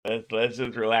let's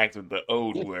just relax with the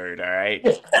old word, all right?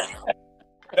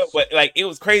 No, but like it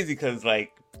was crazy because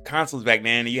like consoles back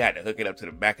then, you had to hook it up to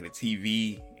the back of the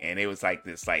TV, and it was like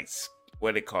this like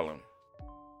what they call them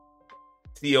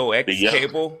COX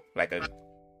cable, like a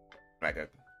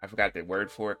I forgot the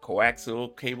word for it,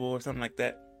 coaxial cable or something like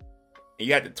that. And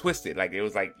you had to twist it, like it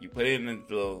was like you put it in the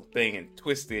little thing and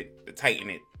twist it to tighten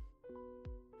it,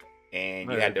 and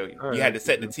you had to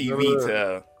set the TV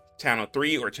to channel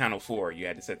 3 or channel 4. You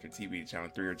had to set your TV to channel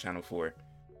 3 or channel 4.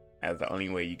 That's the only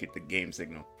way you get the game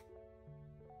signal.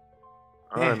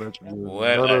 What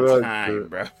a time,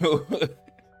 bro.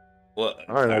 What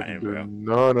a time, bro.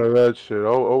 None of that shit.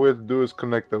 All we had to do is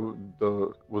connect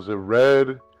the was it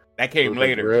red? That came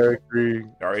later. Red,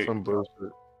 green, some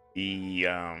bullshit. The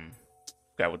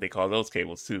got what they call those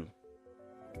cables too.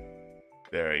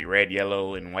 The red,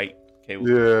 yellow, and white cables.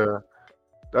 Yeah.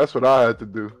 That's what I had to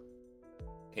do.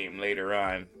 Came later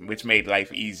on, which made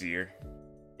life easier.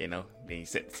 You know, then you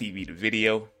set the TV to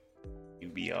video,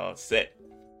 you'd be all set.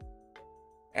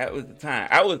 That was the time.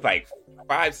 I was like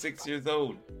 5-6 years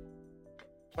old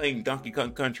playing Donkey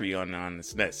Kong Country on the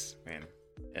SNES, man.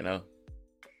 You know?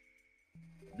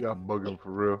 Yeah, I'm bugging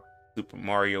for real. Super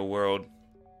Mario World.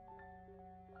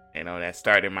 You know, that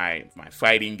started my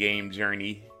fighting game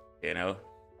journey, you know?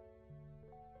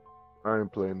 I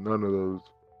ain't playing none of those.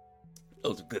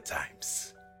 Those are good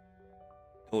times.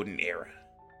 Golden era.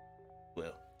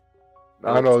 Well,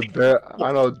 I know,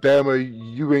 damn it,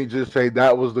 you ain't just say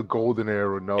that was the golden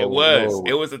era. No, it was. No.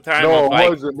 It was a time no, of like. It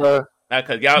wasn't, man.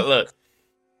 Because y'all look,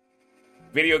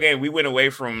 video game. We went away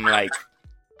from like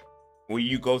when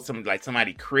you go to like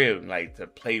somebody crib like to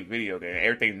play video game.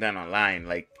 Everything's done online.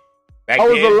 Like back I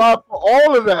was then, alive for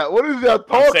all of that. What is y'all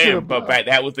talking about? But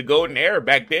that was the golden era.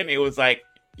 Back then, it was like,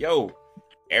 yo,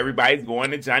 everybody's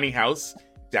going to Johnny's house.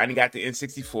 Johnny got the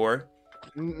N64.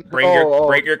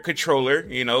 Bring your controller,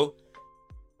 you know.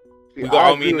 We go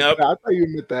all meeting up. I thought you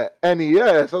meant that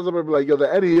NES. I was gonna be like, yo, the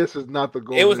NES is not the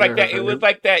golden era. It was like era, that. It was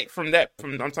like that from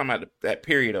I'm talking about that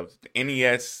period of the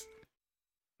NES,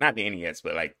 not the NES,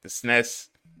 but like the SNES,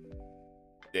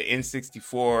 the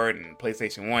N64, and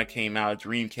PlayStation 1 came out,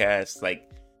 Dreamcast.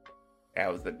 Like that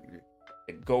was the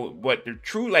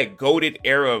true like goated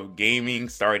era of gaming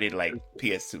started like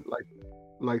PS2.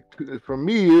 Like for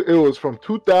me, it was from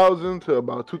 2000 to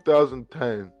about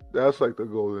 2010. That's like the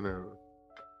golden era.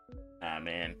 Ah,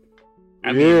 man.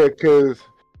 Yeah, because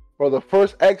for the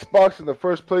first Xbox and the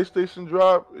first PlayStation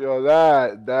drop, yo,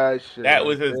 that shit. That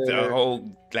was a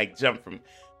whole like jump from.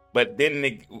 But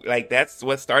then that's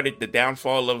what started the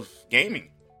downfall of gaming.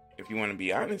 If you want to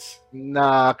be honest.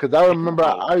 Nah, because I remember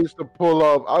I used to pull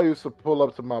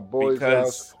up to my boys'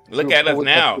 house. Look at us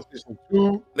now.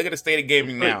 Look at the state of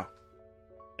gaming now.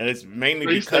 And it's mainly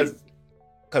because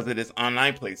of this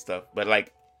online play stuff. But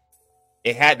like,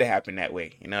 it had to happen that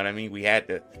way. You know what I mean? We had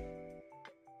to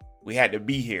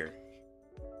be here.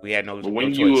 We had no choice. But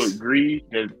when you agree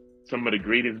that some of the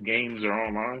greatest games are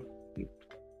online?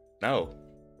 No.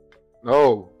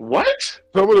 What?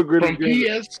 Some of the greatest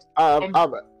games. PS. I've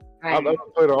never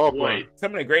played it offline.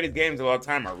 Some of the greatest games of all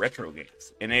time are retro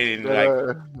games, and they didn't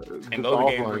and those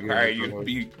games require you to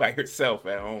be by yourself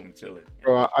at home chilling.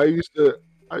 Bro, I used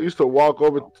to walk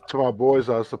over to my boys'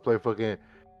 house to play fucking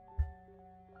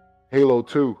Halo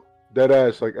 2.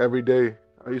 Deadass, like every day.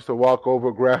 I used to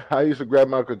grab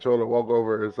my controller, walk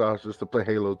over to his house just to play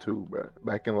Halo 2, bro.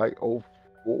 Back in like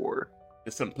 2004.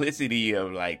 The simplicity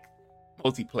of like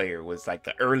multiplayer was like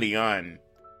the early on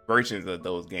versions of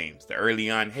those games. The early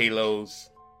on Halos.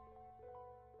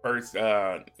 First,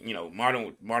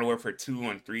 Modern Warfare 2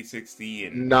 on 360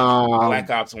 and Black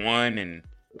Ops 1 and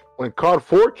when COD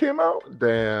 4 came out,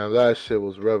 damn, that shit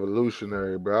was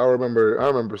revolutionary, bro. I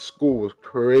remember school was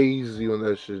crazy when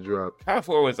that shit dropped. COD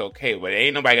 4 was okay, but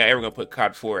ain't nobody ever gonna put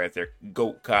COD 4 as their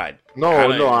GOAT COD.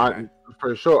 No,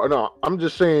 for sure. No, I'm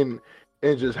just saying,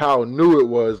 and just how new it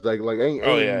was. Like ain't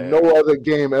no other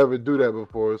game ever do that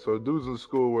before. So dudes in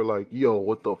school were like, "Yo,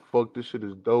 what the fuck? This shit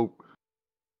is dope."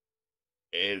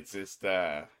 It's just,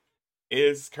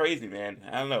 it's crazy, man.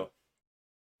 I don't know.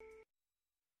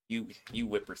 You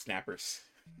whippersnappers.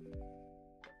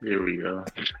 Here we go.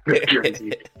 That's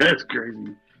crazy. That's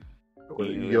crazy.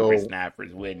 You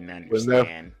whippersnappers wouldn't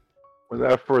understand. When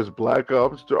that first Black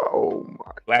Ops dropped, oh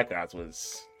my. Black Ops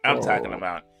was. I'm talking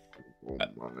about. Oh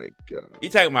my god. You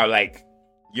talking about like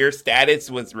your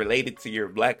status was related to your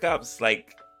Black Ops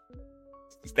like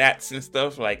stats and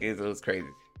stuff? Like it was crazy.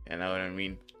 You know what I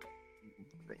mean?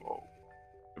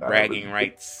 Bragging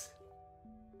rights.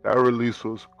 That release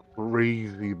was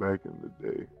crazy back in the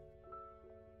day.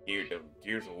 Gears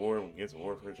of War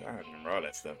first. I remember all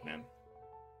that stuff, man.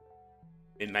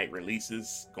 midnight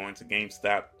releases, going to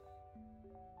GameStop,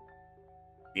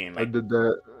 being like I did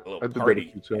that. a little I did party, that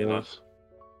a few times.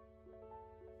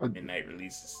 midnight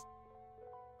releases.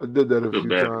 I did that a Feel few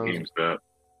bad for times. GameStop.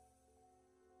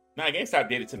 Nah, GameStop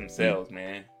did it to themselves,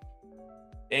 man.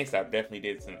 GameStop definitely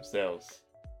did it to themselves.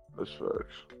 That's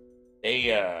facts.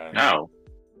 How?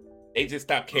 They just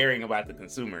stopped caring about the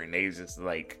consumer, and they just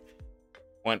like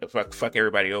wanted to fuck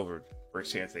everybody over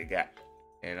first chance they got.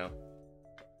 You know,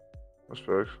 That's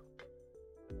facts.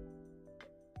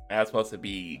 that was supposed to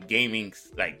be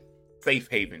gaming's like safe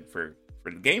haven for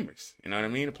the gamers. You know what I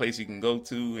mean? A place you can go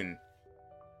to,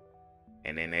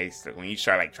 and then when you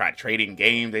try trading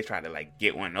games, they try to like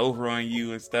get one over on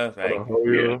you and stuff. Try to Like, hoe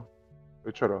you.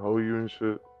 They try to hoe you and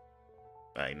shit.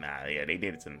 like nah, yeah, they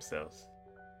did it to themselves.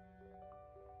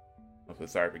 I feel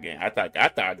sorry for game. I thought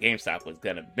GameStop was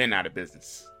gonna been out of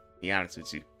business. To be honest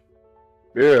with you.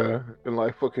 Yeah, in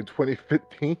like fucking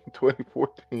 2015,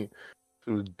 2014,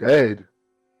 it was dead.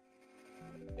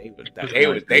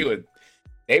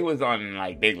 They was on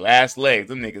like their last legs.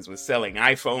 Them niggas was selling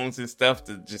iPhones and stuff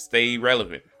to just stay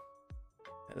relevant.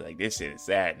 Like, this shit is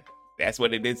sad. That's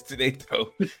what it is today,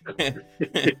 though. them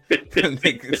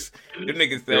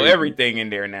niggas sell everything in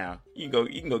there now. You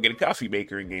can go get a coffee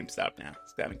maker in GameStop now.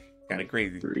 It's kind of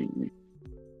crazy. You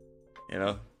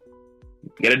know?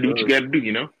 You gotta do what you gotta do,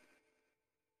 you know?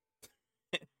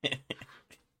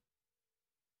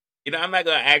 You know, I'm not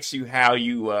gonna ask you how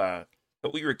you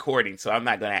but we recording, so I'm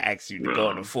not gonna ask you to go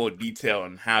into full detail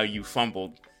on how you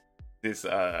fumbled this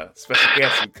special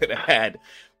guest you could have had.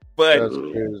 But That's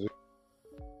crazy.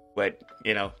 But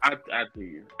you know, I tell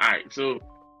you. All right, so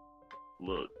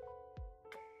look.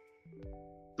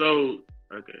 So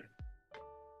okay.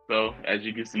 So as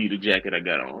you can see, the jacket I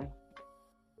got on.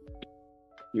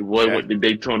 Your boy went to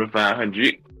Daytona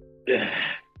 500. It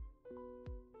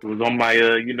was on my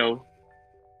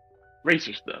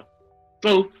racer stuff.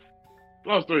 So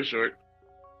long story short,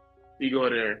 you go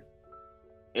there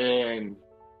and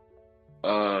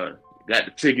got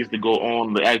the tickets to go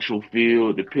on the actual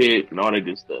field, the pit, and all that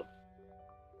good stuff.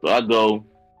 So I go,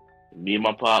 me and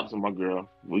my pops and my girl,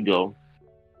 we go,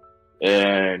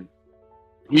 and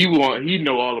he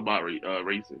know all about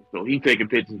racing. So he taking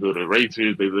pictures of the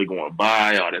racers they going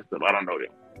by, all that stuff. I don't know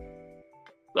them.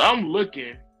 So I'm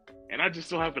looking, and I just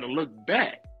so happen to look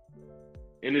back,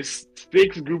 and it's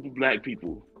six group of black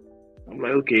people. I'm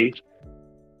like, okay,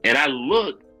 and I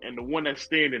look, and the one that's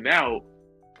standing out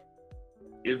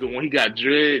is the one, he got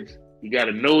dreads, he got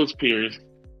a nose pierce,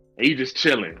 and he just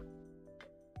chilling.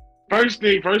 First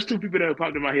two people that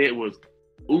popped in my head was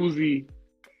Uzi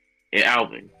and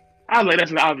Alvin. I was like,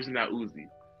 that's obviously not Uzi.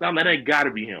 So I'm like, that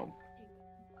gotta be him.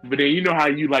 But then you know how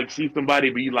you like see somebody,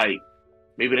 but you like,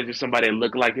 maybe that's just somebody that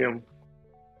look like him.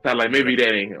 So I was like, maybe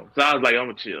that ain't him. So I was like, I'm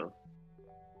gonna chill.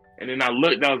 And then I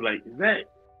looked, I was like, is that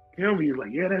him? He was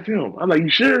like, yeah, that's him. I was like, you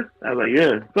sure? I was like,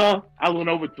 yeah. So I went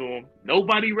over to him.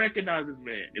 Nobody recognized this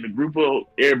man in a group of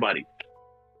everybody.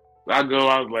 So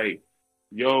I was like,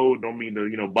 yo, don't mean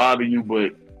to, bother you,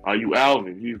 but are you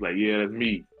Alvin? He was like, yeah, that's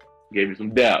me. Gave me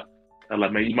some doubt. I was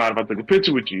like, man, you mind if I took a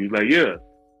picture with you? He's like, yeah.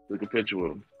 Took a picture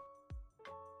with him.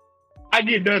 I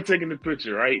get done taking the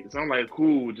picture, right? So I'm like,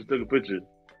 cool, just took a picture.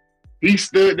 He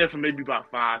stood there for maybe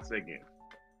about 5 seconds.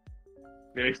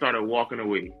 Then they started walking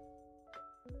away.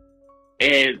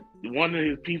 And one of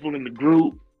his people in the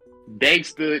group, they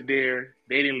stood there.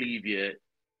 They didn't leave yet.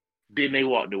 Then they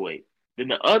walked away. Then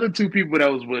the other two people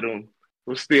that was with him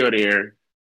were still there.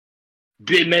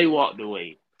 Then they walked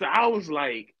away. So I was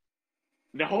like,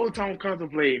 the whole time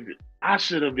contemplating, I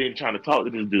should have been trying to talk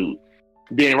to this dude.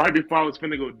 Then right before I was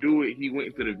finna go do it, he went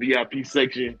into the VIP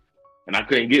section and I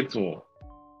couldn't get to him.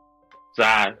 So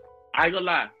I ain't gonna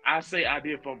lie, I say I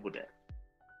did fumble that.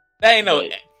 I ain't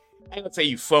gonna say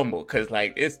you fumble, because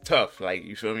like it's tough. Like,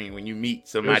 you feel me? When you meet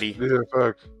somebody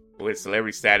with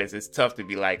celebrity status, it's tough to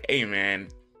be like, hey man,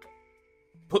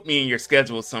 put me in your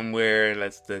schedule somewhere,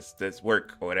 let's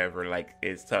work or whatever. Like,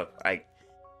 it's tough. Like,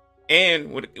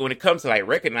 and when it comes to like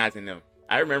recognizing them,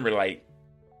 I remember like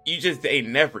you just ain't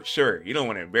never sure. You don't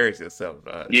want to embarrass yourself.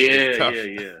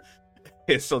 Yeah.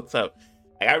 It's so tough.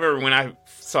 Like, I remember when I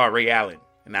saw Ray Allen,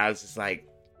 and I was just like,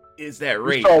 "Is that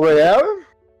Ray?" You saw Ray Allen?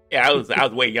 Yeah, I was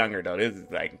way younger though. This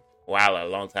is like a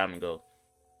long time ago,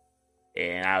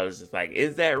 and I was just like,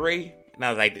 "Is that Ray?" And I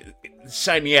was like,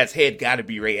 "Shiny ass head got to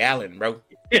be Ray Allen, bro."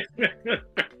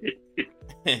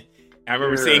 I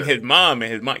remember seeing his mom,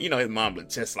 and his mom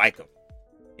looked just like him.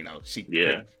 She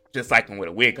just like him with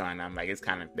a wig on. I'm like,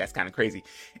 that's kind of crazy.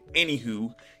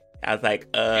 Anywho, I was like,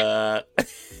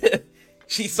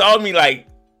 she saw me like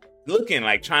looking,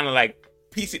 like trying to like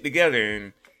piece it together,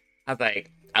 and I was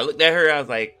like, I looked at her. I was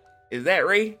like, "Is that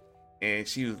Ray?" And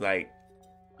she was like,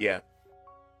 "Yeah."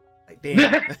 Like,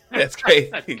 damn, that's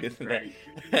crazy.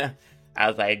 I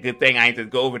was like, "Good thing I ain't just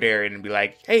go over there and be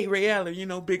like, hey, Ray Allen, you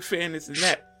know, big fan, this and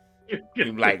that."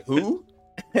 You'd be like, "Who?"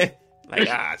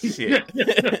 Like, shit.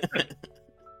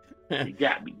 You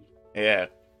got me. Yeah.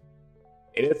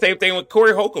 And the same thing with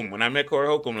Corey Holcomb. When I met Corey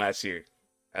Holcomb last year,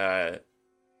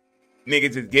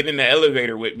 niggas just get in the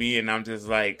elevator with me, and I'm just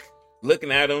like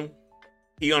looking at him.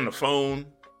 He on the phone,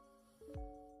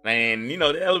 and you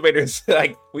know the elevator's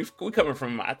like we coming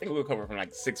from. I think we were coming from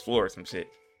like the 6th floor or some shit.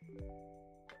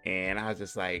 And I was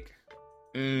just like,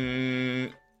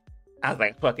 I was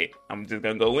like, fuck it, I'm just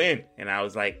gonna go in. And I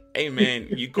was like, hey man,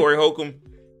 you Corey Holcomb?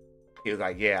 He was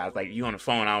like, yeah. I was like, you on the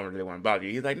phone? I don't really want to bother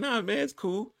you. He's like, nah, man, it's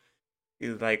cool. He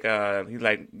was like,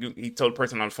 he told the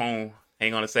person on the phone,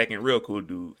 hang on a second, real cool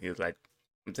dude. He was like,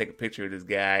 I'm gonna take a picture of this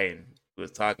guy, and he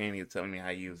was talking. He was telling me how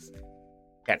he was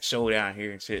got a show down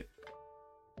here and shit.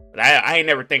 But I ain't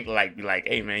never think like be like,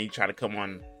 hey man, you try to come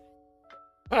on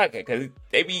podcast, because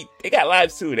they got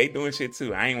lives too. They doing shit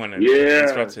too. I ain't want to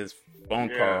disrupt his phone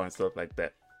call and stuff like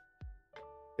that.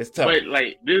 It's tough. But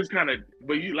like this kind of,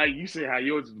 but you said how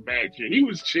yours is bad chill. He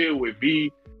was chill with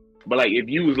B, but like if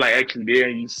you was like actually there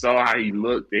and you saw how he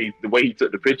looked, the way he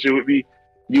took the picture with me,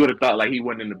 you would have thought like he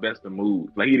wasn't in the best of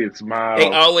moods. Like he didn't smile.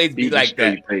 They always be like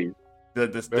that. Face.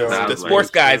 The sports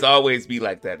guys always be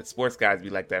like that. The sports guys be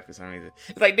like that for some reason.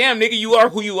 It's like, damn nigga, you are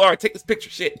who you are. Take this picture,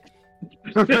 shit.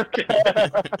 Hey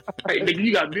nigga,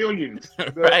 you got millions.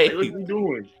 Right? What you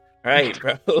doing? Right,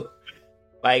 bro.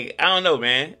 Like, I don't know,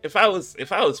 man. If I was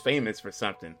famous for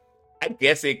something, I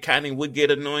guess it kind of would get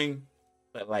annoying.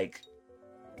 But like,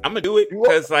 I'm gonna do it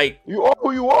because like you are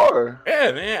who you are.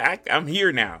 Yeah, man. I'm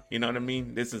here now. You know what I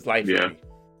mean? This is life for me.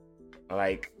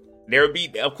 Like, there'll be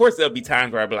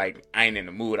times where I'll be like, I ain't in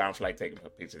the mood. I don't feel like taking a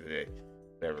picture today.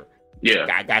 Whatever. Yeah.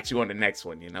 I got you on the next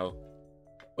one, you know.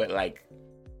 But like,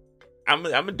 I'm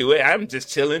gonna do it. I'm just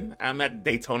chilling. I'm at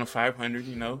Daytona 500,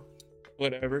 you know.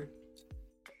 Whatever.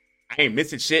 I ain't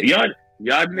missing shit. Y'all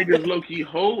niggas low key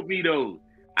hold me though.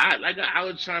 I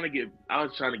was trying to get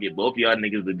both y'all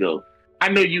niggas to go. I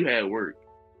know you had work,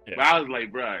 but I was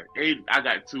like, bro, hey, I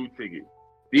got 2 tickets.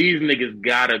 These niggas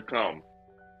gotta come,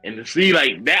 and to see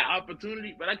like that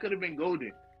opportunity. But I could have been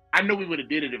golden. I know we would have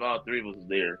did it if all 3 of us was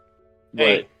there. But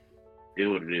it is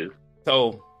what it is.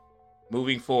 So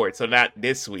moving forward, so not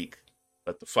this week,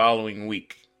 but the following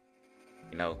week.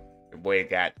 You know, your boy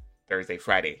got Thursday,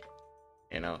 Friday.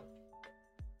 You know.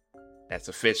 That's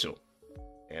official,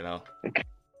 you know.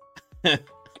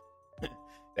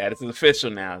 That is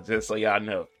official now, just so y'all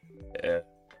know.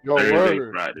 Yo, Thursday,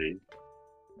 Friday.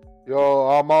 Yo,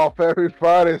 I'm off every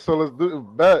Friday, so let's do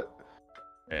it. Bet.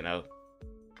 You know.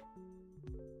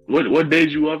 What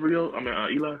days you over, yo? I mean,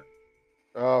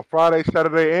 Eli? Friday,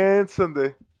 Saturday, and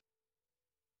Sunday.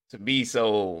 To be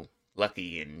so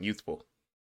lucky and youthful,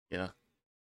 you know.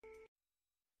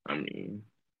 I mean,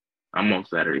 I'm on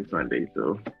Saturday, Sunday,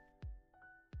 so.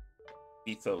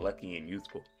 Be so lucky and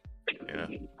youthful. Yeah.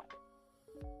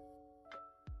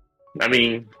 I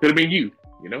mean, could have been you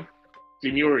know?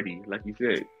 Seniority, like you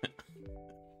said.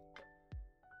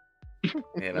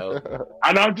 You know?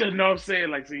 I'm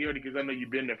saying like seniority because I know you've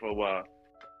been there for a while.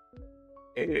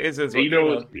 It's just you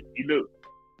know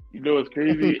what's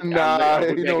crazy? I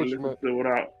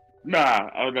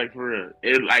was like, for real.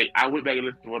 I went back and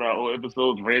listened to one of our old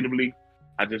episodes randomly.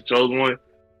 I just chose one.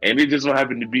 And it just so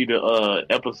happened to be the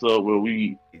episode where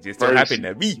we. It just so happened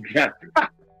to be.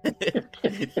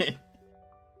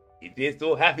 It just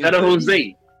so happened. Shout out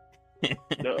Jose.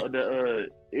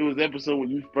 It was the episode when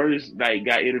you first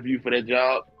got interviewed for that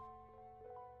job,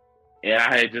 and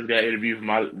I had just got interviewed for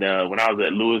when I was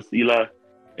at Lewis Eli,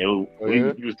 and we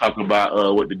was talking about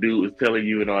what the dude was telling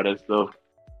you and all that stuff.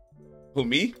 Who,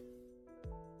 me?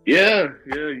 Yeah.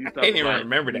 You I can't even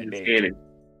remember that day.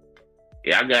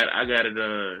 Yeah, I got it.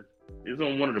 It's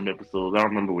on one of them episodes. I don't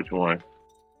remember which one.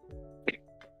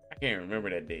 I can't remember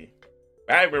that day.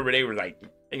 But I remember they were like,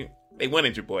 they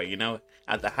wanted your boy, you know,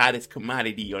 as the hottest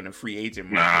commodity on the free agent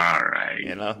market. All right,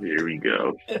 you know, here we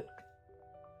go.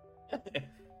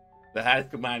 The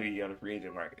hottest commodity on the free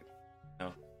agent market. You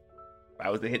know, if I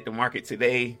was to hit the market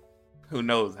today, who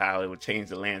knows how it would change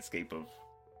the landscape of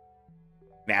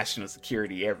national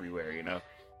security everywhere, you know.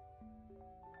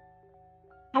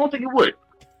 I don't think it would.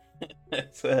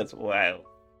 So that's wild.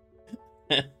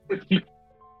 I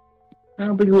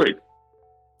don't think it would.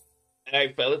 All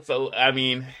right, fellas. So I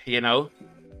mean, you know,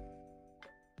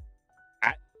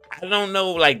 I don't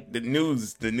know, like the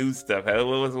news stuff.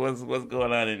 What's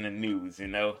going on in the news? You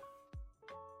know.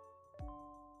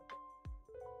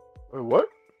 Wait, what?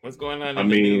 What's going on I in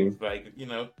the mean- news? Like, you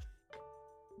know.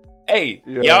 Hey,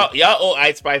 y'all owe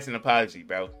Ice Spice an apology,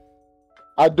 bro.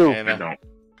 I do. And, I don't.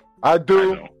 I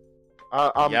do.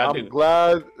 I don't. I'm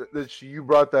glad that you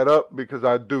brought that up because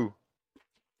I do.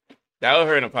 That owe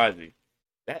her an apology.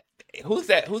 Who's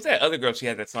that other girl she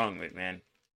had that song with, man?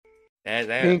 That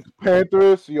Pink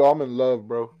Panthers, yo, I'm in love,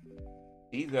 bro.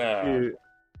 He's Yeah.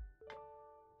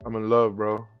 I'm in love,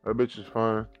 bro. That bitch is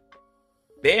fine.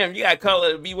 Damn, you gotta call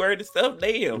her the B word and stuff.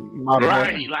 Damn.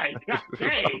 Right, like, God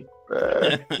dang.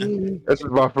 That's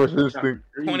just my first instinct.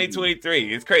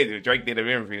 2023. It's crazy. Drake did an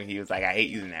interview. He was like, "I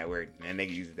hate using that word." And that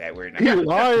nigga uses that word. He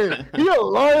lying. He a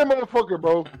lying motherfucker,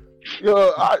 bro.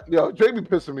 Yo, Drake be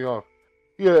pissing me off.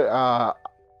 Yeah,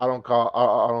 I don't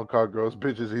call girls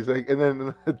bitches. He's like, and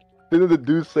then didn't the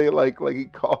dude say like he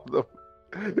called them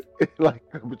like,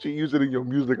 but you use it in your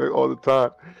music like all the time.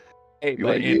 Hey, You're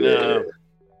but like,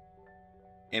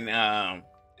 in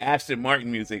Ashton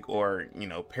Martin music, or you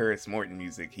know, Paris Morton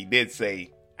music, he did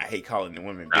say, "I hate calling the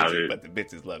women bitches, but the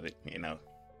bitches love it." You know,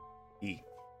 he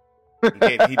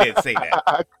did say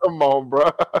that. Come on,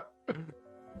 bro.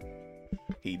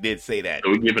 He did say that.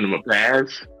 Are we giving him a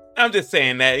pass? I'm just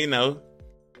saying that, you know,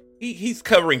 he's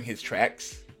covering his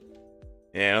tracks.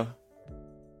 You know,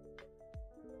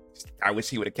 I wish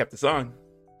he would have kept the song,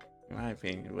 in my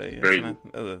opinion. But it's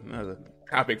another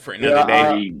topic for another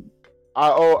day.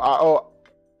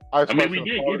 I mean, we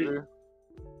did get it.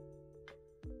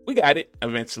 We got it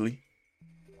eventually,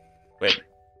 but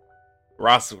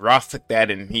Ross took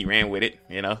that and he ran with it.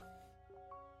 You know,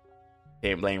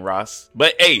 can't blame Ross.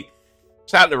 But hey,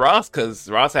 shout out to Ross, because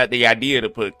Ross had the idea to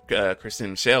put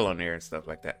Kristen Michelle on there and stuff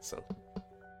like that. So,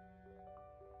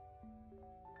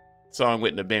 song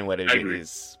wouldn't have been what it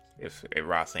is if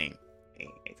Ross ain't.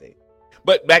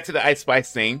 But back to the Ice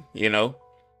Spice thing, you know.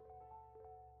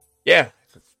 Yeah,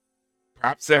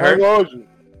 props to her.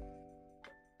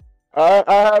 I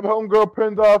have homegirl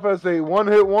pinned off as a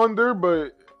one-hit wonder,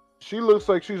 but she looks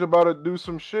like she's about to do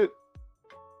some shit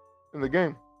in the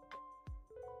game.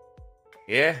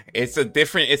 Yeah, it's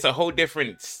a whole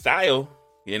different style,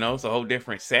 you know, it's a whole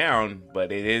different sound,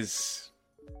 but it is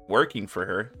working for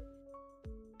her.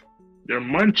 They're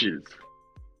munches.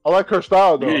 I like her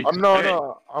style though. Yeah, I'm not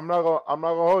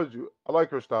gonna hold you. I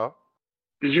like her style.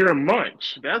 Cause you're a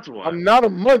munch. That's why. I'm not a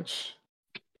munch.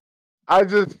 I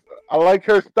like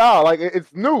her style. Like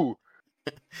it's new.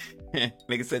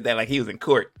 Nigga said that like he was in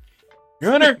court.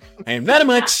 Your Honor, I am not a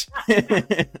munch.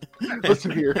 Listen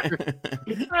here.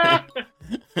 I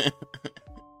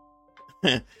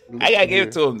gotta give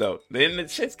it to him though. Then the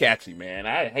shit's catchy, man.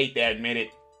 I hate to admit it.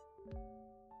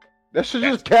 That shit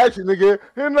just catchy, nigga.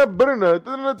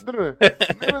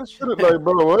 Like,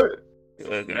 bro, what?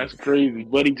 That's crazy.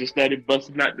 Buddy just started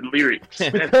busting out the lyrics.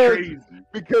 That's crazy.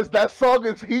 Because that song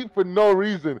is heat for no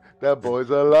reason. That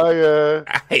boy's a liar.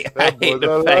 I hate the fact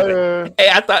that, hey,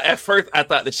 at first I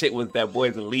thought the shit was that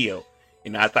boy's a Leo.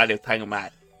 You know, I thought they was talking about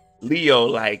Leo,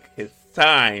 like his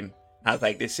sign. I was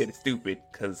like, this shit is stupid,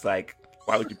 because like,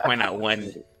 why would you point out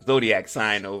one zodiac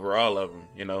sign over all of them?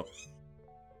 You know,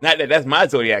 not that that's my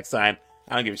zodiac sign.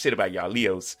 I don't give a shit about y'all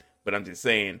Leos, but I'm just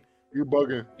saying. You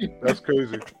bugging? That's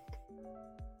crazy.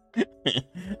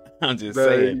 I'm just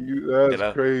saying. That's you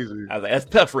know? Crazy. I was like, that's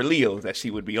tough for Leos that she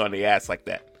would be on the ass like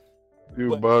that.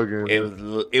 You but bugging.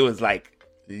 It was like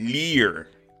Lear.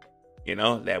 You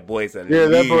know, that boy's a Lear.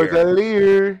 That boy's a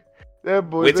Lear. That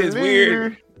boy's which is Lear.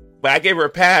 Weird. But I gave her a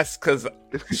pass because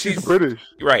she's British.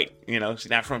 Right. You know, she's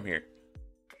not from here.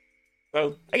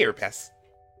 So I gave her a pass.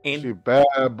 And she bad,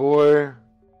 boy.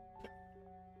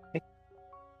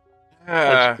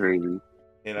 That's crazy.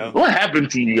 You know, what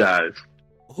happened to you guys?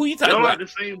 Who you talking about?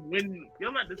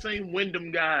 Y'all not the same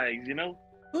Wyndham guys, you know?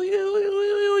 What you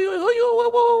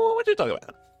talking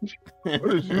about?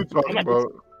 What is you talking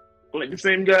about? Like the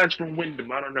same guys from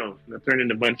Wyndham. I don't know. They're turning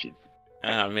into bunches.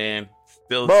 Oh man,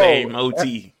 still the same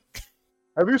OT.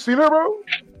 Have you seen her, bro?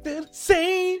 The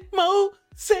same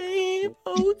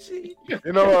OG.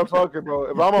 You know what I'm talking, bro.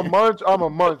 If I'm a munch, I'm a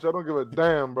munch. I don't give a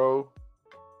damn, bro.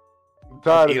 I'm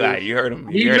tired Eli, of this. you heard him.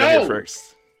 You heard him here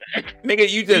first. Nigga,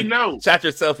 you just shot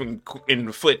yourself in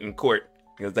the foot in court.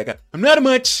 He was like, I'm not a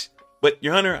munch, but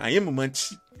Your Honor, I am a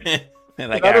munch. Like,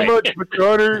 not a munch, but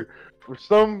Your Honor, for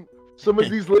some of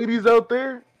these ladies out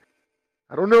there,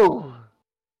 I don't know.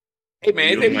 Hey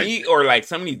man, is it me or like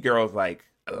some of these girls, like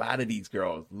a lot of these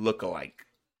girls look alike?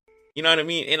 You know what I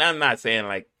mean? And I'm not saying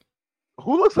like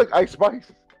who looks like Ice Spice.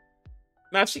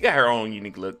 No, she got her own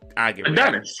unique look. I give her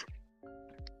Adonis.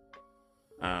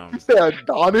 You say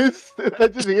Adonis? Did I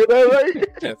just hear that right?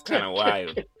 That's kind of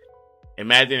wild.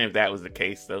 Imagine if that was the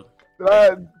case, though. Did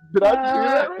I hear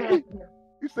that right?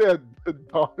 You said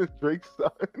Dawn is Drake's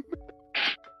son.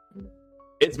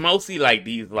 It's mostly like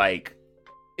these like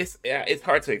it's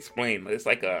hard to explain, but it's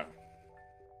like a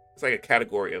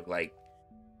category of like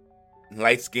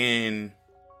light skin,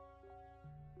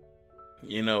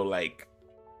 like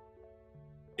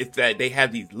it's that they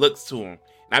have these looks to them. And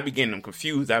I be getting them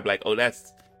confused. I'd be like, oh,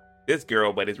 that's this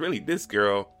girl, but it's really this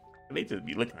girl. And they just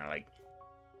be looking at like,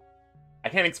 I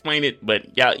can't explain it,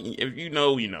 but yeah, if you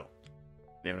know, you know.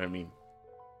 You know what I mean?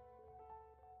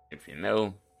 If you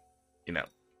know, you know.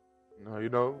 No, you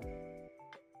know.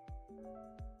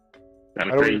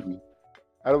 Kind of crazy.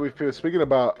 How do we feel? Speaking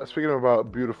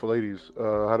about beautiful ladies,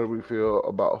 how do we feel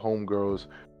about homegirls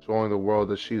showing the world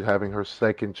that she's having her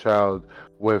second child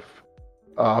with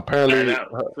apparently?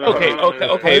 Okay.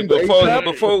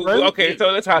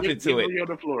 So let's hop into it.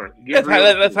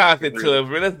 Let's hop into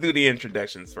it. Let's do the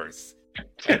introductions first.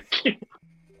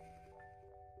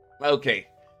 Okay.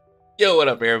 Yo, what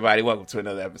up, everybody? Welcome to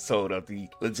another episode of the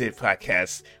Lejit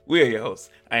Podcast. We are your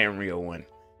hosts. I am Rio One.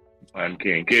 I'm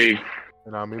King K.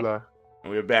 And I'm Eli.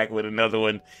 And we're back with another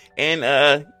one. And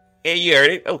you heard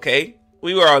it. Okay.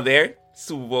 We were all there.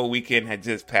 Super Bowl weekend had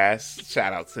just passed.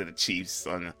 Shout out to the Chiefs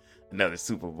on another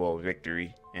Super Bowl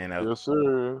victory. And yes,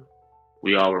 sir.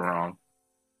 We all were wrong.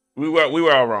 We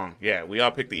were all wrong. Yeah, we all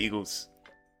picked the Eagles.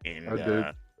 And I did.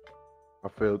 I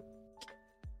failed.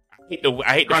 I hate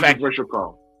the controversial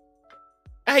call.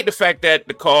 I hate the fact that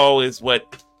the call is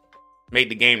what made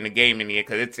the game in the end,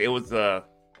 because it was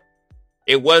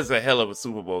a hell of a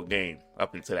Super Bowl game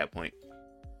up until that point.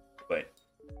 But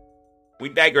we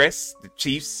digress. The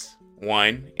Chiefs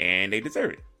won, and they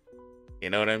deserve it. You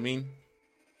know what I mean?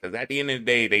 Because at the end of the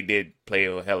day, they did play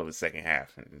a hell of a second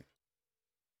half.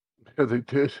 Yeah, they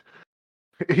did.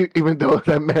 Even though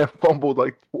that man fumbled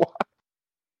like what?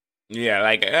 Yeah,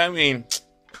 like, I mean...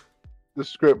 The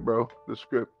script, bro. The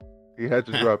script. He had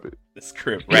to drop it. The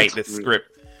script, right? The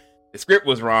script. The script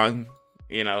was wrong,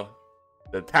 you know.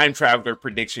 The time traveler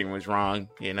prediction was wrong,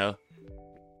 you know.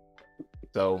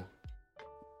 So,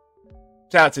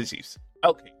 shout out to the Chiefs.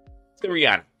 Okay, to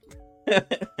Rihanna.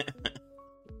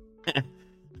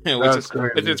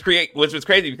 which was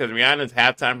crazy because Rihanna's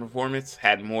halftime performance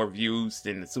had more views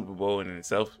than the Super Bowl in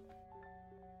itself.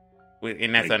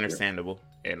 And that's understandable,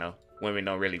 you know. Women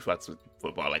don't really fuck with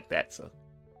football like that, so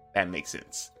that makes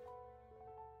sense.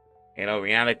 You know,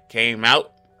 Rihanna came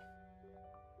out,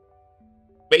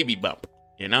 baby bump,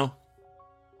 you know?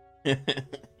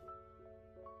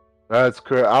 That's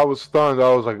crazy. I was stunned.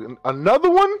 I was like, another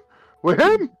one with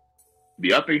him? Do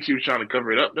y'all think she was trying to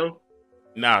cover it up, though?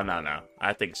 No.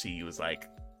 I think she was like,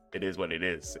 it is what it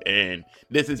is. And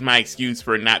this is my excuse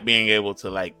for not being able to,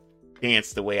 like,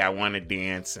 dance the way I want to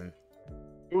dance. And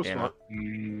it was smart.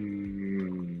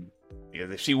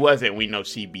 Because if she wasn't, we know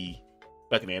she'd be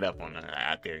fucking it up on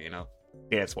out there, you know,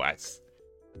 dance wise.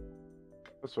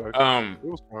 That's right. It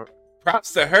was smart.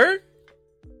 Props to her.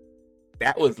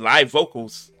 That was live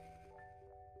vocals.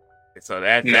 So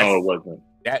it wasn't.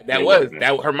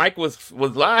 That her mic was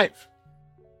live.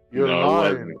 You're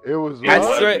lying. It was live.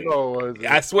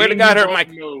 I swear to God, her mic.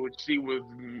 She was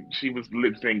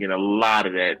lip syncing a lot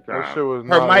of that time. That shit was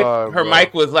her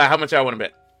mic was live. How much I want to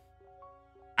bet?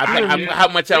 How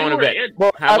much I want to bet?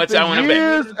 How much I want to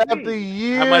bet? After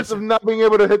years of not being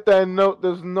able to hit that note,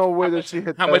 there's no way that she hit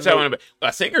that note. How much I want to bet?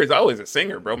 A singer is always a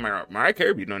singer, bro. Mariah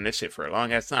Carey be doing this shit for a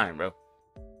long ass time, bro.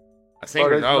 A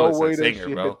singer is always a singer,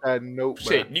 bro. That note,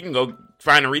 shit, you can go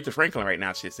find Aretha Franklin right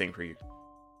now. She'll sing for you.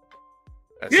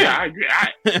 I agree.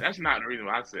 That's not the reason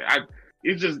why I said.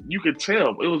 It's just you could tell.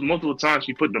 It was multiple times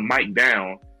she put the mic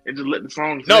down and just let the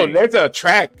song sing. No, there's a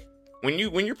track when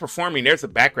you're performing. There's a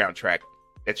background track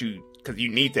that because you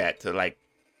need that to like,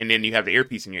 and then you have the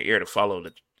earpiece in your ear to follow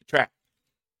the track.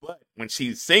 But when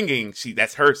she's singing,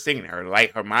 that's her singing. Her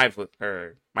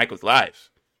mic was live.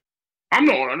 I'm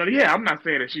not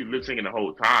saying that she lip syncing the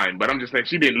whole time, but I'm just saying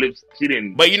she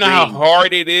didn't. But you know how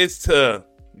hard it is to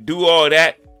do all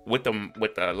that with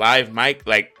the live mic.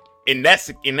 Like in that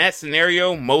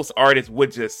scenario, most artists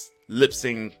would just lip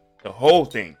sync the whole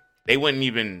thing. They wouldn't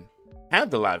even have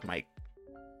the live mic.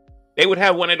 They would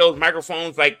have one of those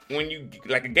microphones like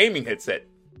a gaming headset.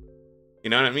 You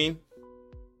know what I mean?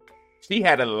 She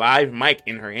had a live mic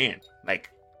in her hand,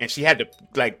 and she had to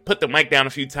put the mic down a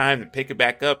few times and pick it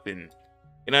back up, and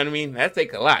you know what I mean? That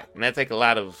take a lot, and that take a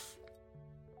lot of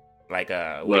what do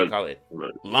you call it?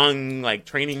 Lung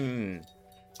training.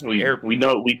 We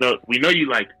know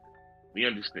you we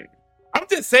understand. I'm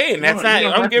just saying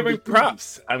I'm giving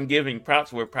props. I'm giving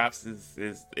props where props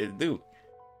is due.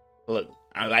 Look,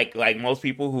 I like most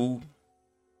people who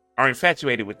are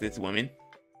infatuated with this woman.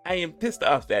 I am pissed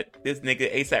off that this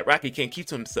nigga ASAP Rocky can't keep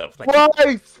to himself.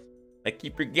 Twice. Like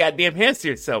keep your goddamn hands to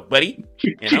yourself, buddy.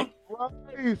 You know?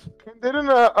 Twice. And didn't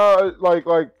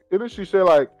didn't she say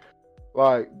like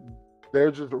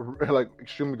they're just like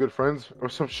extremely good friends or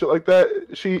some shit like that?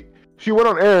 She went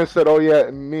on air and said, "Oh yeah,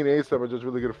 me and ASAP are just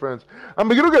really good friends." I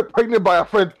mean, you don't get pregnant by a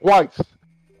friend twice,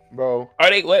 bro.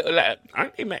 Are they? What,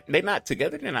 aren't they? They're not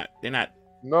together. They're not.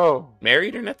 No.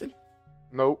 Married or nothing.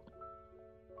 Nope.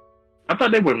 I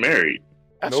thought they were married.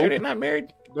 I'm Nope. sure they're not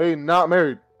married. They not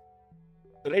married.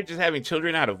 So they're just having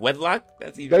children out of wedlock.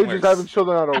 That's even They worse. just having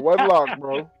children out of wedlock,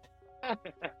 bro.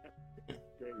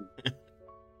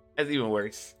 That's even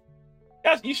worse.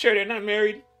 You sure they're not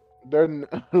married?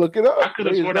 Look it up. I could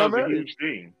have They sworn is that not was a married. huge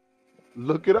thing.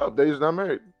 Look it up. They is not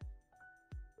married.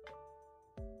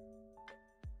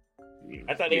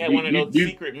 I thought they had one of those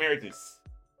secret marriages.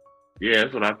 Yeah,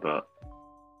 that's what I thought.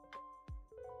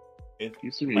 You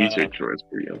some research for us,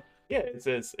 Brio. Yeah, it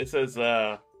says it's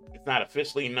not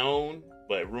officially known,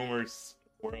 but rumors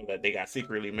were that they got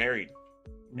secretly married.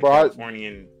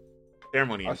 Californian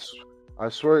ceremony. I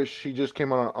swear she just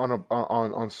came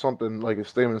on something like a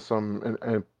statement,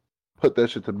 and put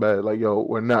that shit to bed. Like, yo,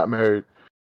 we're not married.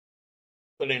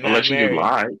 But they're not Unless she married.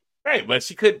 lied. Right, but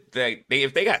she could.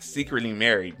 If they got secretly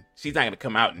married, she's not gonna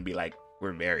come out and be like,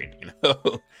 "We're married," you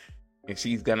know. And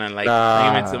she's gonna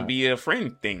claim it to be a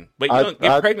friend thing. But you don't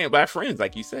get pregnant by friends,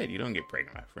 like you said. You don't get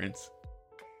pregnant by friends.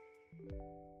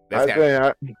 I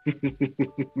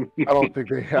don't think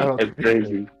they. That's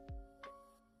crazy.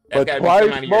 But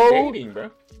twice, bro. Dating,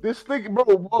 bro. This thing,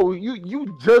 bro,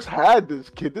 you just had this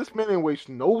kid. This man ain't waste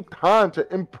no time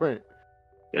to imprint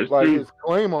his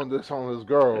claim on this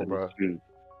girl, bro.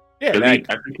 Yeah, I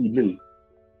think he knew.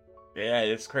 Yeah,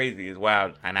 it's crazy. It's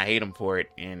wild, and I hate him for it.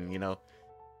 And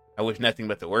I wish nothing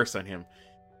but the worst on him.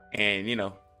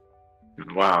 And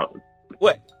wow,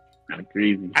 what? That's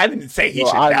crazy. I didn't say he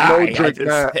should die.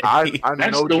 I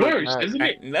that's the worst, isn't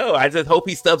it? No, I just hope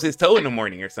he stubs his toe in the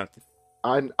morning or something.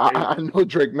 I know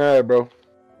Drake mad, bro.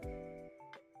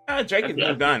 Drake is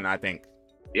moved on, I think.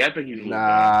 Yeah, I think he's moved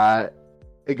on.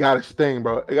 It got to sting,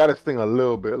 bro. It got to sting a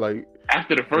little bit, like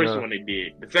after the first one. It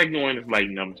did. The second one is like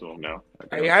numb to him now.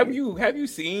 Hey, have you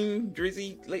seen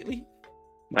Drizzy lately?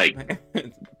 Like,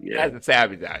 yeah, that's a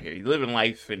savage out here. He's living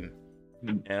life, and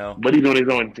but he's on his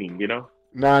own team,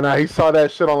 Nah, he saw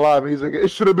that shit on live, and he's like, it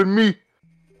should have been me.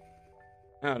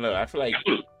 I don't know. I feel like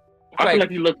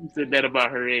he looked and said that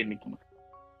about her and Nicki,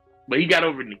 but he got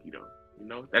over Nicki though.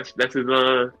 That's his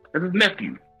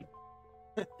nephew.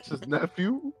 That's his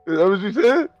nephew? Is that what you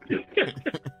said?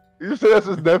 You said that's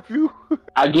his nephew?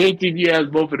 I guarantee if you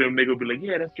ask both of them, they gonna be like,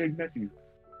 yeah, that's Drake's nephew,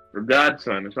 or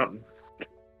godson, or something.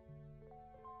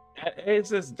 It's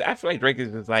just, I feel like Drake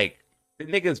is just like, the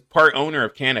nigga's part owner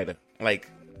of Canada, like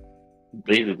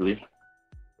basically.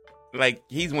 Like,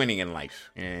 he's winning in life,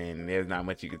 and there's not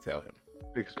much you can tell him.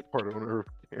 Drake's part owner of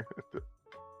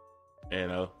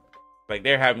Canada. Like,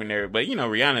 they're having their, but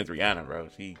Rihanna's Rihanna, bro.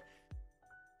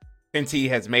 Fenty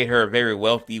has made her a very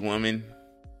wealthy woman.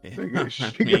 She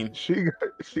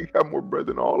got more bread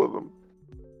than all of them.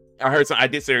 I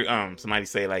did hear somebody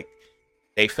say like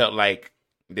they felt like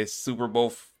this Super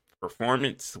Bowl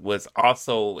performance was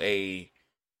also a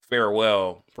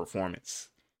farewell performance,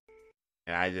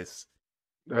 and I just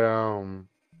they ain't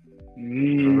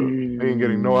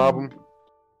getting no album.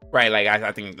 Right, like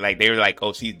I think like they were like,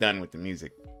 oh, she's done with the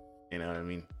music. You know what I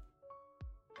mean?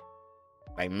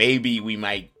 Like maybe we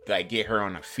might like get her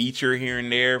on a feature here and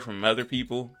there from other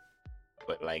people,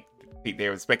 but like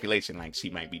there was speculation like she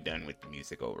might be done with the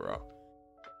music overall.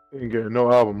 Ain't getting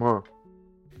no album, huh?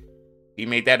 He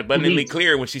made that abundantly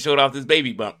clear when she showed off this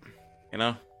baby bump.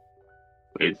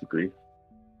 Basically.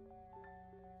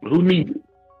 Who needs it?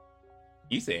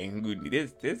 You saying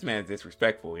this man's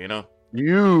disrespectful, You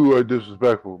are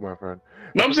disrespectful, my friend.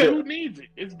 No, I'm saying who needs it?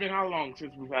 It's been how long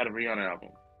since we've had a Rihanna album?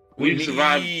 We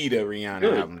need a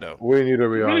Rihanna album, though. We need a Rihanna.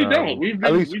 We really don't.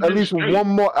 Album. At least one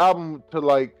more album to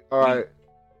like. All right,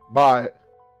 buy it.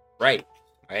 Right.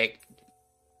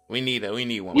 We need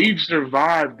one. We've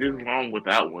survived this long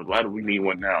without one. Why do we need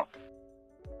one now?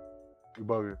 You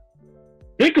bugging.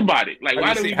 Think about it. Like,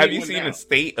 have you seen the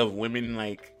state of women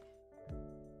like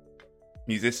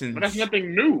musicians? But that's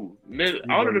nothing new.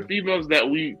 All of the females that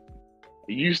we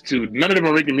used to, none of them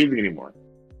are making music anymore.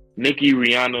 Nicki,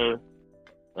 Rihanna.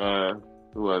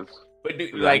 Who else? But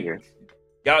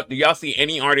do y'all see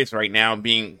any artists right now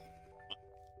being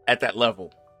at that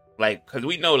level? Like, because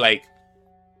we know like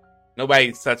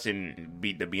nobody's touching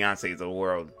the Beyoncés of the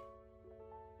world.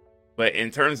 But in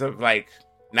terms of like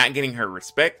not getting her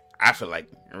respect, I feel like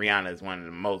Rihanna is one of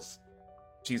the most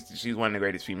She's one of the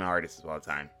greatest female artists of all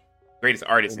time. Greatest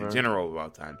artists in general of all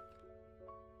time.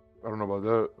 I don't know about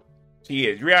that. She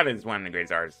is. Rihanna is one of the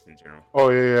greatest artists in general. Oh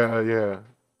yeah,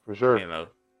 for sure. You know,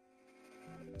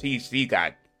 she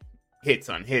got hits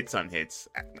on hits on hits,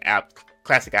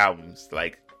 classic albums.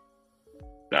 Like,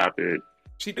 stop it.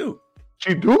 She do.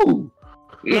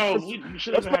 No, we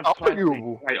shouldn't have classic,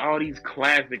 like all these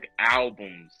classic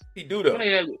albums. She do though.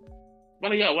 What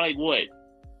they got? Like what?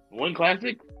 One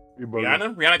classic?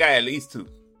 Rihanna got at least 2.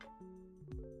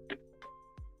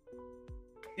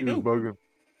 She do. Bugging.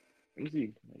 Let me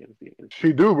see. I gotta see.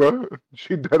 She do, bro.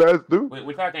 She dead ass do.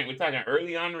 We're talking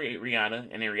early on Rihanna,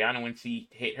 and then Rihanna when she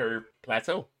hit her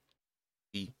plateau,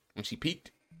 when she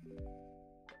peaked.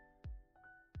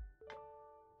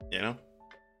 You know,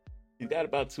 she got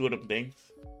about 2 of them things.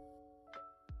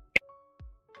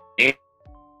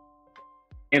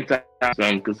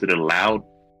 Some considered loud,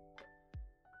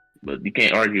 but you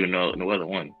can't argue no other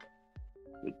one.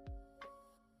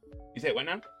 You say what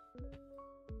now?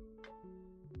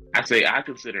 I say I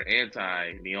consider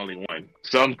Anti the only one.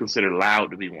 Some consider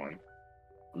Loud to be one.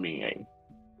 I mean,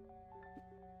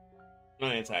 no,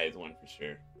 Anti is one for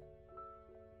sure.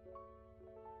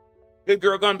 Good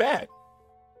Girl Gone Bad.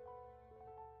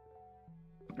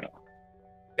 No.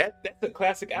 That's a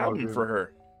classic album for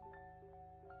her.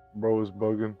 Bro is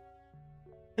bugging.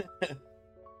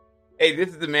 Hey, this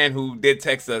is the man who did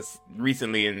text us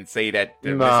recently and say that the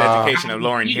miseducation of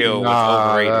Lauryn Hill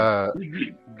was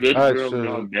overrated. Good Girl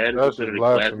Gone Bad. That's just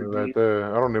blasphemy right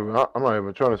there. I'm not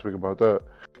even trying to speak about that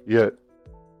yet.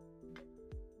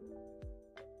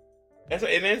 That's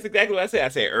exactly what I said. I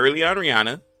said early on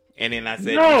Rihanna, and then I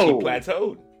said she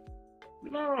plateaued.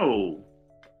 No,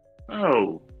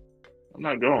 I'm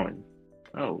not going.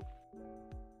 No.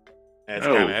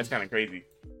 That's kind of crazy.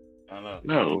 I don't know.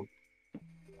 No.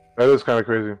 That is kind of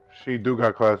crazy. She do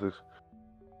got classics.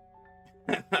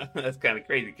 That's kind of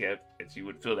crazy, Kev, that you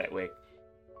would feel that way.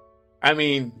 I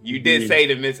mean, you did say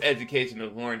the miseducation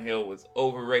of Lauryn Hill was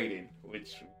overrated,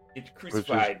 which it's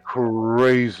crucified. Which is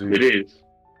crazy. It is.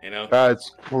 You know?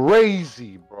 That's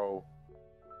crazy, bro.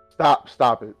 Stop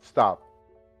it.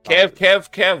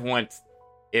 Kev wants,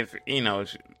 if, you know,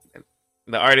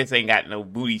 the artist ain't got no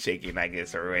booty shaking, I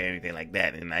guess, or anything like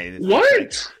that. And what?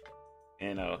 Like,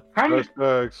 you know. That's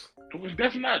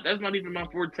not even my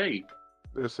forte.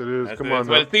 Yes, it is. Come on,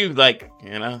 what it seems like,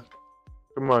 you know.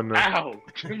 Come on now. Ow!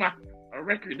 A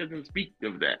record doesn't speak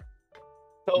of that.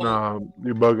 So, nah,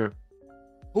 you bugging.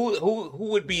 Who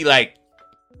would be like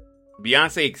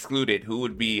Beyonce excluded? Who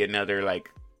would be another like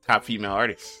top female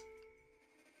artist?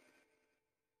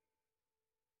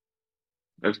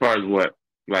 As far as what,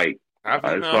 like, as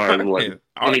far as what,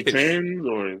 2010s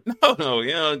or no,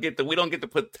 we don't get to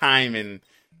put time in.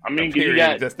 I mean,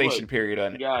 gestation period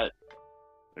on it. You got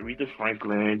Aretha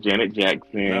Franklin, Janet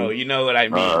Jackson. No, you know what I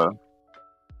mean.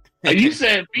 You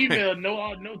said female,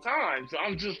 no time. So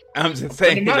I'm just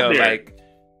saying, you know, like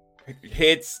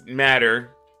hits matter,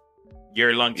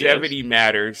 your longevity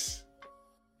matters.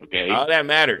 Okay, all that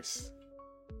matters.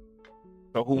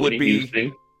 So who would be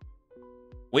Houston?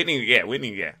 Whitney?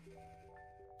 Yeah.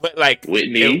 But like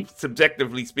Whitney,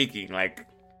 subjectively speaking, like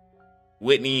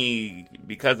Whitney,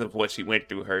 because of what she went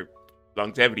through, her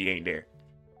longevity ain't there.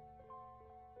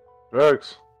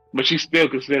 Facts. But she's still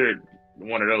considered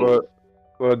one of those.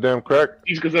 Well, damn crack.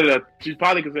 She's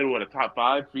probably considered a top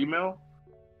 5 female.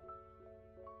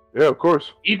 Yeah, of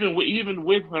course. Even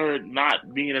with her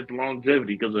not being at the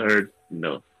longevity because of her,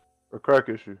 a crack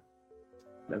issue.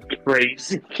 That's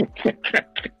crazy.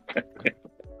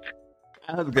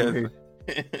 I was good.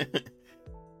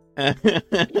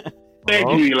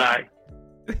 Thank you, Eli.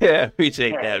 Yeah,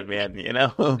 appreciate that, man. You know.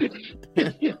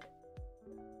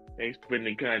 Thanks for putting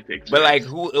in context. But like,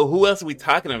 who else are we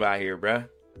talking about here, bro?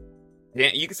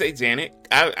 You can say Janet.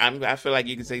 I feel like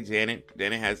you can say Janet.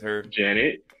 Then it has her.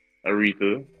 Janet,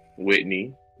 Aretha,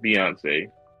 Whitney,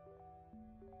 Beyonce.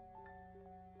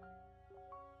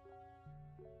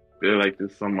 They're like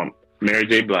this. Some Mary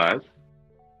J. Blige.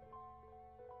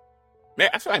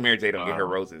 I feel like Mary J. don't get her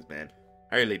roses, man.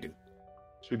 I really do.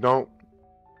 She don't.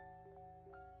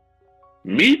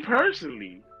 Me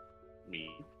personally,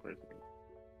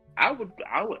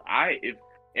 if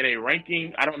in a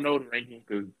ranking, I don't know the ranking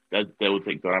because that would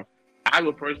take time. I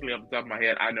would personally, off the top of my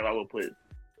head, I know I would put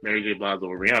Mary J. Blige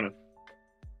over Rihanna.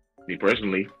 Me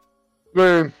personally,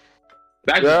 man,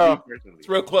 that's just me personally. It's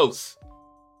real close.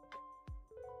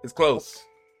 It's close.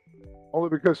 Only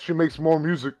because she makes more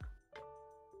music.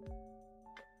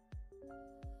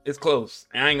 It's close.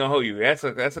 I ain't gonna hold you. That's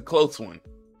a close one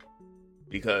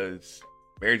because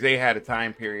Mary J. had a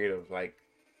time period of like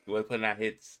she was putting out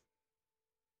hits.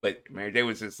 But Mary J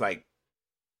was just like,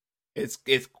 it's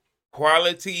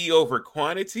quality over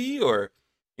quantity, or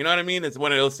you know what I mean? It's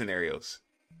one of those scenarios.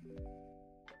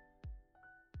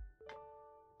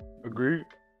 Agreed.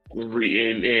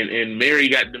 And Mary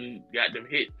got them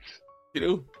hits. You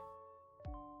do.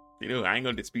 I ain't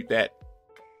gonna dispute that.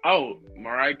 Oh,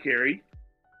 Mariah Carey.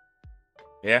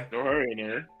 Yeah. Throw her in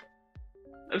there.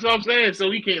 That's what I'm saying. So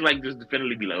we can't like just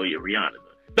definitively be like, oh yeah, Rihanna.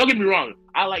 Don't get me wrong.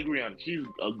 I like Rihanna. She's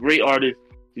a great artist.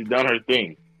 She's done her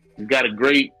thing. She's got a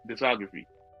great discography,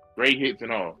 great hits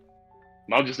and all.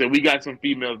 And I'm just saying we got some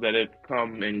females that have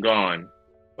come and gone.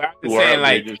 But I'm just saying,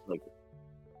 like,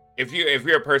 if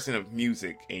you're a person of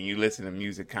music and you listen to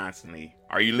music constantly,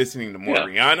 are you listening to more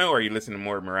Rihanna or are you listening to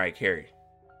more Mariah Carey?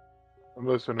 I'm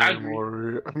listening to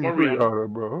more Rihanna,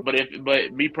 bro.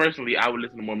 But me personally, I would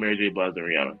listen to more Mary J. Blige than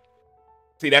Rihanna.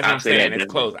 See, that's what I'm saying.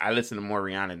 It's close. I listen to more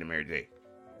Rihanna than Mary J.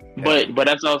 But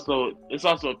it's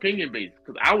also opinion based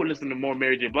because I would listen to more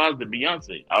Mary J. Blige than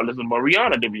Beyonce. I would listen to more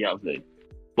Rihanna than Beyonce.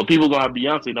 But people gonna have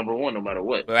Beyonce number one no matter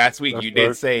what. But last week you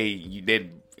did say you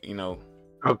did, you know,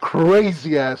 a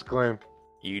crazy ass claim.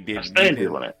 You did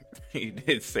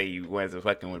say you wasn't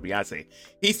fucking with Beyonce.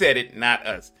 He said it, not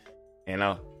us. You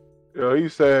know. Yo, he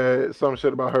said some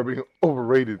shit about her being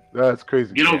overrated. That's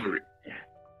crazy. Get over it.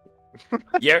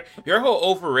 Your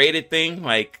whole overrated thing,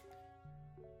 like,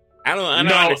 I don't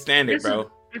understand it,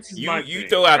 bro. You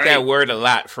throw out that word a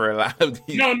lot for a lot of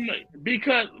these. No,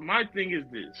 because my thing is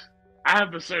this. I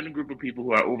have a certain group of people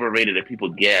who are overrated that people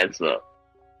gas up,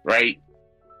 right?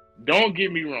 Don't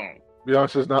get me wrong.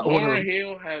 Beyonce's not one of them. Lauryn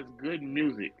Hill has good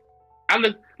music.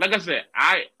 Like I said,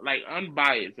 I like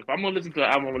unbiased. If I'm gonna listen to an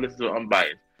album, I'm gonna listen to it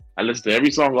unbiased. I listen to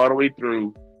every song all the way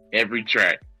through, every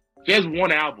track. She has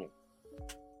one album.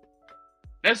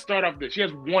 Let's start off this. She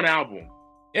has one album.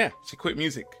 Yeah, she quit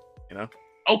music, you know?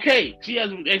 Okay, she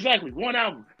has exactly one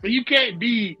album. So you can't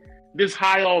be this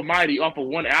high almighty off of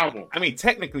one album. I mean,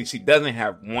 technically, she doesn't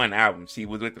have one album. She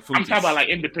was with the Fugees. I'm talking about like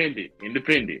independent. Yeah,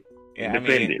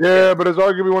 independent. I mean, but it's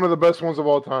arguably one of the best ones of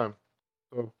all time.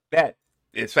 So that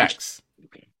is facts.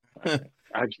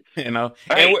 You know,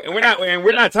 and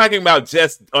we're not talking about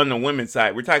just on the women's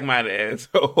side. We're talking about it as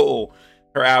a whole.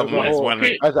 Her album is one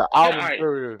as an album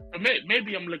period.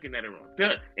 Maybe I'm looking at it wrong.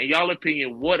 In y'all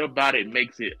opinion, what about it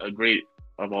makes it a great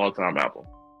of all time album?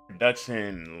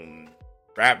 Production,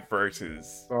 rap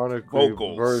versus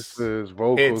vocals,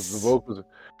 vocals.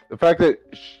 The fact that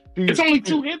it's only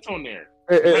 2 hits on there,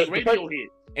 like radio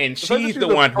hits, and she's the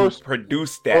one who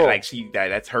produced that. Like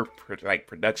that's her like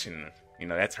production. You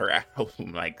know, that's her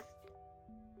album. Like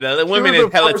the woman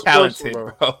is hella talented,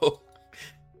 bro.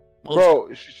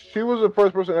 Bro, she was the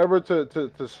first person ever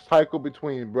to cycle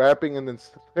between rapping and then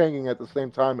singing at the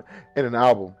same time in an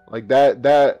album. Like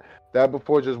that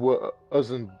before just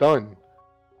wasn't done.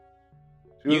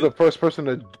 She was the first person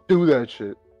to do that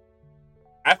shit.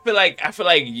 I feel like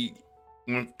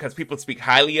because people speak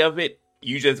highly of it,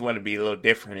 you just want to be a little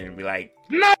different and be like,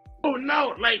 no.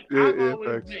 Like I've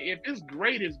always said, if it's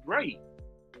great, it's great.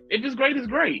 If it's great, it's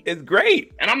great. It's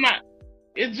great, and I'm not.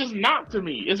 It's just not to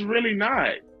me. It's really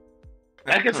not.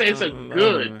 I can say it's a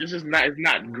good. It's just not. It's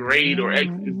not great or it's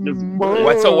just good.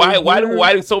 What? So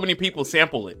why do so many people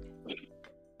sample it?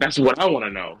 That's what I want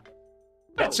to know.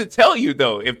 That should tell you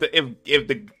though. If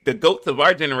the goats of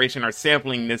our generation are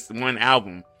sampling this one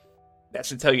album, that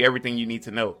should tell you everything you need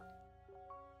to know.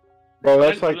 Bro,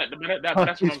 that's what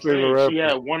I'm saying. She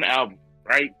had one album,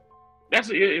 right?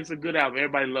 It's a good album.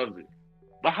 Everybody loves it.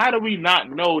 But how do we not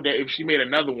know that if she made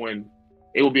another one,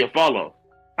 it will be a follow?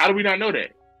 How do we not know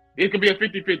that? It could be a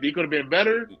 50-50. It could have been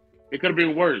better. It could have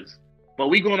been worse. But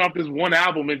we going off this one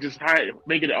album and just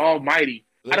making it almighty.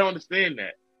 I don't understand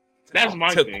that. That's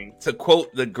my thing. To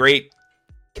quote the great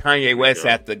Kanye West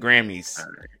at the Grammys,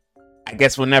 I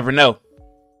guess we'll never know.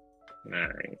 All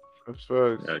right. That's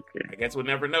right. Okay. I guess we'll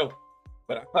never know.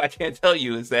 But all I can tell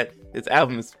you is that this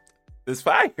album is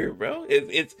fire, bro.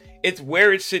 It's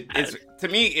where it should. It's to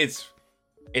me.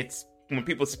 It's when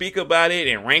people speak about it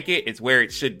and rank it. It's where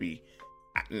it should be.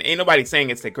 Ain't nobody saying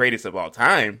it's the greatest of all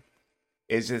time.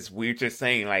 It's just we're just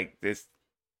saying like this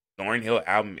Lauryn Hill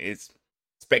album is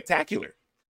spectacular,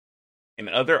 and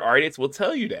other artists will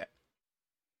tell you that.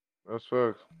 That's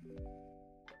facts.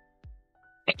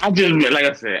 I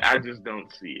just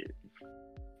don't see it.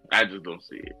 I just don't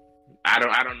see it. I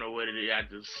don't know what it is. I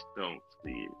just don't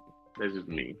see it. That's just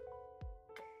me.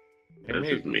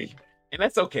 Just me. And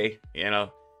that's okay. You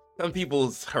know, some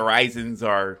people's horizons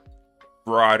are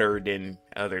broader than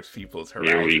other people's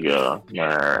horizons. Here we go. All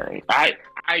right.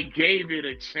 I gave it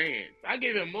a chance. I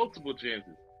gave it multiple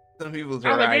chances. Some people's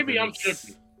horizons. Like, maybe I'm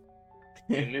tripping.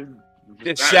 And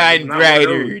Just shine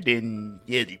brighter than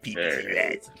the other people's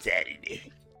lights on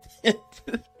Saturday.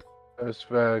 That's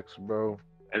facts, bro.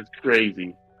 That's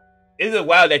crazy. Is it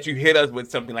wild that you hit us with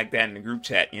something like that in the group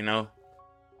chat, you know?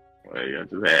 Well, yeah,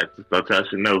 just had to sometimes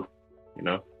you know, you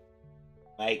know.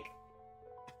 Like,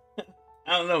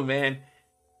 I don't know, man.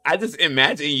 I just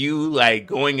imagine you like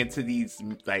going into these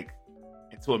like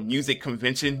into a music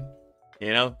convention,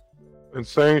 you know, and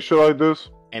saying shit like this,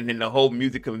 and then the whole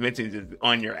music convention is just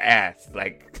on your ass.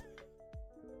 Like,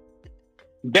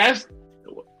 that's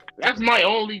my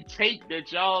only take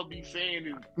that y'all be saying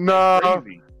is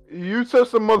crazy. You said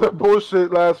some other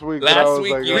bullshit last week. Last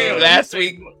week.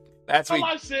 All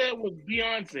I said was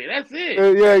Beyonce. That's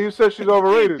it. Yeah, you said she's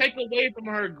overrated. Take away from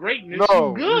her greatness.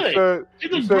 No, she's good.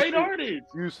 She's a great artist.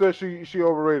 You said she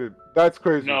overrated. That's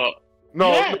crazy. No.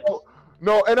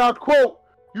 And I quote,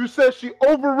 you said she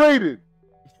overrated.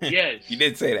 Yes. You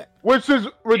did say that. Which is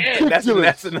ridiculous.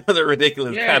 That's another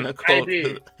ridiculous kind of quote.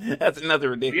 That's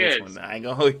another ridiculous one. I ain't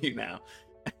gonna hold you now.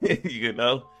 You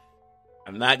know?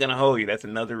 I'm not gonna hold you. That's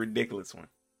another ridiculous one.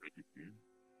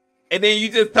 And then you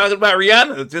just talking about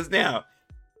Rihanna just now.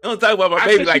 Don't talk about my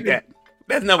baby like that.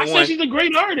 That's number one. I said she's a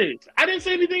great artist. I didn't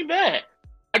say anything bad.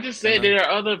 I just said there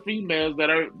are other females that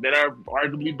are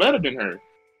arguably better than her.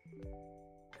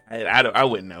 I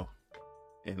wouldn't know.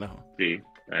 You know. See,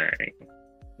 all right.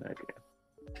 Okay.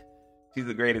 She's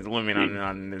the greatest woman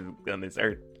on this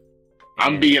earth.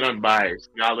 I'm being unbiased.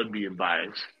 Y'all are being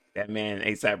biased. That man,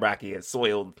 A$AP Rocky, has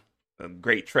soiled a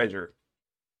great treasure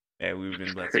that we've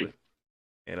been blessed with.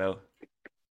 You know?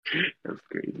 That's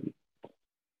crazy.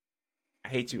 I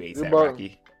hate you, A$AP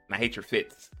Rocky. And I hate your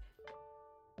fits.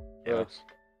 Yes.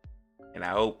 And I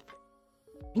hope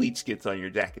bleach gets on your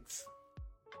jackets.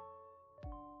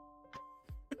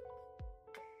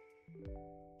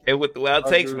 And with the wild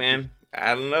takes, man,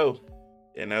 I don't know.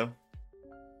 You know?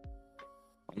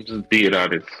 I'm just being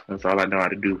honest. That's all I know how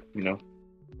to do, you know?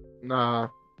 Nah.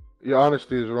 Your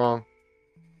honesty is wrong.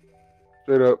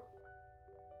 Straight up.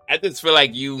 I just feel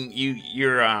like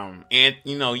you're and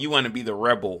you know, you want to be the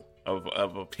rebel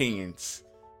of opinions.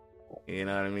 You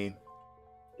know what I mean?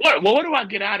 What do I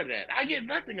get out of that? I get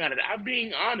nothing out of that. I'm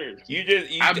being honest.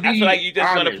 I feel like you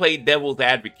just want to play devil's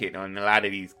advocate on a lot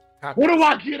of these topics. What do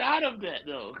I get out of that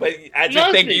though? But I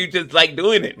just think you just like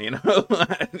doing it, you know?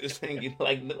 I just think you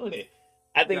like doing it.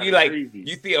 I think you like crazy.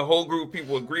 You see a whole group of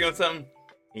people agree on something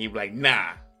and you be like, nah,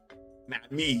 not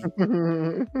me.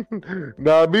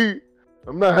 Not me.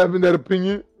 I'm not having that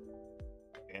opinion.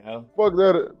 You know? Fuck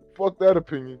that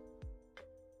opinion.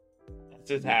 That's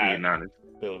just how I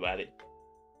feel about it.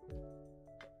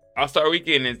 All-Star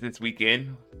Weekend is this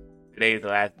weekend. Today is the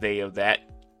last day of that.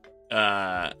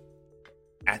 I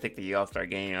think the All-Star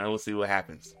game. We'll see what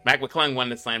happens. Mac McClung won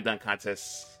the slam dunk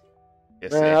contest.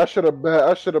 Man, I should have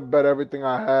bet everything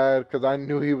I had because I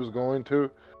knew he was going to.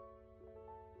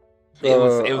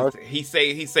 So, he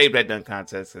saved that dunk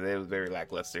contest because it was very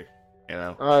lackluster. You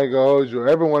know, I ain't gonna hold you.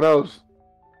 Everyone else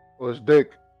was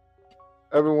dick.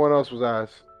 Everyone else was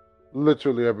ass.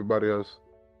 Literally everybody else.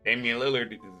 Damian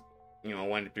Lillard,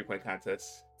 won the 3-point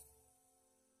contest.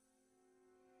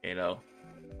 You know,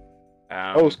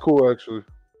 that was cool actually.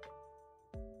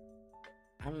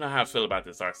 I don't know how I feel about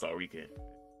this All-Star Weekend.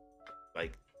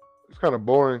 Like, it's kind of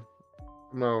boring.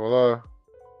 I'm not gonna lie.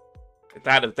 The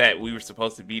thought of that we were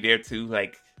supposed to be there too.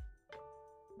 Like,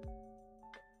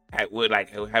 would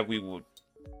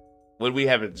we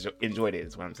have enjoyed it?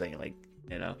 Is what I'm saying. Like,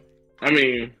 you know. I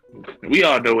mean, we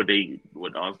all know what the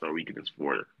All-Star Weekend is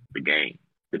for. The game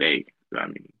today. I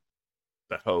mean,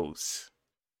 the hose.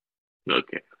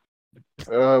 Okay.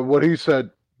 What he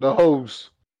said. The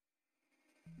hose.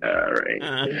 All right.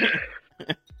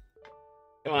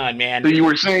 Come on, man. So you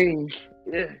were saying,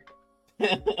 yeah.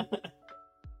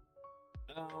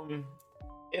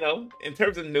 In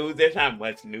terms of news, there's not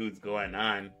much news going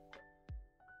on.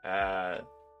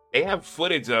 They have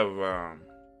footage of I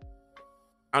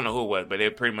don't know who it was, but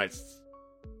they're pretty much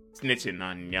snitching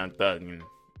on Young Thug, and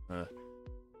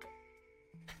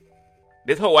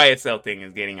this whole YSL thing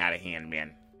is getting out of hand,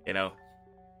 man. You know.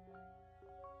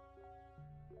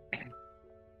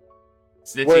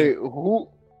 Snitching. Wait,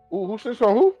 who snitched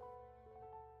on who?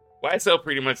 YSL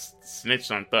pretty much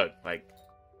snitched on Thug. Like,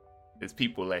 his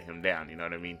people let him down. You know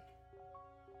what I mean?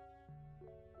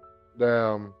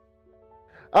 Damn.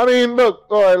 I mean, look.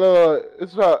 All right, look.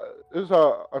 This is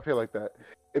how I feel like that.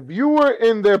 If you were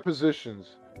in their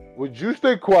positions, would you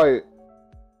stay quiet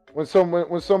when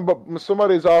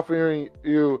somebody's offering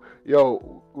you,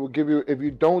 yo, we'll give you, if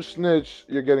you don't snitch,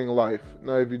 you're getting life.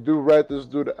 Now, if you do rat this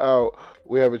dude out,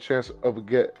 we have a chance of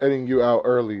getting you out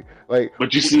early. Like,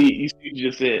 but you see, you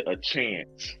just said a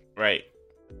chance. right?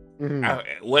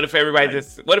 Mm-hmm. What if everybody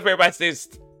says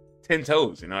 10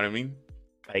 toes? You know what I mean?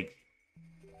 Like,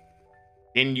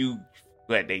 then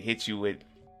they hit you with.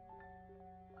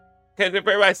 Because if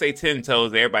everybody say 10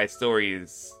 toes, everybody's story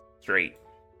is straight.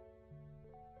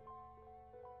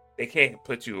 They can't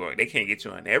they can't get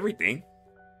you on everything.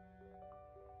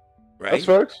 Right? That's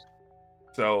facts.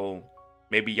 So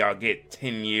maybe y'all get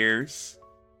 10 years,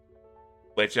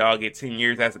 but y'all get 10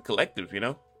 years as a collective, you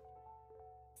know?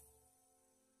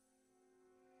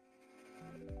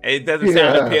 It doesn't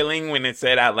sound appealing when it's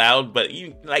said out loud, but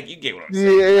you get what I'm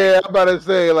saying. Yeah, I'm about to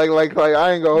say, like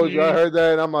I ain't gonna hold you. I heard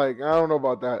that, and I'm like, I don't know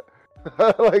about that.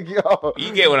 Like, yo,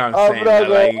 you get what I'm saying. I'm not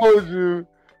gonna hold you.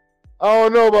 I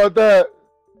don't know about that.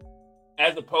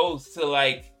 As opposed to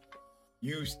like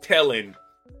you telling,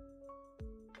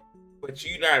 but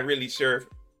you're not really sure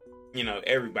if,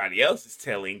 everybody else is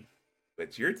telling,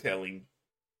 but you're telling.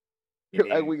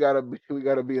 Like we gotta be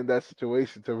in that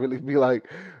situation to really be like,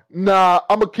 nah,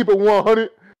 I'm gonna keep it 100.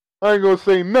 I ain't gonna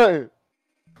say nothing.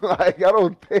 Like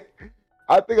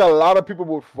I think a lot of people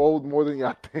would fold more than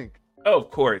y'all think. Oh, of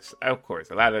course. A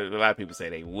lot of people say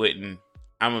they wouldn't.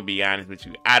 I'm gonna be honest with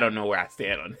you. I don't know where I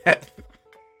stand on that.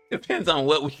 Depends on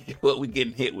what we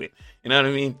getting hit with. You know what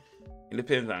I mean? It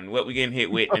depends on what we getting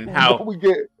hit with and how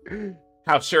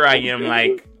sure I am.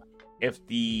 Like if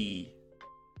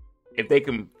they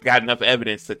got enough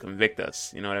evidence to convict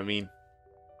us. You know what I mean?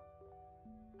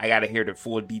 I gotta hear the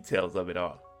full details of it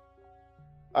all.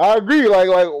 I agree. Like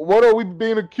what are we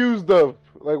being accused of?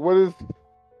 Like what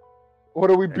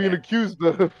are we being accused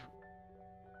of?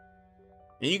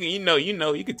 And you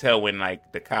can tell when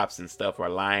like the cops and stuff are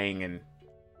lying, and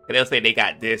they'll say they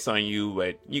got this on you,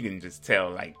 but you can just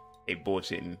tell like they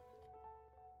bullshitting.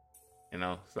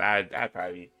 So I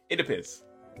probably, it depends.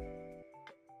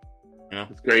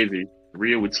 It's crazy.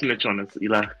 Rhea would snitch on us,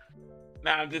 Eli.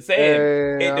 Nah, I'm just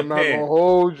saying. Hey, I'm not gonna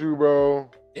hold you, bro.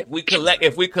 If we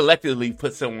collectively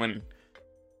put someone,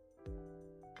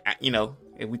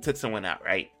 if we took someone out,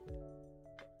 right?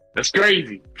 That's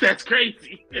crazy. It's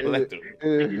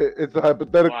a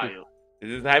hypothetical. Wild.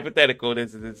 This is hypothetical.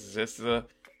 This is just a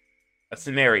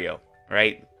scenario,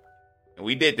 right? And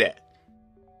we did that.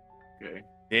 Okay.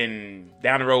 Then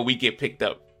down the road we get picked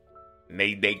up. And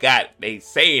they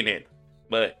saying it,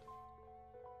 but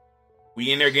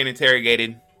we in there getting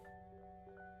interrogated.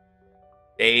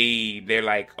 They're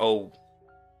like, oh,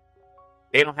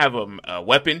 they don't have a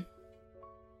weapon.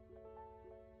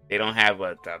 They don't have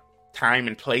a time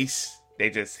and place.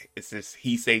 It's this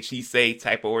he say she say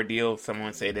type of ordeal.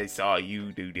 Someone say they saw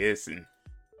you do this and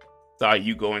saw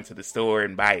you go into the store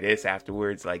and buy this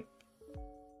afterwards. Like,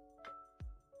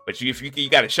 but you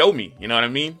got to show me. You know what I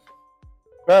mean?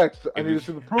 Facts. I need to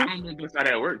see the proof. I don't think that's how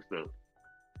that works, though.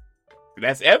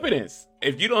 That's evidence.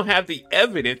 If you don't have the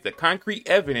evidence, the concrete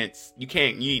evidence, you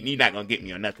can't. You're not gonna get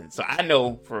me on nothing. So I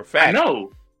know for a fact. I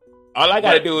know. All I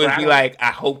gotta do is be like,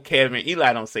 I hope Kevin and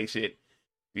Eli don't say shit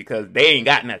because they ain't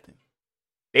got nothing.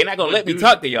 They're not gonna let me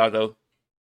talk to y'all though.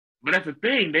 But that's the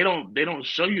thing. They don't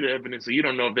show you the evidence, so you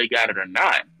don't know if they got it or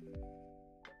not.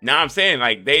 Now I'm saying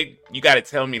like you got to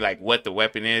tell me like what the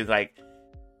weapon is. Like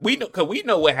we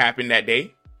know what happened that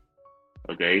day.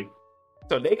 Okay.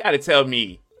 So they got to tell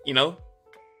me.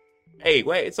 Hey,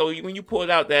 wait. So when you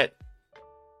pulled out that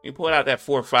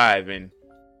 4.5 and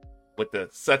with the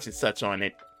such and such on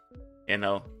it,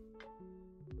 if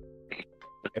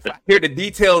I hear the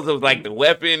details of like the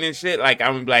weapon and shit, like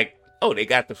I'm like, oh, they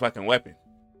got the fucking weapon.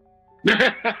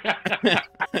 But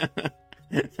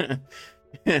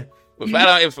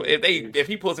if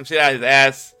he pulls some shit out of his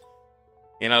ass,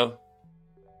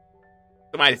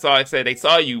 somebody said they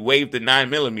saw you wave the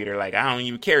 9mm. Like I don't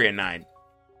even carry a 9.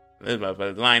 This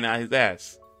motherfucker's lying out his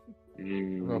ass.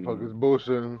 Motherfuckers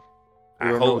bullshitting.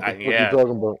 I hope. Yeah.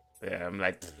 Talking about. Yeah, I'm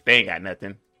like, they ain't got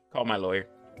nothing. Call my lawyer.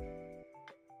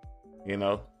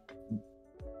 But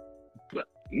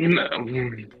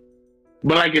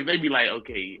like if they be like,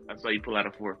 okay, I saw you pull out a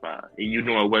 4.5, and you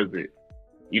know it wasn't,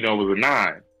 it was a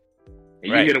 9,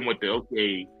 and you hit them with the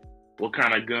okay, what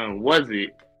kind of gun was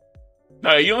it?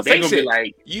 No, you don't say shit.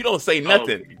 Like, you don't say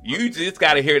nothing. Okay. You just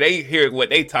gotta hear what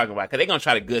they talking about, because they gonna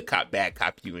try to good cop, bad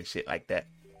cop you and shit like that.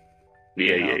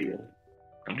 Yeah.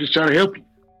 I'm just trying to help you.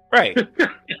 Right.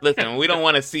 Listen, we don't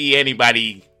want to see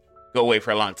anybody go away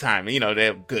for a long time.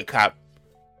 They're good cop.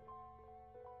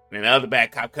 And the other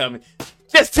bad cop coming.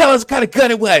 Just tell us what kind of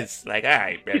gun it was. Like, all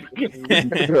right, baby.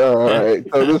 All right.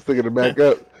 Tell this nigga to back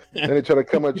up. And they try to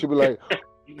come at you, be like,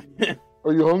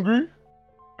 "Are you hungry?"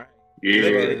 Yeah.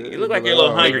 You look like you're a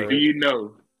little hungry. Do you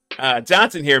know?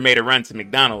 Johnson here made a run to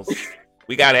McDonald's.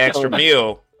 We got an extra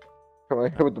meal. Come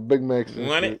on here with the Big Macs. You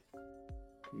want it?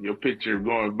 Your picture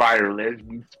going viral as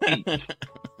we speak.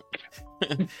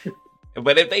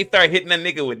 But if they start hitting a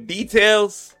nigga with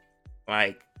details,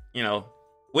 like, you know,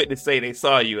 witness say they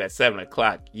saw you at 7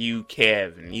 o'clock, you,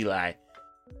 Kev, and Eli,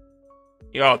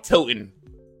 you're all toting,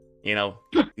 you know,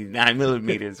 these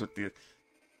 9mm with the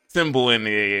symbol in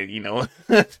there, you know.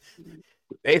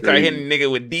 They start hitting the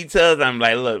nigga with details. I'm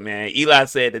like, look, man, Eli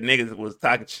said the niggas was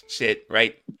talking shit,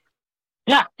 right?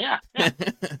 Yeah.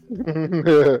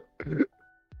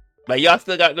 Like, y'all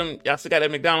still got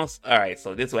that McDonald's? All right,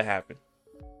 so this what happened.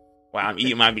 While I'm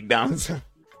eating my McDonald's,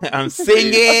 I'm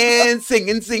singing.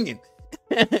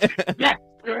 That's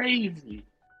crazy.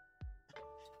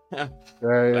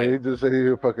 Hey, he just said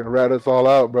he fucking rat us all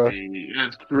out, bro. Hey,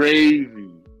 that's crazy.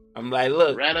 I'm like,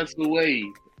 look. Rat us away.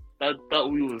 I thought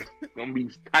we was gonna be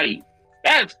tight.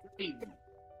 That's crazy.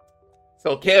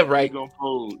 So Kev, right? Kev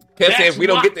said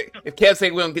if Kev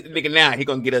say we don't get the nigga now, he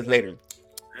gonna get us later.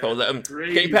 So can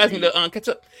you pass me the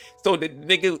ketchup? So the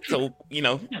nigga, so you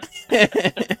know.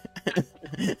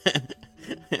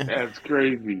 That's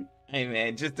crazy. Hey man,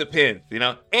 it just depends, you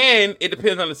know, and it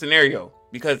depends on the scenario.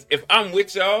 Because if I'm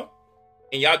with y'all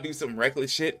and y'all do some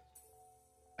reckless shit,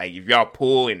 like if y'all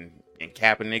pull and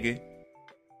cap a nigga,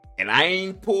 and I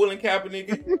ain't pulling cap a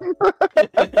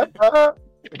nigga,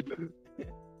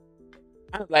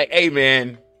 I'm like, hey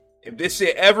man, if this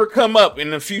shit ever come up in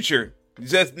the future,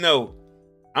 just know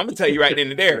I'm gonna tell you right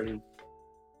then and there. And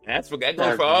that's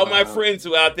goes for all my friends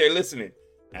who out there listening.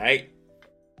 All right,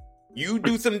 you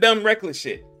do some dumb reckless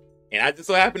shit, and I just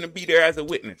so happen to be there as a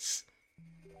witness.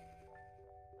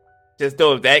 Just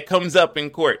though if that comes up in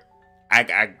court,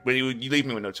 but you leave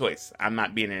me with no choice. I'm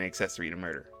not being an accessory to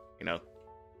murder, you know.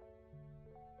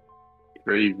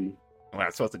 Crazy. Well,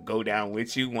 I'm supposed to go down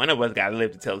with you. One of us gotta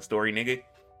live to tell the story, nigga.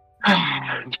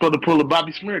 I'm supposed to pull a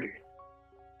Bobby Smurder.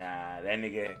 Nah, that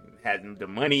nigga has the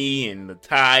money and the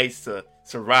ties to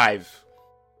survive.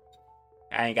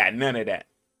 I ain't got none of that.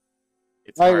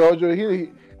 It's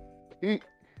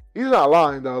he's not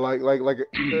lying though. Like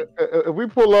if we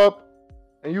pull up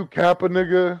and you cap a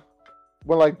nigga,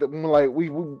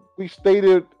 when we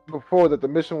stated before that the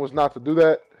mission was not to do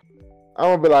that, I'm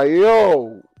gonna be like,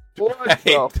 yo, what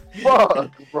the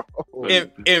fuck, bro?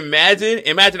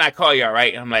 Imagine I call y'all,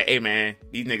 right? And I'm like, hey man,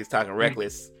 these niggas talking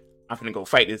reckless. I'm finna go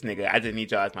fight this nigga. I just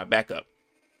need y'all as my backup.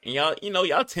 And y'all, you know,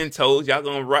 y'all 10 toes. Y'all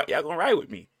gonna ride with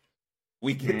me.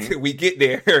 We get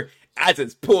there. I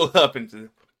just pull up and just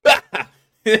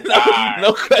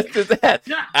no questions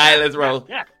asked. All right, let's roll.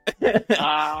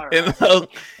 And so,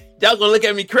 y'all gonna look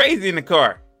at me crazy in the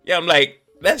car. Yeah, I'm like,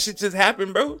 that shit just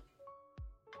happened, bro.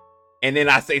 And then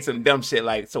I say some dumb shit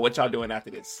like, so what y'all doing after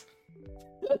this?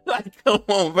 Like, come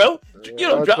on, bro. You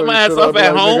don't drop my ass off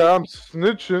at home. Nigga, I'm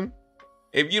snitching.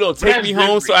 If you don't take me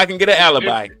home so I can get an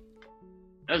alibi.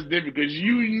 That's different because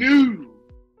you knew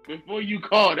before you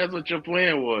called. That's what your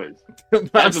plan was.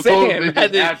 I'm saying,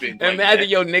 imagine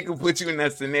your nigga put you in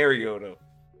that scenario, though.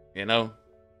 You know?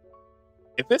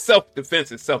 If it's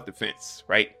self-defense, it's self-defense,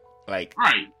 right? Like,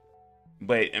 right.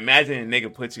 But imagine a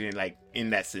nigga put you in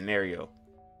that scenario.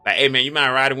 Like, hey, man, you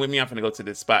mind riding with me? I'm finna go to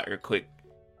this spot real quick.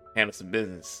 Handle some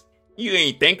business. You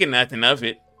ain't thinking nothing of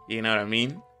it. You know what I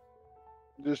mean?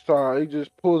 He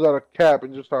just pulls out a cap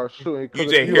and just starts shooting.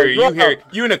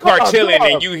 You in the car chilling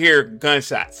and you hear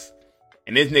gunshots.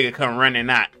 And this nigga come running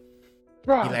out. He's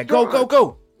like, go. Where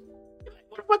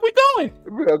the fuck we going?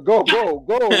 Go.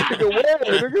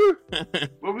 Nigga.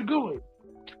 Where we going?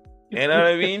 You know what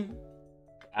I mean?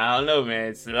 I don't know, man.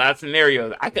 It's a lot of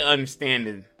scenarios. I can understand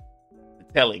the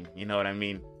telling. You know what I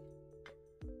mean?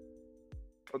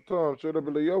 I told him straight up,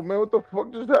 like, yo, man, what the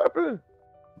fuck just happened?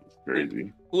 It's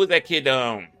crazy. Who was that kid?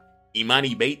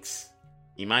 Imani Bates.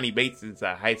 Imani Bates is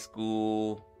a high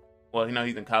school. Well, you know,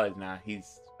 he's in college now.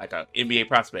 He's like an NBA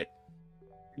prospect.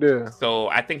 Yeah. So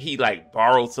I think he like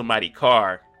borrowed somebody's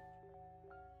car,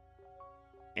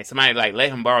 and somebody like let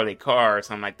him borrow their car or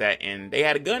something like that, and they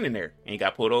had a gun in there, and he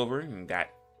got pulled over and got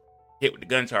hit with the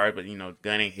gun charge, but you know, the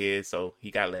gun ain't his, so he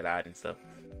got let out and stuff.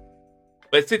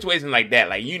 But situations like that,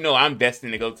 like, you know, I'm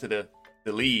destined to go to the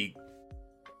league.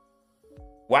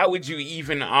 Why would you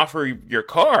even offer your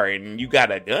car and you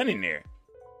got a gun in there?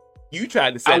 You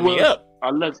tried to set me up.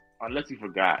 Unless you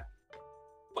forgot.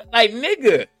 But like,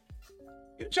 nigga,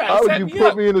 you tried to set me up. How would you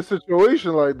put me in a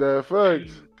situation like that?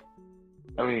 Facts.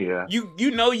 I mean, yeah.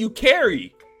 You know you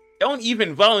carry. Don't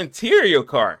even volunteer your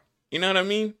car. You know what I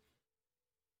mean?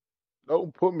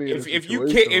 Don't put me in a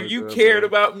situation if you cared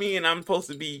about me and I'm supposed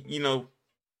to be, you know,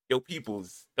 your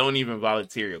peoples, don't even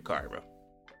volunteer your car, bro.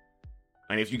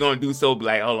 And if you're gonna do so, be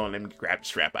like, hold on, let me grab the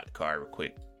strap out of the car real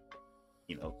quick.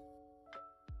 You know.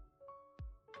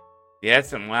 Yeah, that's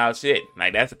some wild shit.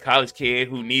 Like, that's a college kid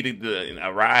who needed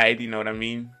a ride. You know what I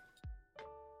mean?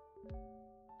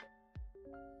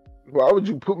 Why would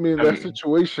you put me in that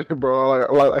situation, bro?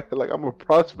 Like I'm a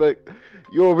prospect.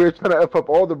 You over here trying to F up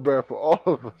all the bread for all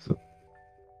of us.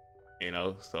 You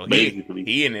know, so Basically.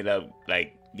 he ended up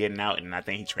like getting out, and I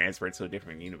think he transferred to a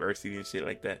different university and shit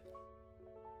like that.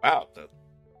 Wow.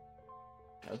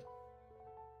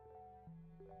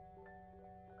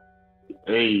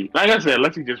 Hey, like I said,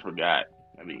 unless he just forgot.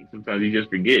 I mean, sometimes you just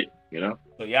forget, you know?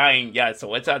 So y'all ain't, so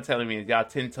what y'all telling me is y'all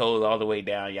 10 toes all the way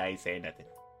down, y'all ain't saying nothing.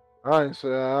 I ain't say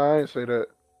that.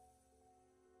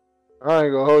 I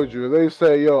ain't gonna hold you. If they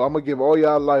say, yo, I'm gonna give all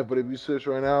y'all life, but if you switch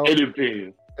right now, It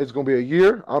depends. it's gonna be a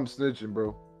year. I'm snitching,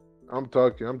 bro. I'm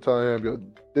telling him, yo,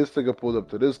 this nigga pulled up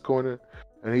to this corner,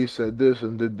 and he said this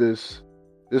and did this.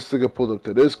 This nigga pulled up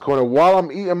to this corner while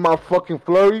I'm eating my fucking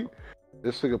flurry.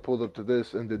 This nigga pulled up to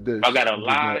this and did this. I gotta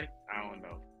lie. I don't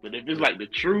know. But if it's like the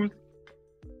truth.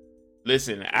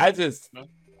 Listen,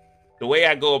 the way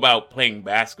I go about playing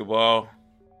basketball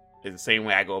is the same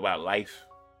way I go about life.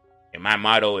 And my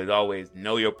motto is always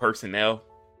know your personnel,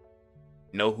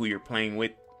 know who you're playing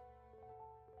with,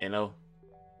 you know.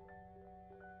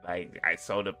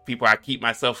 So the people I keep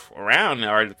myself around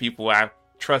are the people I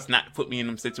trust not to put me in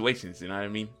them situations, you know what I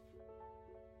mean?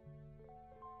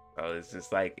 So it's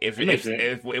just like, if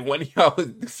one of y'all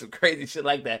would do some crazy shit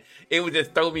like that, it would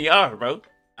just throw me off, bro.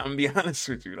 I'm gonna be honest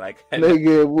with you. Like,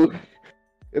 nigga,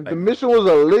 if the mission was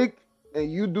a leak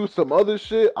and you do some other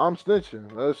shit, I'm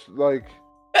snitching. That's like,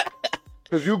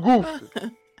 cause you goofed.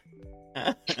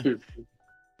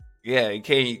 Yeah, you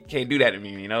can't do that to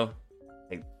me, you know?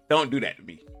 Like, don't do that to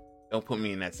me. Don't put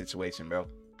me in that situation, bro.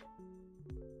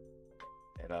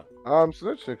 You know? I'm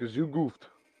snitching cause you goofed.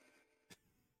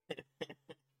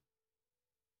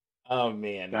 Oh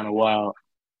man. Kind of wild.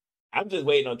 I'm just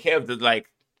waiting on Kev to like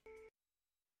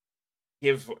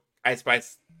give Ice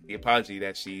Spice the apology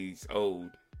that she's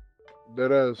owed.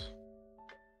 That is.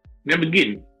 Never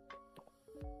getting.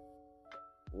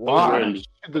 Why? She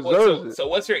deserves it. So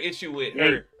what's your issue with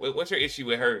her? What's your issue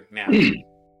with her now?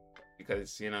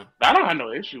 Because, you know, I don't have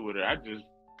no issue with her.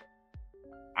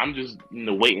 I'm just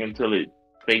waiting until it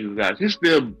phases out. She's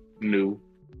still new.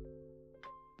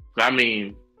 So, I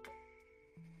mean,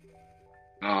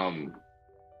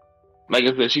 like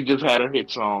I said, she just had her hit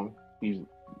song. She's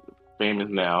famous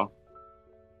now.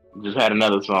 Just had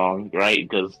another song, right?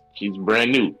 Because she's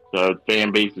brand new. So her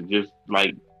fan base is just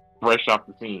like fresh off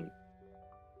the scene.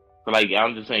 So like,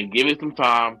 I'm just saying, give it some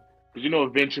time. Because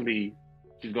eventually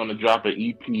she's going to drop an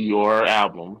EP or an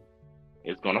album.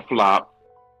 It's going to flop.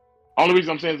 Only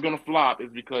reason I'm saying it's going to flop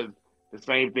is because the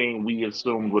same thing we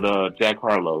assumed with Jack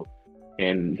Harlow.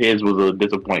 And his was a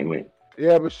disappointment.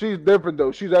 Yeah, but she's different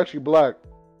though. She's actually black.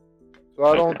 So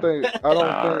I don't think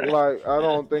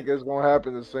it's gonna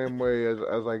happen the same way as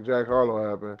like Jack Harlow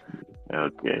happened.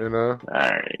 Okay. You know?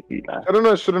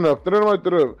 Alright. Should enough.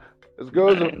 It's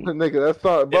good as a nigga. That's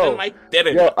not, bro. Yo,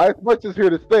 Ice Spice is here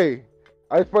to stay.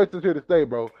 Ice Spice is here to stay,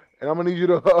 bro. And I'm gonna need you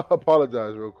to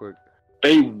apologize real quick.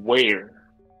 Stay where?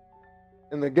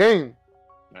 In the game.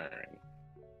 Alright.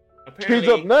 She's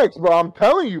up next, bro. I'm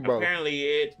telling you, bro.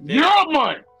 Apparently You're a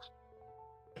month.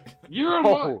 You're a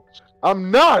month.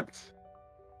 I'm not.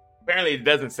 Apparently it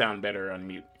doesn't sound better on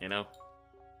mute, you know?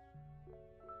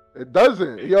 It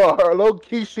doesn't. Yo, her low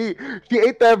key, she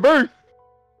ate that verse.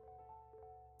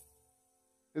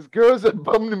 This girl's a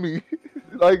bum to me.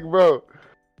 Like, bro.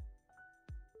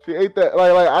 She ate that.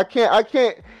 Like I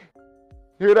can't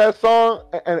hear that song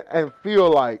and feel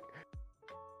like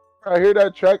I hear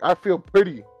that track, I feel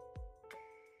pretty.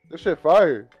 This shit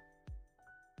fire.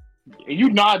 And you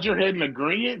nod your head in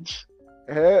agreement?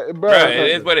 Bro, it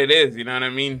is what it is, you know what I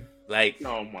mean? Like,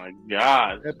 oh my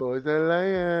god. That boy's a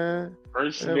lion.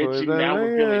 First snitching, now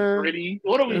we're feeling pretty.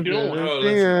 What are we doing? What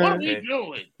are we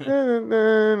doing?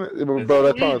 Bro,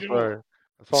 that song's fire.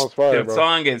 That song's fire, bro. The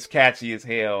song is catchy as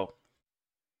hell.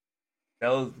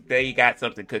 They got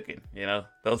something cooking, you know?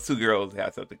 Those two girls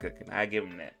got something cooking. I give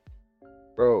them that.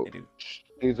 Bro,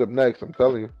 he's up next, I'm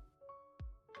telling you.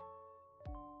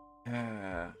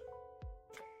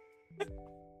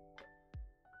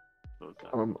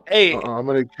 Hey, I'm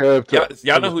gonna Kev to,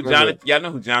 y'all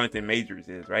know who Jonathan Majors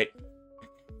is, right?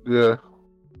 Yeah.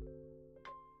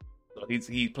 So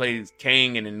he plays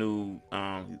Kang in the new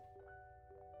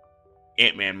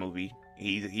Ant-Man movie.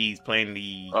 He's playing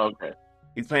the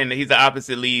he's the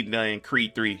opposite lead in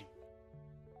Creed 3.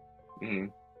 Mm-hmm.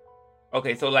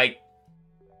 Okay, so like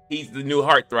he's the new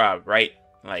heartthrob, right?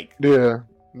 Like, yeah,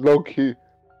 low key.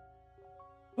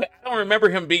 But I don't remember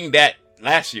him being that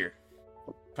last year,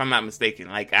 if I'm not mistaken.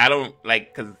 Like, I don't,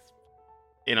 like, because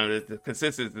the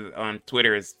consensus on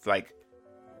Twitter is like,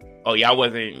 oh, y'all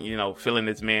wasn't, feeling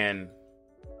this man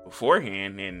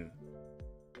beforehand, and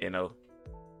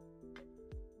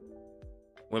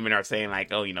women are saying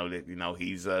like, oh,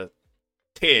 he's a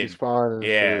 10. He's fine.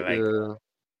 Yeah, yeah.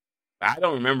 I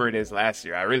don't remember this last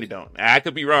year. I really don't. I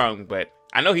could be wrong, but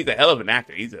I know he's a hell of an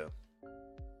actor. He's a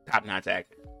top-notch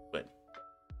actor, but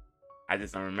I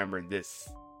just don't remember this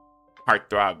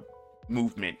heartthrob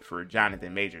movement for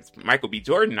Jonathan Majors. Michael B.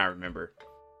 Jordan, I remember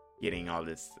getting all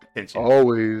this attention.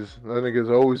 Always. I think it's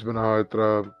always been a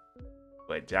heartthrob.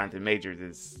 But Jonathan Majors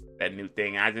is that new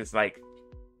thing. I just like...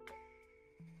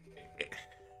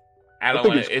 I don't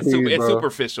want to... It's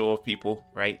superficial of people,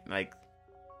 right? Like,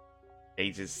 they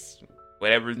just...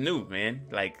 Whatever's new, man.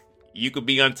 Like, you could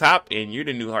be on top and you're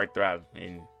the new heartthrob.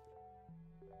 And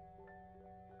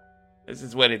this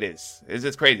is what it is. It's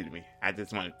just crazy to me. I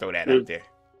just want to throw that out there.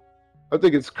 I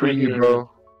think it's Creed, bro.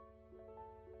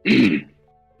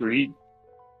 Creed?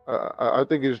 I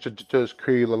think it's just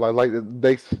Creed. Like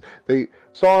they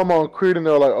saw him on Creed and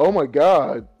they're like, oh my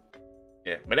God.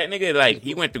 Yeah, but that nigga, like,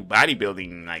 he went through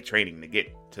bodybuilding, like, training to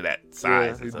get to that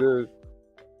size. Yeah, he did.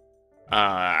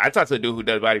 I talked to a dude who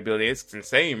does bodybuilding. It's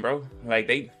insane, bro. Like,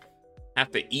 they have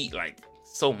to eat, like,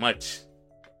 so much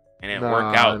and then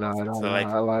work out.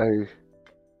 Like,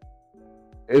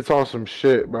 it's on some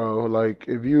shit, bro. Like,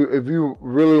 if you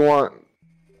really want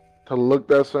to look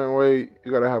that certain way,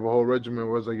 you gotta have a whole regimen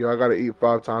where it's like, yo, I gotta eat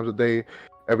 5 times a day,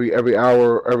 every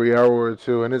hour or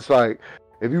two. And it's like,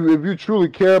 if you truly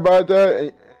care about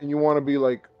that and you want to be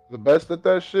like the best at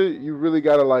that shit, you really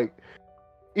gotta, like,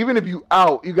 even if you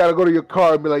out, you gotta go to your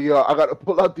car and be like, yo, I gotta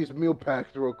pull out these meal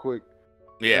packs real quick.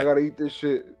 Yeah, I gotta eat this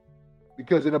shit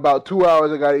because in about 2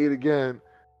 hours I gotta eat again.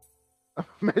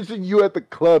 Imagine you at the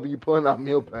club and you pulling out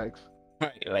meal packs.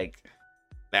 Right, like,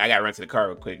 I gotta run to the car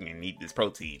real quick and eat this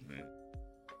protein.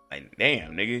 Like,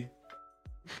 damn, nigga.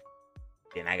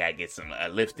 Then I gotta get some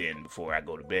lift in before I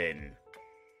go to bed. And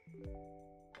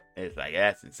it's like,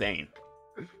 that's insane.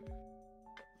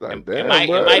 Like, am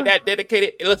I that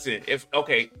dedicated? Listen, if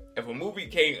a movie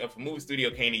studio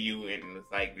came to you and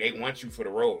it's like they want you for the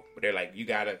role, but they're like, you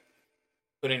gotta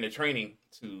put in the training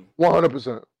to 100%.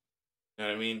 You know what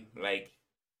I mean? Like,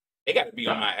 they gotta be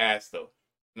on my ass though.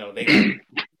 No, they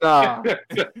gotta...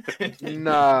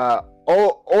 Nah.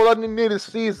 All I need to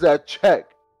see is that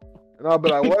check, and I'll be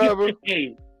like, whatever.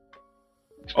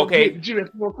 Okay. Gym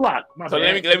at 4 o'clock. So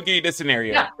let me give you this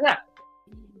scenario. Yeah.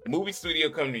 Movie studio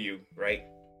come to you, right?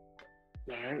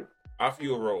 Right. Offer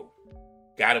you a role.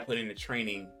 Gotta put in the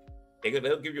training.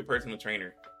 They'll give you a personal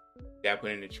trainer. Gotta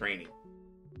put in the training.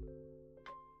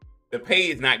 The pay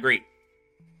is not great,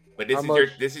 but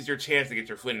this is your chance to get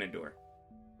your foot in the door.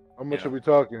 How much are we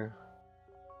talking?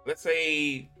 Let's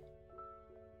say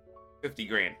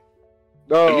 $50,000.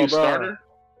 No, are you a starter?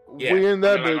 Yeah. We in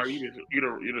that I mean, bitch. like,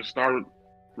 are you the starter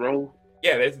role?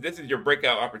 Yeah, this is your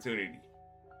breakout opportunity.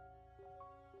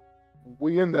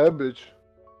 We in that bitch.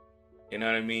 You know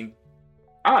what I mean?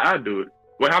 I do it.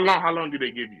 Well, how long do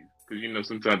they give you? Because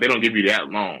sometimes they don't give you that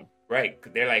long. Right?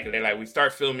 Cause they're like we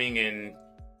start filming in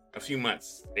a few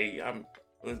months.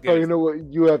 So you know what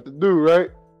you have to do,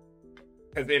 right?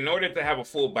 Because in order to have a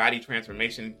full body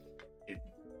transformation,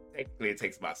 it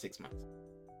takes about 6 months.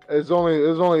 There's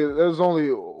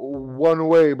only one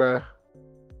way, man.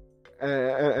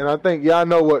 And I think y'all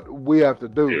know what we have to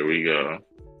do. Here we go.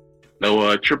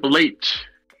 No, Triple H.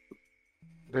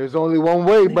 There's only one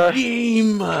way, bro.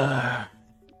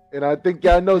 And I think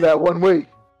y'all know that one way.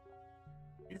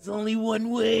 There's only one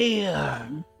way.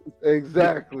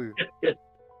 Exactly.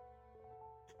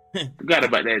 Forgot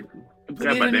about that. Put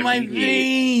it in my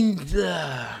veins.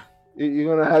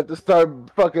 You're gonna have to start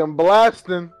fucking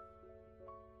blasting.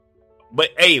 But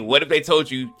hey, what if they told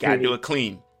you gotta do it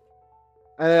clean?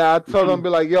 And I told them, be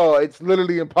like, yo, it's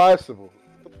literally impossible.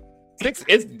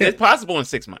 It's possible in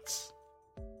 6 months.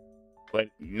 But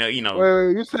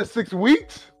Wait, you said 6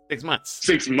 weeks? 6 months.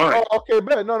 6 months. Oh, okay,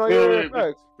 bet. No, you're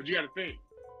right. But you gotta think.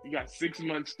 You got 6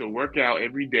 months to work out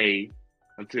every day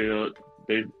until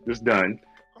it's done.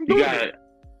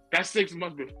 That's 6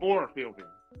 months before filming.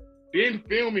 Then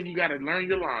filming, you gotta learn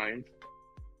your lines.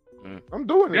 I'm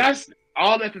doing it. That's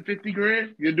all that for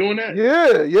 $50,000. You're doing that?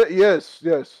 Yes.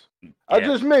 Yeah. I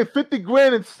just made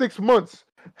 $50,000 in 6 months.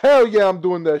 Hell yeah, I'm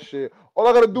doing that shit. All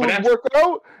I gotta do is work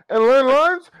out and learn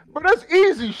lines, but that's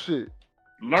easy shit.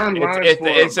 Learn lines for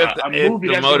a movie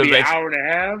that's gonna be an hour and a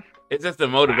half. It's just the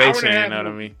motivation, you know what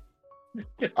I mean?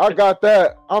 I got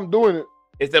that. I'm doing it.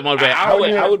 It's the motivation.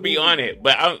 I would be on it,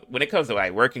 but when it comes to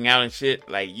like working out and shit,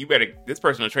 like this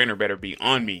personal trainer better be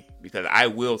on me because I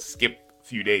will skip a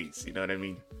few days. You know what I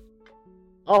mean?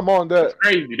 I'm on that. It's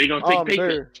crazy. They gonna take pay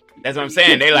cuts. That's what I'm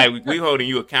saying. They like, we holding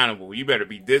you accountable. You better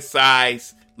be this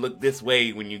size, look this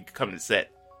way when you come to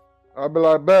set. I'll be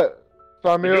like, bet.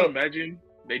 Sign me Can you up. imagine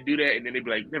they do that and then they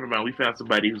be like, never mind, we found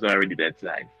somebody who's already that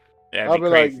size. I'll be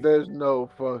crazy. Like, there's no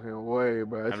fucking way,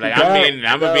 bro. I'm like,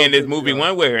 I'm gonna be in this movie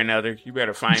one way or another. You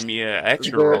better find me an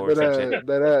extra role or something.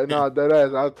 That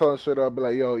ass. I'll tell shit. I'll be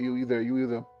like, yo, you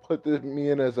either put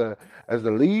me in as the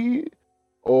lead,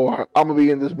 or I'm gonna be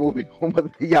in this movie, whether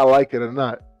y'all like it or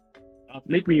not.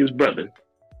 Make me his brother.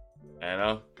 I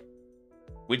know.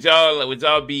 Would y'all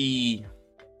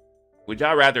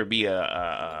rather be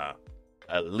a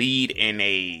lead in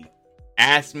a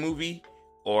ass movie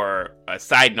or a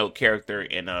side note character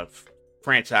in a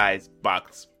franchise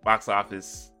box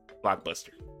office blockbuster?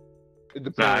 It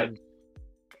depends.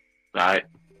 Right.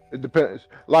 It depends.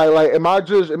 Like, am I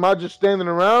just standing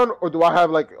around, or do I have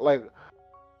like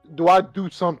do I do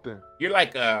something? You're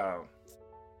like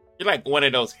one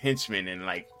of those henchmen in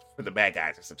like for the bad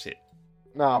guys or some shit.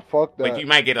 Nah, fuck that. Like you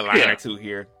might get a line or two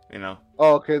here, you know.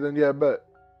 Oh, okay, then yeah, but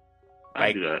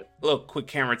like a little quick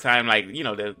camera time, like, you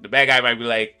know, the bad guy might be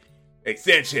like, hey,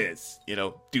 Sanchez, you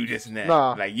know, do this and that.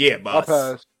 Nah, like, yeah,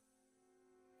 boss.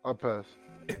 I'll pass.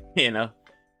 You know.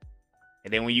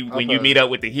 And then when you meet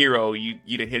up with the hero, you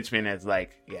the henchman that's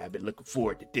like, yeah, I've been looking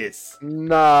forward to this.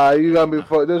 Nah, you gotta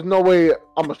be. There's no way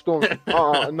I'm a storm.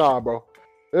 Nah, bro.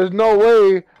 There's no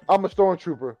way I'm a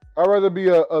stormtrooper. I'd rather be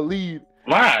a lead.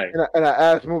 Why? In an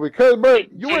ass movie, cause bro,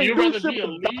 you ain't do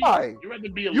shit but die.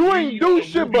 You ain't do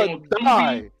shit but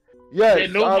die. Yes,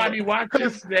 that nobody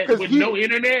watches that with no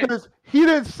internet. Because he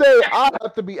didn't say I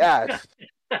have to be ass.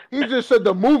 He just said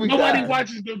the movie. Nobody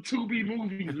watches the 2B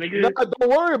movies, nigga. Nah, don't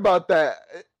worry about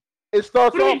that. It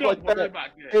starts off like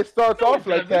that. It starts off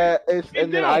like that,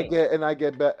 and then I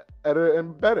get better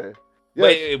and better.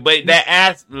 Yes. But that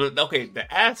ass, okay, the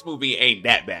ass movie ain't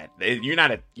that bad. You're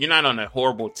not on a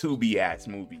horrible 2B ass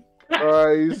movie.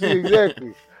 You see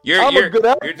exactly. You're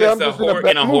just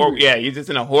in a horrible. Yeah, you're just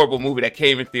in a horrible movie that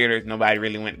came in theaters. Nobody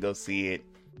really went to go see it.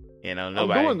 You know,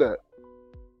 nobody. I'm doing that.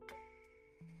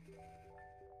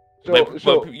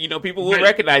 But you know, people will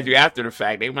recognize you after the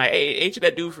fact. They might, hey, ain't you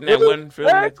that dude from that one film?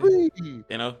 Exactly.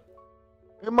 You know,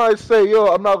 they might say, "Yo,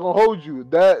 I'm not gonna hold you.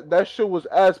 That shit was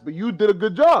ass, but you did a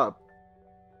good job."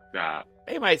 Nah.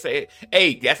 They might say,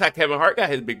 "Hey, that's how Kevin Hart got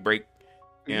his big break."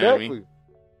 You know what I mean?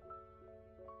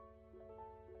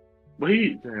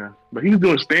 But he's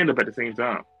doing stand up at the same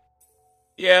time.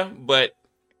 Yeah, but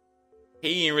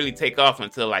he didn't really take off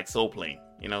until like Soul Plane,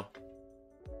 you know.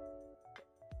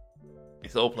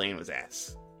 And Soul Plane was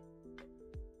ass.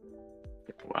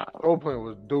 Wow. Soul Plane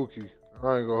was dookie.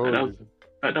 I ain't gonna hold you.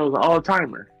 That was an all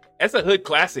timer. That's a hood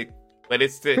classic, but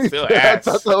it's still ass.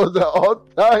 I thought that was an all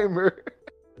timer.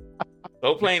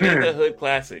 Soul Plane is a hood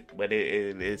classic, but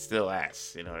it's still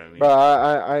ass. You know what I mean? But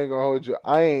I ain't gonna hold you.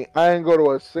 I ain't go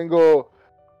to a single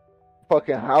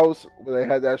fucking house where they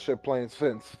had that shit playing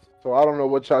since. So I don't know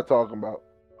what y'all talking about.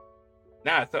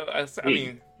 Nah, so I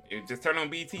mean, you just turn on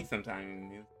BT sometime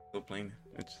and you're still playing.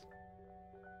 It's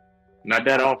not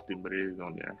that often, but it is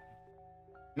on there.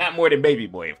 Not more than Baby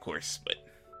Boy, of course, but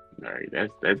all right,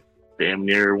 that's damn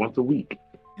near once a week.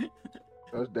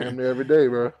 That's damn near every day,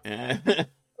 bro. Yeah.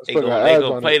 They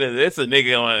gonna play this. A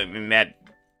nigga in that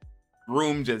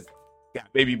room just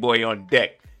got Baby Boy on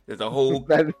deck. There's a whole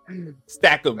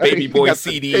stack of Baby Boy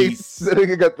CDs. That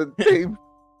nigga got the tape.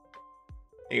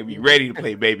 They be ready to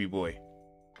play Baby Boy.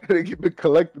 They been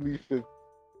collecting these shit.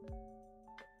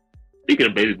 Speaking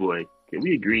of Baby Boy, can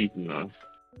we agree? You know,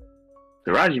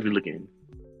 Taraji be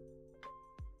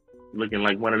looking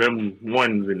like one of them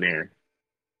ones in there.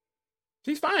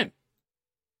 She's fine.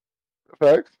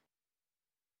 Facts.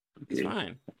 It's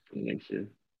fine. Make sure.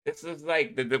 This is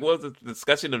like there was a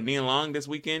discussion of Nia Long this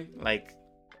weekend. Like,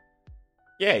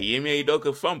 yeah, Yemi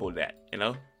Udoka fumbled that. You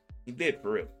know, he did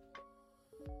for real.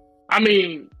 I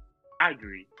mean, I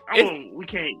agree. We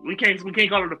can't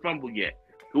call it a fumble yet.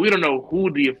 We don't know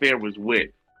who the affair was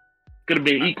with. Could have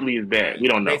been equally as bad. We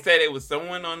don't know. They said it was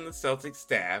someone on the Celtics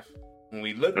staff. When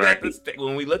we looked at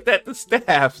the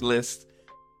staff list,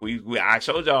 I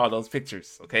showed y'all those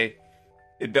pictures. Okay.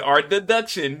 Our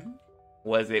deduction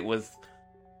was it was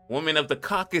woman of the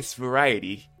caucus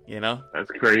variety, you know?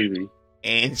 That's crazy.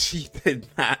 And she did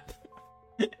not,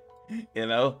 you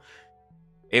know?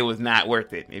 It was not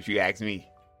worth it, if you ask me.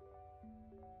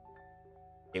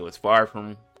 It was far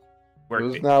from worth it. It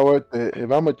was not worth it.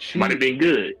 If I'm a cheat, might have been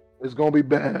good. It's gonna be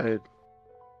bad.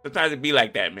 Sometimes it be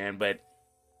like that, man, but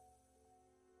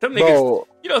some niggas,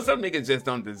 some niggas just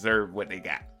don't deserve what they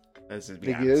got. Let's just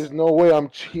be honest. There's no way I'm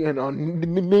cheating on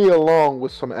Nia Long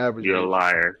with some average. You're a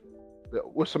liar.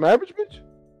 With some average bitch?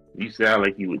 You sound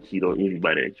like you would cheat on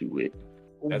anybody that you with.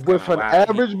 With an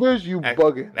average bitch, you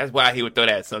bugging. That's why he would throw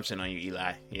that assumption on you,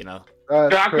 Eli. You know.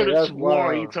 I could have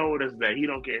sworn he told us that he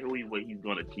don't care who he's with, he's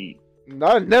gonna cheat. No,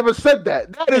 I never said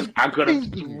that. That is I could have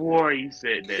sworn he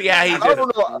said that. Yeah, he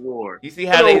just swore. You see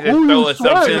how they just throw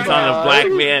assumptions on a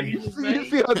black man? You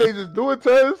see how they just do it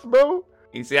to us, bro?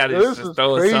 You see how they just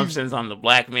throw assumptions on the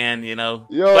black man, you know?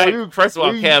 First of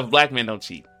all, Kev, black men don't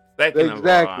cheat.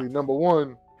 Exactly, number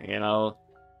one. You know,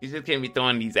 you just can't be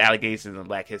throwing these allegations on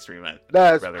Black History Month.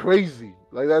 That's crazy.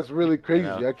 Like, that's really crazy.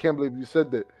 You know? I can't believe you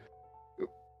said that. You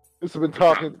must have been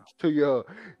talking to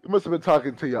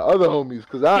your other homies,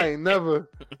 because I ain't never.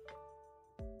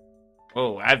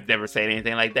 Oh, I've never said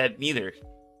anything like that neither.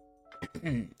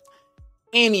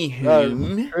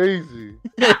 Anywho. That's crazy.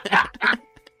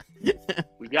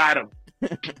 We got him.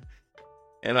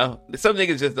 You know, some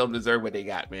niggas just don't deserve what they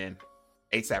got, man.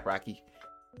 ASAP Rocky.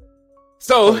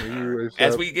 So,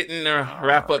 as we getting to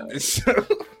wrap up this show,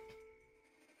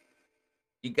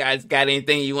 you guys got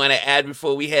anything you want to add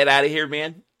before we head out of here,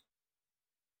 man?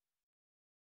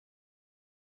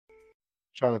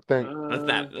 Trying to think.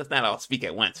 Let's not all speak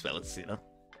at once, fellas. You know.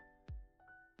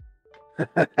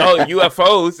 Oh,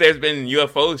 UFOs! There's been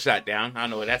UFOs shot down. I don't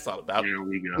know what that's all about. Here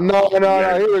we go. No.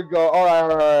 Here we go. All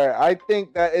right. I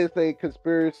think that is a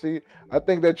conspiracy. I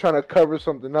think they're trying to cover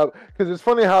something up, because it's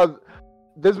funny how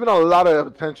there's been a lot of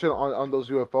attention on those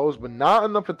UFOs, but not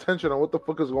enough attention on what the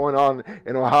fuck is going on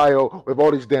in Ohio with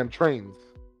all these damn trains.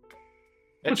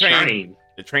 The train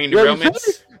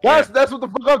derailments. That's what the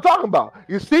fuck I'm talking about.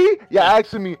 You see? You're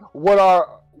asking me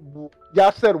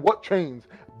y'all said what trains,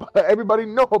 but everybody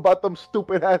know about them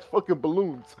stupid ass fucking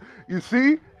balloons. You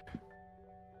see?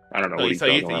 I don't know. So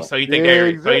you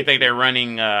think they're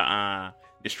running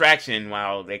distraction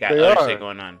while they got other shit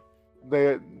going on?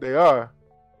 They are.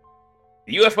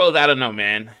 The UFOs, I don't know,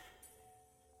 man.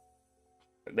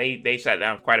 They shot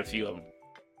down quite a few of them.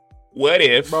 What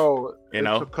if, bro? It's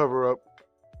a cover up.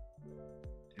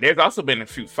 There's also been a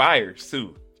few fires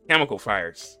too, chemical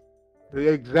fires.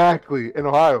 Exactly, in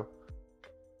Ohio.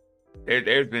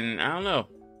 There's been, I don't know.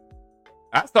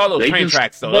 I saw those train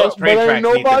tracks, so those train tracks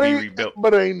need to be rebuilt.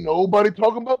 But ain't nobody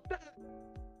talking about that.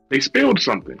 They spilled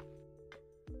something.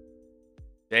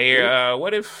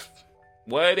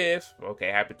 What if,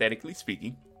 okay, hypothetically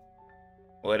speaking,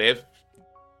 what if,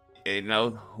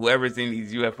 whoever's in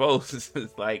these UFOs is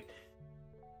like,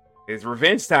 it's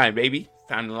revenge time, baby. It's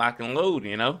time to lock and load,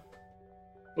 you know?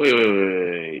 Wait.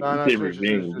 You said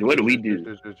revenge. What did we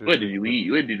do? What did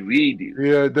we do?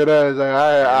 Yeah, that is.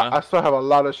 I still have a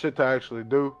lot of shit to actually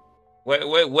do.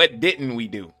 What didn't we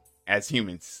do as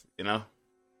humans, you know?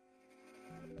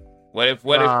 What if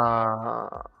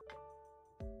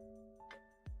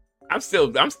I'm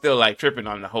still like tripping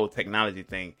on the whole technology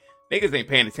thing. Niggas ain't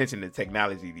paying attention to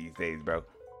technology these days, bro.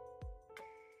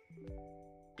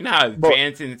 You know how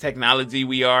advanced in technology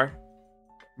we are?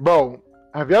 Bro,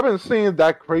 have y'all been seeing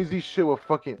that crazy shit with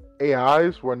fucking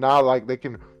AIs where now like they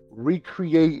can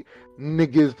recreate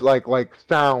niggas like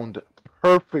sound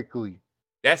perfectly?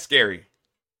 That's scary.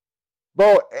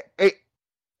 Bro,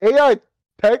 AI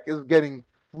tech is getting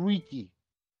freaky.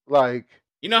 Like,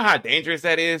 you know how dangerous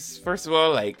that is? First of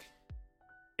all, like,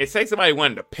 it takes somebody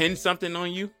wanting to pin something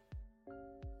on you.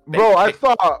 Bro, I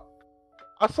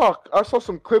saw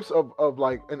some clips of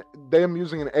like them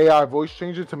using an AI voice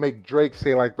changer to make Drake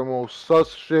say like the most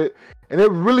sus shit, and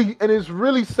it's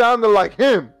really sounded like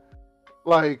him.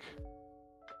 Like,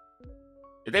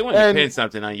 if they want to pin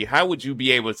something on you, how would you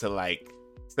be able to like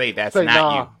say that's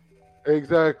not you?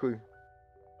 Exactly.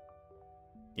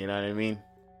 You know what I mean?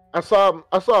 I saw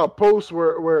a post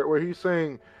where he's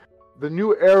saying the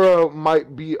new era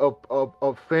might be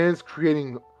of fans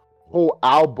creating whole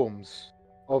albums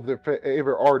of their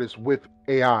favorite artists with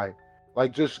AI,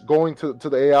 like just going to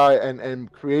the AI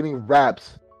and creating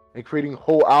raps and creating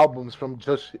whole albums from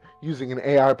just using an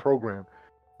AI program.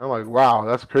 I'm like, wow,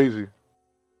 that's crazy.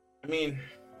 I mean,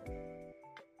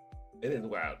 it is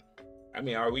wild. I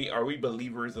mean, are we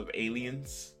believers of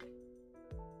aliens?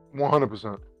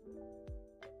 100%.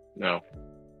 No.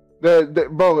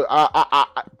 Bro, I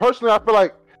personally, I feel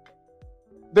like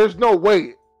there's no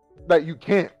way that you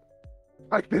can't.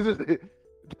 Like, this is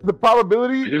the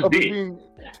probability of it being.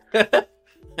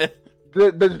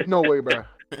 There's no way, bro.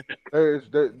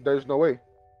 There's no way.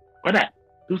 Why not?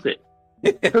 Who's it?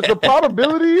 Because the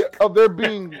probability of there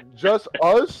being just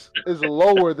us is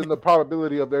lower than the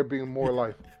probability of there being more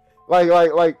life. Like,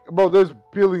 bro, there's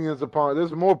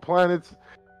there's more planets,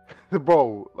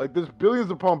 bro. Like, there's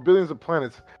billions upon billions of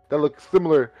planets that look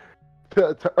similar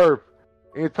to Earth,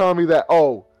 and you're telling me that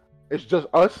it's just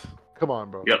us? Come on,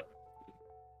 bro. Yep.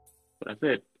 What I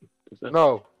said.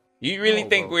 No. You really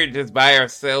think we're just by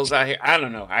ourselves out here? I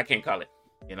don't know. I can't call it.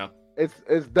 You know,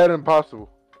 it's dead impossible.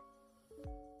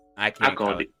 I can't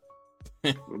call it.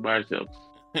 We're by ourselves.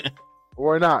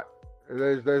 We're not.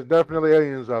 There's definitely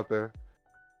aliens out there.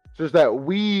 It's just that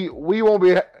we won't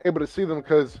be able to see them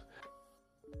because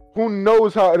who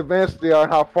knows how advanced they are,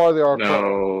 how far they are.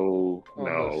 No.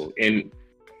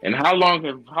 And how long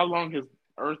has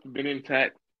Earth been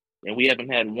intact, and we haven't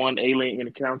had one alien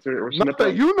encounter or something? Not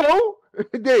that you know.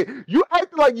 You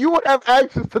act like you would have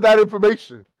access to that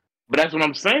information. But that's what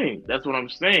I'm saying.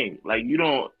 Like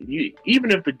you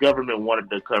even if the government wanted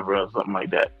to cover up something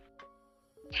like that,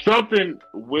 something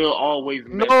will always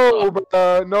mess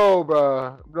up. No,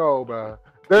 bro.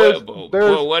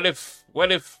 Well, what if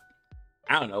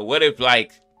I don't know? What if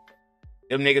like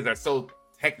them niggas are so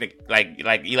like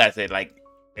Eli said, like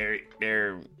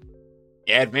they're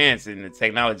advanced in the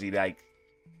technology, like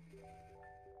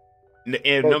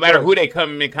and no matter who they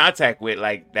come in contact with,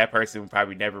 like that person would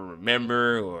probably never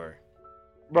remember or.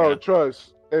 Bro,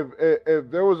 trust. If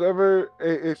there was ever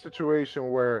a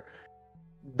situation where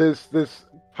this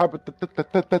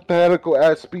hypothetical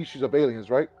ass species of aliens,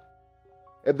 right?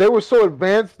 If they were so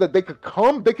advanced that they could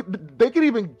come, they could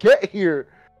even get here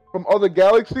from other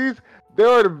galaxies. They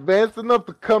are advanced enough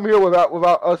to come here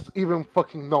without us even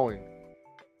fucking knowing.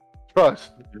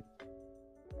 Trust.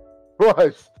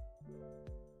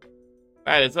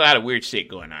 There's a lot of weird shit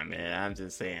going on, man. I'm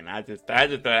just saying. I just throw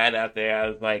that out there. I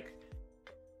was like,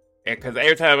 because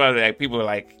every time I was like, people were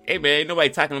like, "Hey, man, ain't nobody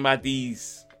talking about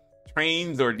these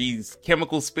trains or these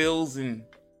chemical spills," and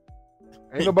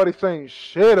ain't nobody saying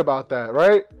shit about that,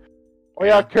 right? All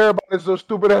y'all care about is those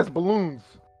stupid ass balloons.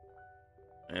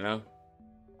 You know.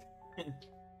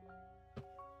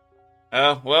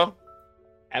 Well,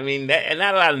 I mean, not a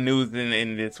lot of news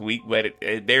in this week, but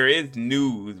there is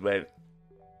news, but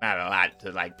not a lot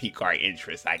to like pique our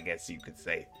interest, I guess you could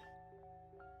say.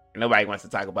 Nobody wants to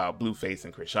talk about Blueface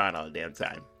and Krishan all the damn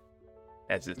time.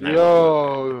 That's just not.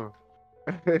 Yo,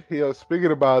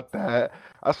 speaking about that,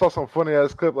 I saw some funny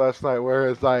ass clip last night where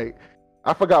it's like,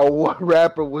 I forgot what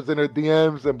rapper was in her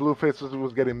DMs and Blueface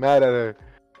was getting mad at her.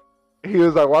 He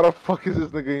was like, "Why the fuck is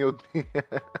this nigga in your DM?"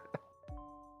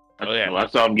 Oh yeah, I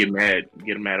saw him get mad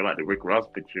about the Rick Ross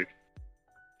picture,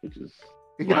 which is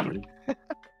funny.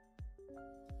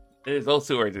 Those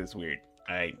two are just weird.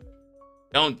 All right.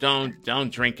 Don't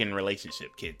drink in relationship,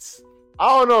 kids.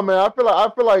 I don't know, man. I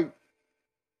feel like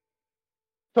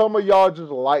some of y'all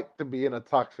just like to be in a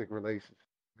toxic relationship.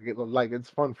 Like it's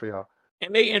fun for y'all.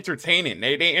 And they entertain it.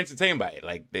 They entertained by it.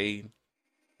 Like they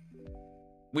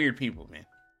weird people, man.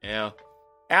 You know.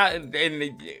 And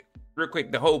real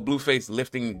quick, the whole Blueface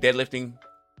deadlifting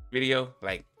video,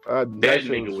 like that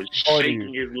nigga was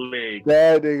shaking his leg.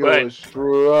 That nigga was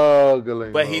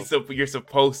struggling. But you're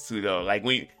supposed to though. Like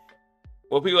a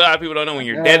lot of people don't know when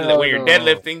you're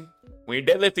deadlifting. When you're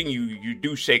deadlifting, you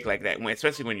do shake like that.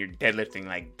 Especially when you're deadlifting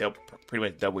like pretty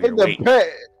much double your weight.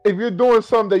 If you're doing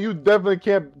something that you definitely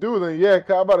can't do, then yeah.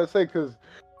 I'm about to say because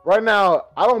right now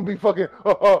I don't be fucking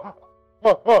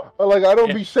like I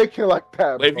don't be shaking like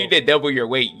that. But if you did double your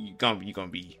weight, you'd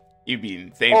be in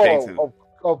the same thing too.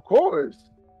 Of course.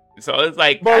 So it's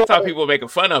like I saw people making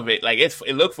fun of it. Like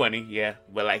it looked funny, yeah.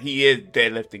 But like he is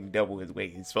deadlifting double his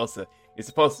weight. It's supposed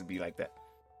to be like that.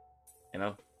 You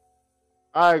know?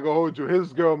 I ain't gonna hold you.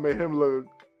 His girl made him look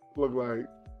like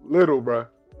little, bro.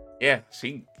 Yeah,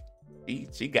 she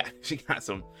got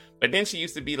some. But then she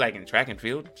used to be like in track and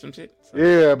field, some shit. So.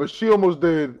 Yeah, but she almost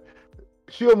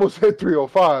hit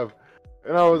 305.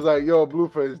 And I was like, yo,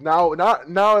 Blueface, now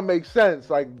it makes sense.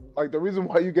 Like the reason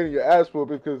why you getting your ass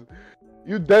whooped is because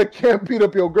you dead can't beat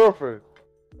up your girlfriend.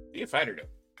 Be a fighter though.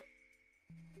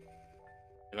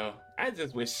 You know, I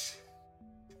just wish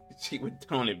she would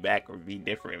tone it back or be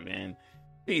different, man.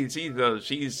 She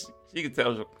can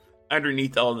tell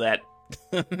underneath all that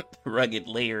rugged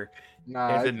layer.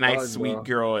 There's a nice, sweet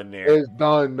girl in there. It's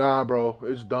done, bro.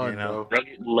 It's done, bro.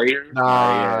 Rugged layer?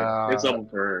 Yeah. It's over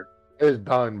for her. It's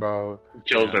done, bro.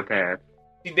 She chose her path.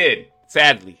 She did,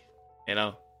 sadly, you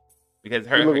know, because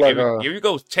if you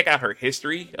go check out her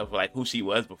history of like who she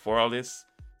was before all this,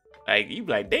 like you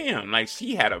be like, damn, like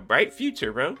she had a bright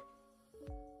future, bro.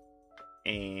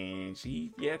 And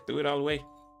she threw it all away.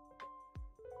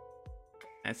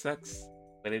 That sucks,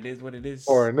 but it is what it is.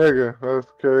 Or a nigga,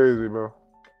 that's crazy, bro.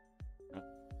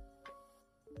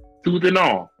 Tooth and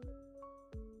all.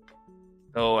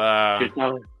 So,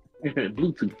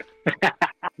 Bluetooth.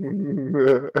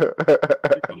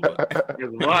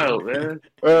 It's wild, man.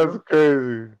 That's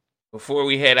crazy. Before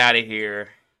we head out of here,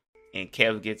 and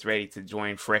Kev gets ready to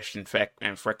join Fresh and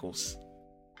Freckles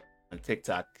on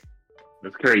TikTok,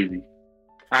 That's crazy.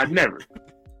 I'd never.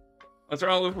 What's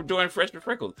wrong with doing Fresh and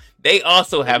Freckles? They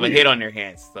also have a hit on their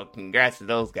hands, so congrats to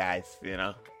those guys. You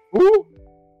know. Who?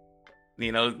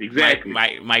 You know, Exactly.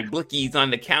 my bookies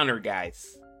on the counter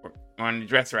guys, or on the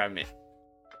dresser. I meant.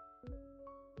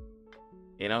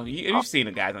 You know, you've seen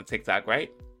the guys on TikTok, right?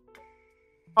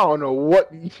 I don't know what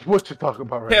you're talking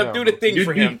about right now. Do the thing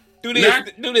for him. Do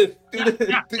the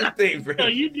thing for No,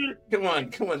 him. you do. Come on,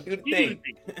 do the You thing.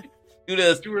 do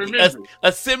Do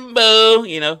a symbol,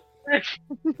 you know. He's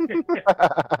a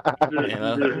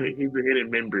hidden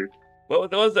member.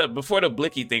 What was that before the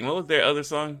Blicky thing? What was their other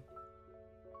song?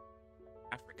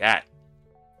 I forgot.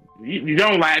 You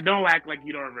don't act like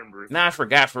you don't remember. Nah, I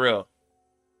forgot for real.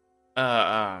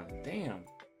 Damn.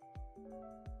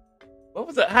 What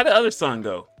was that? How the other song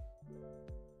go?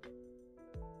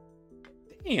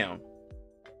 Damn.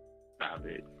 Stop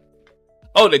it.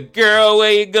 Oh, the girl,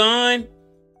 where you going?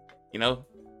 You know,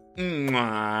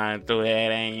 throw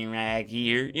that aim right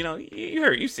here. You know, you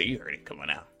heard it. Come on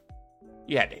now.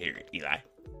 You had to hear it, Eli.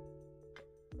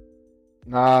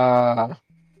 Nah.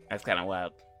 That's kind of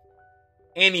wild.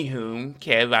 Anywho,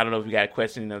 Kev, I don't know if you got a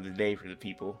question of the day for the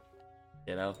people.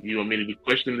 You know, You want me to do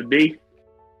question of the day?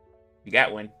 you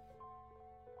got one.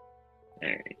 All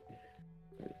right.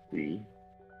 Let's see.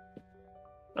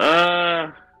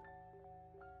 I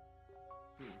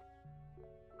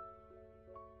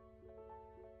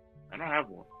don't have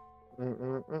one.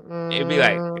 It'd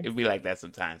be like that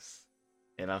sometimes.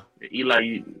 You know.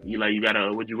 Eli, you got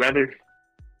a would you rather?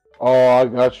 Oh, I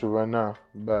got you right now.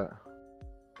 Bet,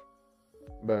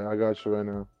 I got you right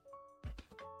now.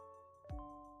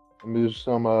 Let me do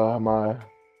some my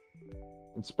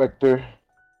Inspector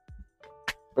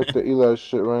Eli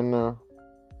shit right now.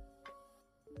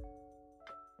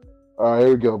 All right, here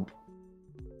we go.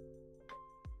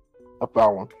 I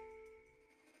found one.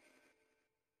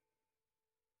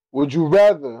 Would you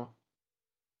rather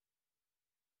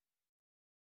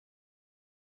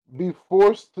be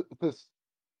forced to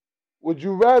would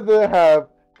you rather have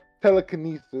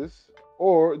telekinesis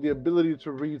or the ability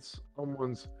to read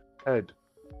someone's head?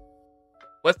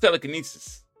 What's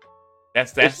telekinesis?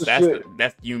 That's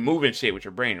you moving shit with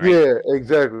your brain, right? Yeah,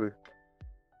 exactly.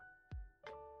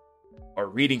 Or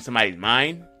reading somebody's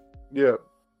mind. Yeah.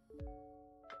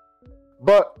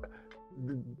 But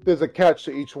there's a catch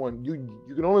to each one.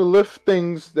 You can only lift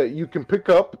things that you can pick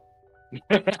up,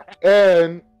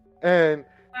 and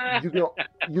you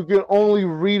can only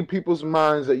read people's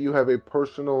minds that you have a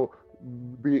personal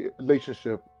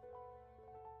relationship.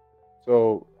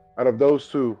 So out of those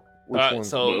two, which one?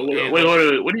 So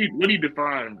wait, what do you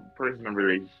define personal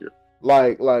relationship?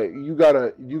 Like you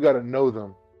gotta know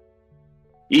them.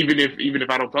 Even if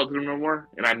I don't talk to them no more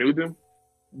and I knew them?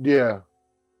 Yeah.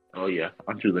 Oh yeah,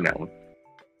 I'm choosing that one.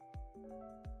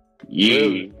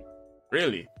 Yeah.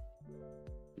 Really?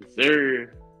 Yes,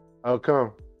 sir. How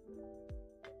come?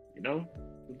 You know?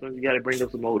 Sometimes you gotta bring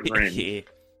up some old friends. Yeah.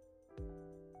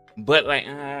 But like,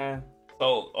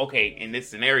 so okay, in this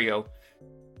scenario,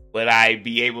 would I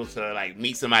be able to like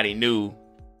meet somebody new,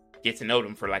 get to know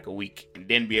them for like a week, and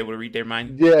then be able to read their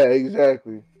mind? Yeah,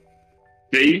 exactly.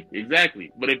 See?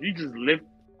 Exactly. But if you just lift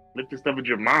the stuff with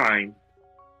your mind,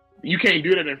 you can't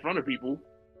do that in front of people.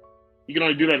 You can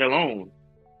only do that alone.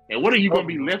 And what are you gonna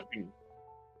be lifting?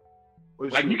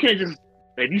 Like you can't just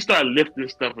if you start lifting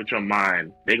stuff with your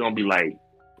mind, they're gonna be like,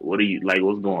 "What are you like?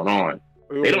 What's going on?"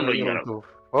 They don't know you got a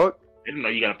fuck. They don't know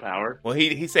you got a power. Well,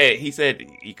 he said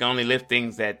you can only lift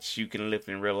things that you can lift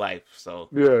in real life. So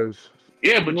yes,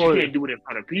 yeah, but you can't do it in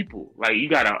front of people. Like you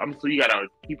gotta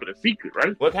keep it a secret,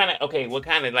 right? What kind of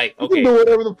like you can do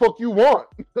whatever the fuck you want.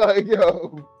 Like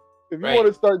yo, if you Right. want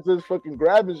to start just fucking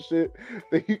grabbing shit,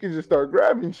 then you can just start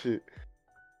grabbing shit.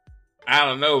 I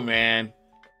don't know, man.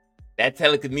 That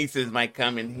telekinesis might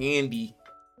come in handy,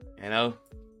 you know?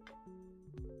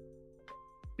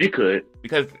 It could.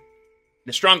 Because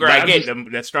the stronger I get,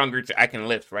 the stronger I can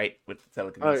lift, right? With the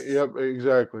telekinesis. Yep,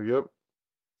 exactly. Yep.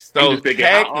 So technically,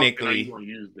 how often are you gonna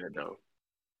use that though?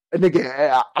 And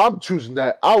again, I'm choosing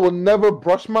that. I will never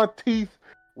brush my teeth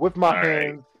with my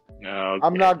hands. No, okay.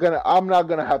 I'm not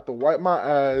gonna have to wipe my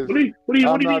ass. What do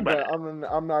you mean by that?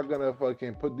 I'm not gonna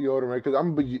fucking put deodorant because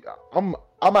I'm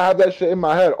gonna have that shit in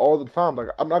my head all the time. Like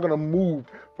I'm not gonna move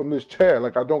from this chair.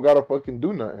 Like I don't gotta fucking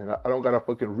do nothing. I don't gotta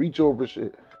fucking reach over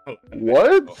shit. Oh,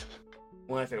 what? Oh.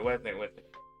 One second.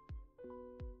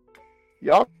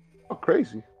 Y'all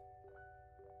crazy.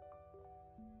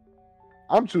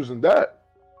 I'm choosing that.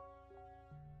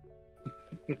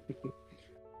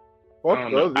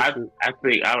 I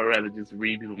think I would rather just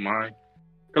read people's mind.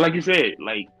 Cause like you said,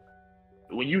 like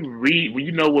when you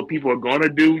know what people are gonna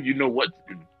do, you know what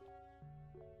to do.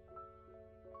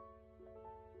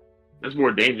 That's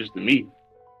more dangerous to me.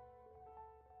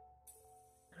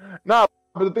 Nah,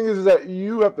 but the thing is that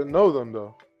you have to know them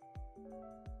though.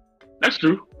 That's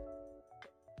true.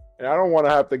 And I don't want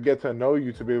to have to get to know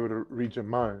you to be able to read your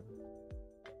mind.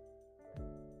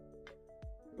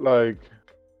 Like,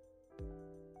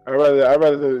 I'd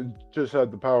rather just have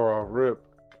the power off rip.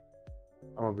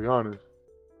 I'm gonna be honest.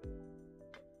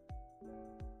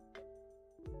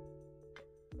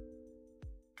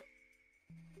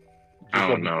 I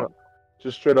don't know.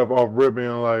 Just straight up off rip being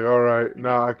like, all right,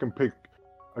 now I can pick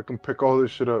all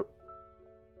this shit up.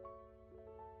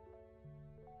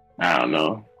 I don't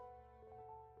know.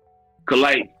 Cause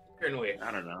like,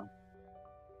 I don't know.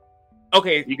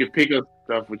 Okay. You can pick up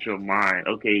stuff with your mind.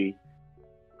 Okay.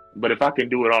 But if I can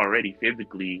do it already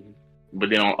physically, but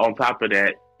then on top of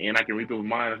that, and I can read people's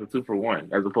mind, that's a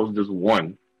 2-for-1, as opposed to just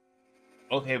one.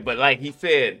 Okay, but like he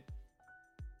said,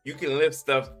 you can lift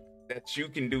stuff that you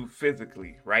can do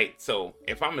physically, right? So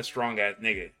if I'm a strong ass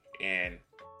nigga and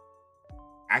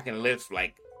I can lift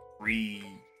like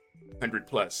 300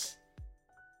 plus,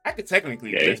 I could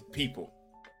technically lift people.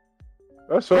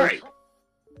 That's right.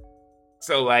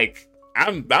 So like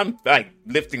I'm like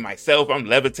lifting myself. I'm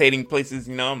levitating places.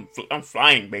 You know, I'm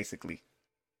flying basically.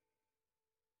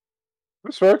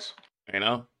 This works. You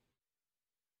know.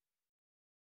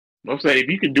 I'm saying if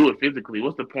you can do it physically,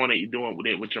 what's the point of you doing with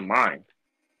it with your mind?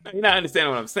 You're not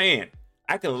understanding what I'm saying.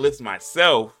 I can lift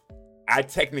myself. I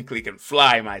technically can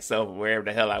fly myself wherever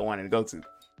the hell I wanted to go to.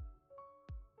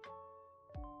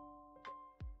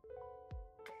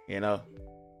 You know.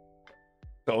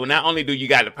 So not only do you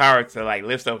got the power to like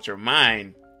lift up your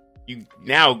mind, you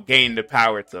now gain the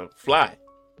power to fly.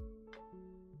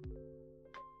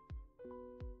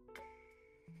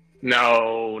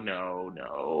 No.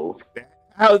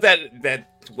 How is that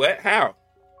what? How?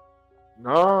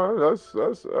 No,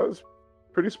 that's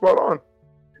pretty spot on.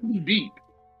 Be deep.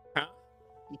 Huh?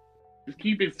 Just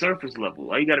keep it surface level.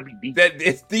 Why you gotta be deep? That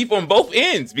it's deep on both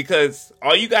ends because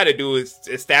all you got to do is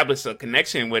establish a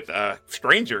connection with a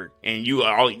stranger, and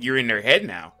you're in their head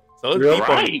now. So it's deep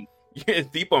right. It's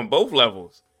deep on both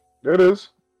levels. It is.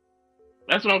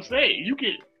 That's what I'm saying. You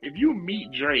can, if you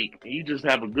meet Drake and you just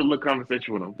have a good little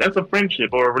conversation with him, that's a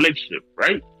friendship or a relationship,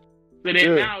 right? So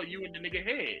then now you in the nigga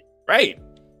head. Right.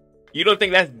 You don't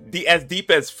think that's as deep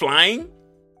as flying?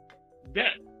 But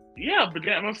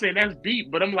I'm saying that's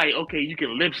deep. But I'm like, okay, you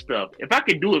can lift stuff. If I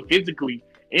can do it physically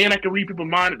and I can read people's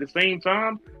mind at the same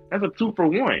time, that's a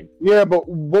 2-for-1. Yeah, but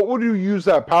what would you use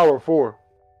that power for?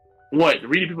 What,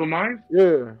 reading people's minds?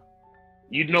 Yeah.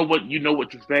 You know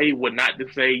what to say, what not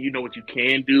to say. You know what you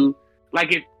can do.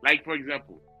 Like for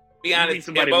example, be honest.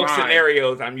 In both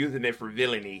scenarios, I'm using it for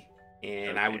villainy,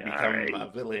 and I would become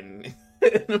a villain.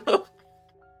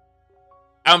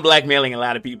 I'm blackmailing a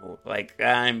lot of people. Like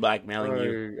I'm blackmailing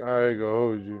you. I ain't gonna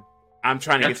hold you. I'm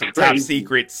trying to get some top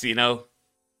secrets. You know,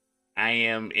 I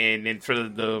am, and for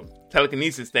the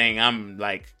telekinesis thing, I'm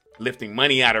like lifting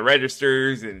money out of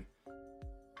registers, and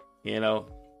you know.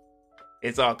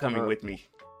 It's all coming with me.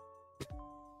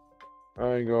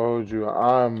 I ain't gonna hold you.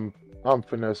 I'm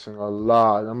finessing a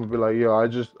lot. I'm gonna be like, yo,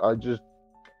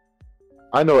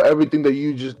 I know everything that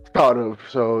you just thought of,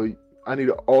 so I need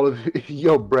all of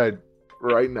your bread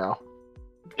right now.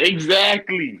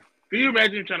 Exactly. Can you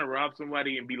imagine trying to rob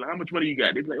somebody and be like, how much money you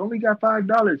got? They'd be like, only got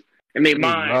 $5. And they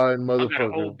mind, I got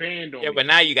a whole band on me. But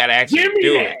now you gotta actually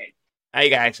do it. Now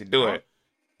you gotta actually do it.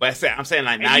 But I'm saying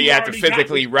like now you have to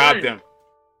physically rob them.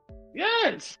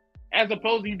 Yes. As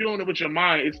opposed to you doing it with your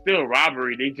mind, it's still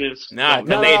robbery. They just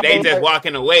they just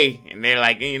walking away and they're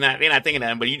like they're not thinking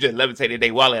nothing, but you just levitated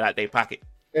their wallet out their pocket.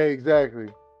 Exactly.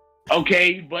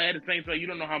 Okay, but at the same time, you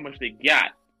don't know how much they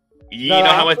got. You know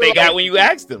how much they got when you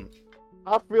asked them.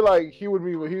 I feel like he would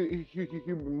be he'd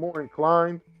be more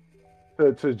inclined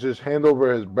to just hand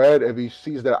over his bread if he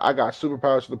sees that I got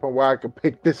superpowers to the point where I can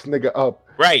pick this nigga up.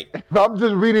 Right. If I'm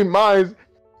just reading minds.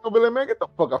 I'll be like, man, get the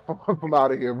fuck from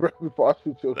out of here, bro, before I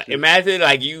shoot your shit. Imagine,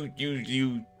 like, you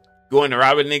going to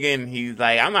rob a nigga and he's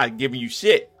like, I'm not giving you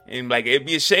shit. And, like, it'd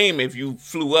be a shame if you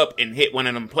flew up and hit one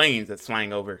of them planes that's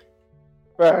flying over.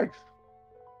 Facts.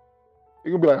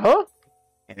 You're gonna be like, huh?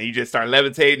 And then you just start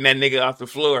levitating that nigga off the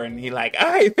floor and he like, all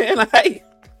right, man, all right.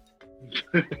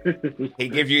 He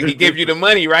give you the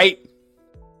money, right?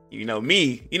 You know,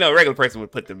 me, a regular person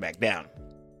would put them back down.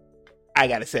 I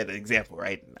gotta set an example,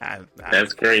 right?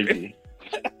 That's crazy.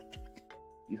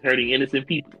 He's hurting innocent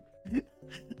people.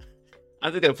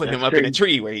 I'm just gonna put him up in a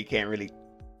tree where he can't really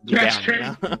get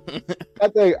down. You know?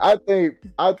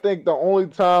 I think the only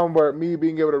time where me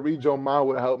being able to read your mind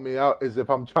would help me out is if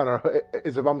I'm trying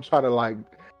to like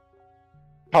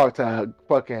talk to a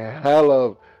fucking hell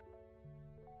of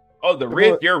Oh, the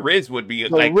Riz, your Riz would be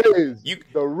the like Riz. You.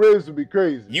 The Riz would be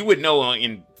crazy. You would know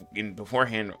in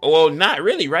beforehand. Well, not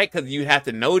really, right? Because you have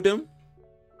to know them,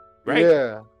 right?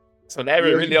 Yeah. So that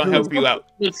really don't help you out.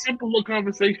 It's a simple little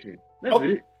conversation. That's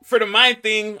it. For the mind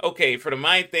thing, okay. For the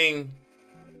mind thing,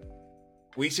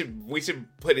 we should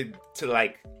put it to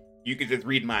like you could just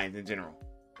read minds in general.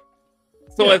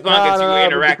 So as long as you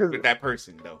interact with that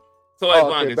person, though. So as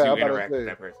long as you interact with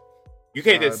that person, you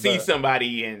can't just see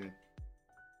somebody and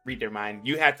read their mind.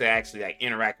 You have to actually like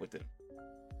interact with them.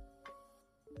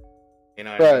 You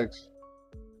know. Thanks.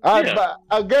 But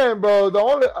again, bro, the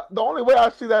only way I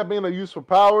see that being a useful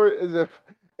power is if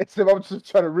I'm just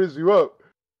trying to riz you up.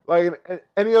 Like in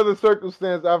any other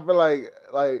circumstance, I feel like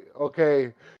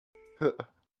okay,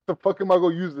 the fuck am I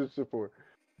gonna use this shit for?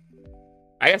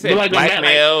 I guess it's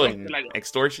blackmail and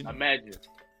extortion. Imagine.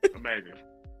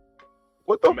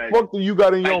 What the fuck do you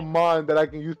got in your mind that I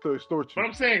can use to extort you? But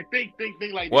I'm saying, think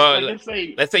like well, this.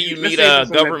 Let's say you meet a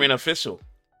government official,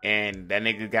 and that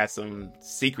nigga got some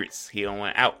secrets he don't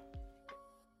want out.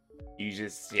 You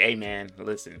just say, hey man,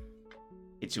 listen,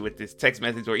 hit you with this text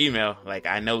message or email. Like,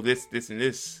 I know this, and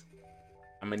this.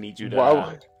 I'm gonna need you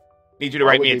to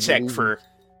write me a check for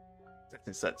such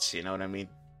and such. You know what I mean?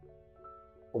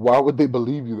 Why would they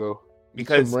believe you though?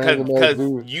 Because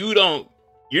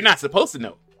you're not supposed to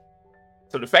know.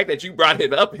 So the fact that you brought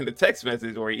it up in the text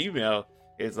message or email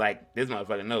is like, this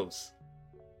motherfucker knows.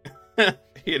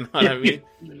 You know what I mean?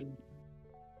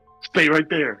 Stay right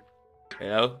there. You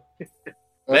know?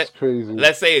 That's crazy.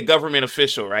 Let's say a government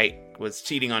official, right, was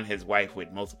cheating on his wife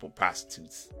with multiple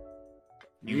prostitutes.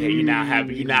 You now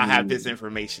have this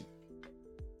information.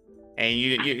 And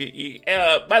you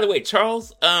by the way,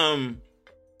 Charles,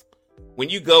 when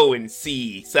you go and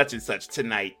see such and such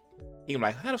tonight, you're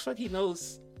like, how the fuck he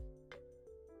knows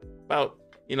about,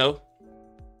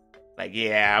 like,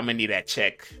 yeah, I'm gonna need that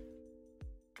check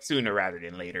sooner rather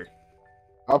than later.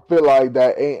 I feel like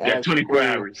that ain't 24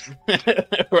 hours.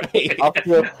 Right.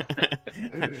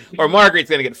 Or Margaret's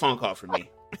gonna get a phone call from me.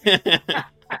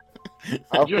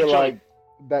 I feel like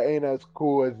that ain't as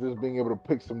cool as just being able to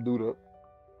pick some dude up.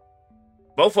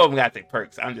 Both of them got their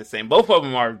perks. I'm just saying, both of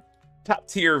them are top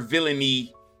tier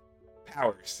villainy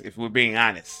powers, if we're being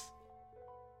honest.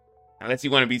 Unless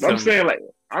you want to be I'm saying, like,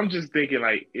 I'm just thinking,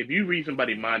 like, if you read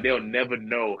somebody's mind, they'll never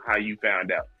know how you found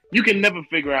out. You can never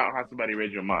figure out how somebody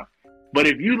read your mind. But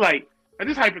if you, like, and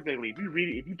just hypothetically, if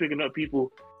you picking up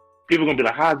people gonna be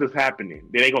like, how's this happening?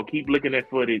 Then they gonna keep looking at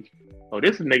footage. Oh,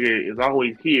 this nigga is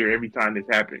always here every time this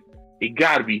happens. It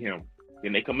gotta be him.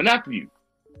 Then they coming after you.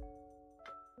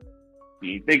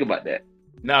 You think about that.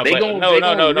 No, because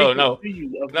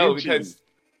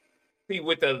see,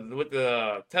 with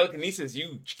the telekinesis,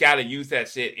 you gotta use that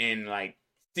shit in like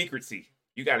secrecy.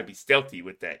 You gotta be stealthy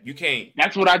with that. You can't.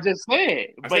 That's what I just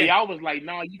said. But y'all was like,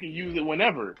 no, you can use it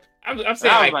whenever. I'm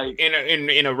saying like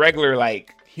in a regular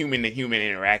like human to human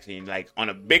interaction, like on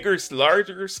a bigger,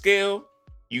 larger scale,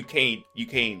 you can't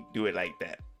do it like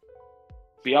that.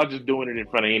 So y'all just doing it in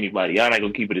front of anybody. Y'all not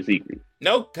gonna keep it a secret.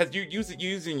 No, because you're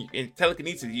using in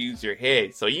telekinesis, you use your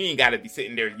head, so you ain't gotta be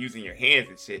sitting there using your hands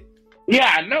and shit.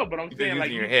 Yeah, I know, but I'm saying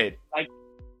like your head. Like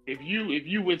if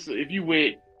you with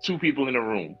two people in a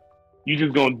room, you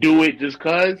just gonna do it just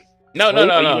cause? No.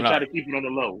 Try to keep it on the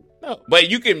low. No, but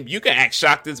you can act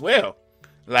shocked as well.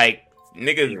 Like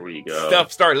niggas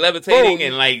stuff start levitating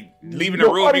and like leaving the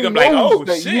room. You gonna be like, oh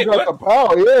shit, you got the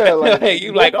power, yeah. Like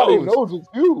you like, oh, knows it's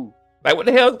you. Like what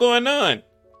the hell's going on?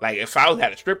 Like if I was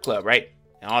at a strip club, right,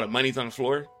 and all the money's on the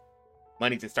floor,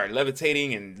 money just start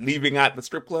levitating and leaving out the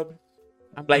strip club.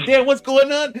 I'm like, damn, what's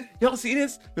going on? Y'all see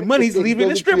this? The money's leaving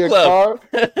the strip club.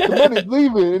 The money's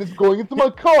leaving and it's going into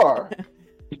my car.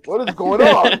 What is going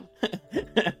on?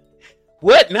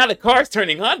 What? Now the car's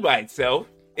turning on by itself.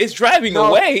 It's driving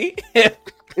away.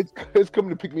 It's coming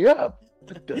to pick me up.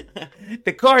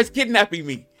 The car is kidnapping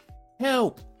me.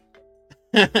 Help.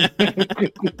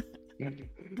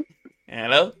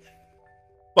 Hello?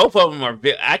 Both of them are.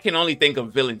 I can only think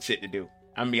of villain shit to do.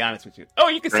 I'm gonna be honest with you. Oh,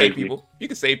 you can save people.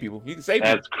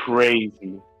 That's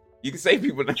crazy. You can save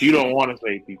people. But you don't want to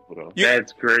save people though.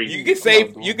 That's crazy. You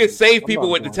can save people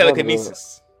with the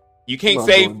telekinesis. You can't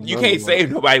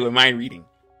save nobody with mind reading.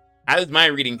 How does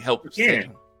mind reading help?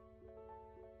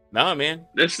 No, man.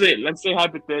 Let's say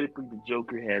hypothetically the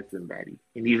Joker has somebody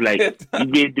and he's like, you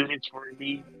been doing this for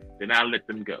me, then I'll let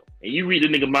them go. And you read the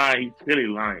nigga mind, he's really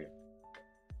lying.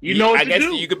 I guess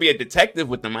you could be a detective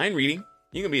with the mind reading.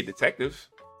 You can be a detective.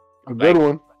 A good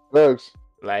one. Thanks.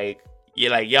 Like,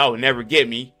 you're like, y'all will never get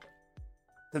me.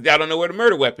 Because y'all don't know where the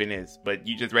murder weapon is. But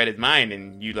you just read his mind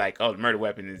and you like, oh, the murder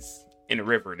weapon is in the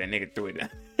river. That nigga threw it down.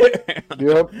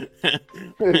 Yep.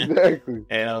 Exactly.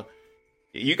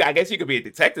 I guess you could be a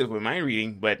detective with mind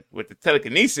reading, but with the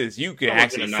telekinesis, you can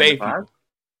actually save people.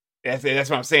 That's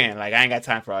what I'm saying. Like, I ain't got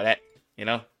time for all that, you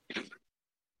know?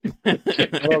 I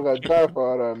don't got time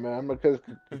for all that, man.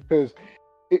 Because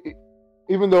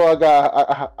even though I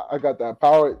got that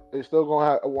power, they're still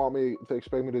gonna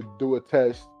expect me to do a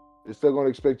test. They're still gonna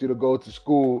expect you to go to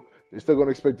school. They're still gonna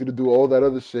expect you to do all that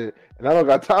other shit, and I don't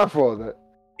got time for all that.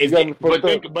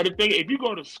 But the thing, if you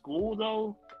go to school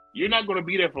though, you're not gonna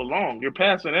be there for long. You're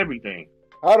passing everything.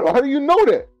 How do you know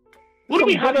that? What do you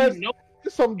mean? How do you know?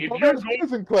 Some dumbass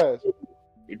kids in class.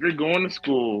 If you're going to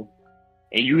school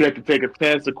and you have to take a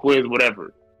test, a quiz,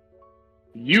 whatever,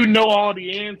 you know all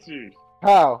the answers.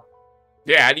 How?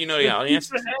 Yeah, how do you know all the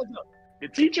answers? The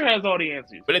teacher has all the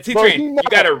answers. But the teacher, you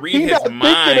gotta read his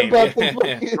mind.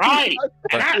 Right.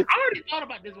 And I already thought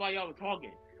about this while y'all were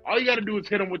talking. All you gotta do is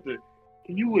hit them with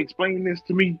can you explain this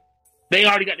to me? They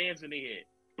already got the answer in their head.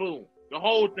 Boom. The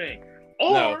whole thing.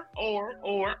 Or.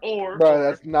 Bro,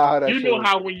 that's not how that you know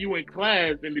how when you in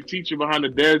class and the teacher behind the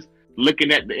desk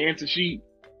looking at the answer sheet,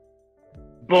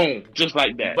 boom, just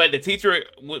like that. But the teacher,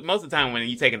 most of the time when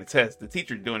you're taking the test, the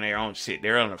teacher's doing their own shit.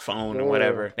 They're on the phone or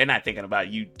whatever. They're not thinking about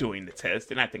you doing the test.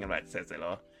 They're not thinking about the test at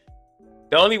all.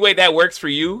 The only way that works for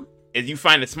you is you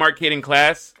find a smart kid in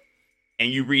class and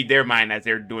you read their mind as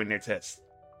they're doing their test.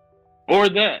 Or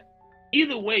that.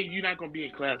 Either way, you're not going to be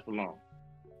in class for long.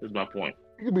 That's my point.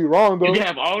 You could be wrong, though. You can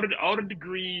have all the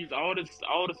degrees, all the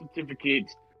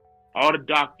certificates, all the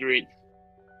doctorates.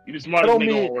 You're the smartest nigga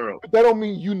in the world. But that don't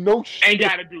mean you know shit. Ain't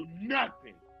got to do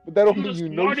nothing. But that don't mean you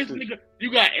know shit. Nigga,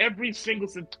 you got every single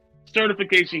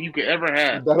certification you could ever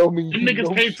have. That don't mean you know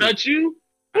niggas can't shit. touch you?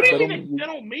 What do you mean? That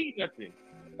don't mean nothing.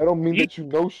 That don't mean that you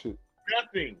know shit.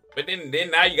 Nothing. But then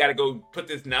now you got to go put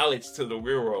this knowledge to the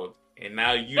real world. And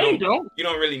now you don't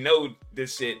really know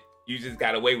this shit. You just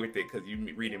got away with it because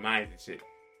you reading minds and shit.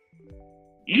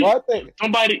 If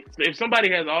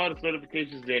somebody has all the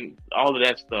certifications and all of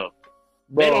that stuff,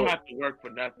 bro, they don't have to work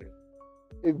for nothing.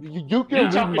 If you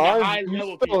can read minds,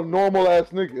 you still a normal ass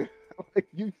nigga.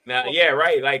 Yeah,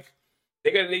 right. Like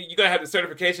you're gonna have the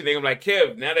certification. They're gonna be like,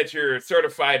 Kev, now that you're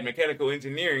certified mechanical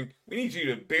engineering, we need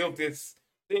you to build this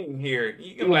thing here.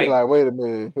 You're like, wait a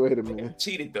minute.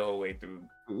 Cheated the whole way through.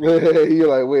 You're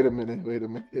like, wait a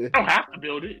minute. I don't have to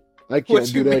build it. I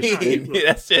can't do that shit.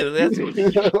 Yeah, that's it.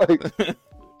 Like,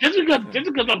 just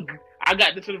because I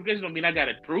got the certification don't mean I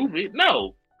gotta prove it.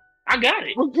 No, I got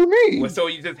it. What do you mean? Well, so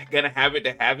you just gonna have it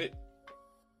to have it?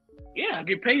 Yeah, I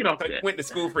get paid off that. You went to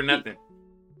school for nothing,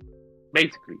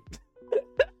 basically.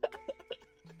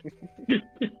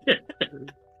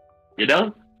 You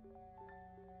know?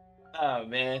 Oh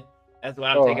man, that's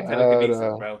why I'm taking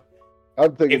telekinesis, bro.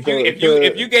 I'm taking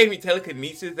if you gave me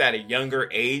telekinesis at a younger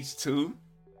age too,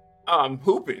 I'm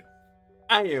hooping.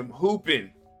 I am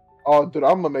hooping. Oh, dude,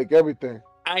 I'm gonna make everything.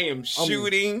 I am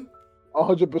shooting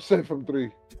 100% from 3.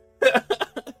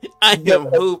 I am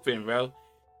hooping, bro.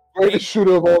 Greatest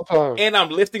shooter of all time. And I'm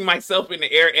lifting myself in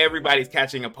the air. Everybody's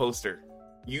catching a poster.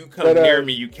 You come near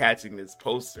me, you catching this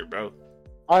poster, bro.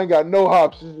 I ain't got no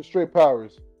hops. It's just straight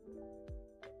powers.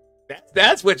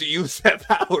 That's what you use that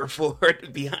power for, to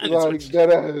be honest with you.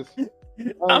 That ass.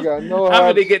 I ain't got no hops.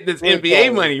 I'm gonna get this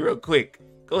NBA money real quick.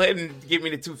 Go ahead and give me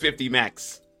the 250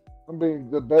 max. I'm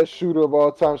being the best shooter of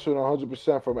all time, shooting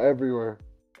 100% from everywhere.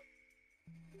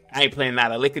 I ain't playing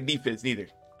not a lick of defense neither,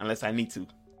 unless I need to.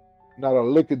 Not a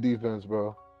lick of defense,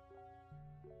 bro.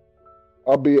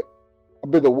 I'll be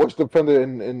the worst defender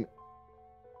in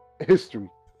history.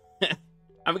 I'm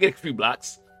gonna get a few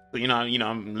blocks. So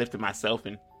I'm lifting myself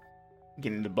and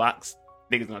getting the blocks.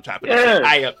 Niggas gonna chop it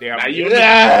high up there. Now you on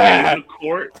the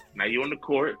court. Now you on the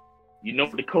court. You know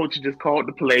what the coach just called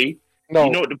the play. No.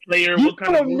 You know what the player, what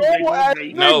kind of move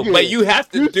they do. No, but you have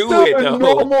to do it though.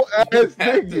 Normal ass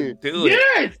nigga. Do it.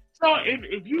 Yes. So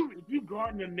if you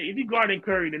guarding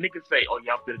Curry, the niggas say, "Oh,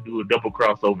 y'all finna do a double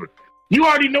crossover." You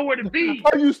already know where to be.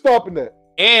 How are you stopping that?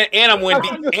 And I'm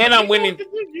winning. And I'm winning.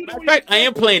 Matter of fact, I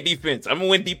am playing defense. I'm gonna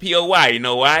win DPOY. You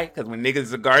know why? Because when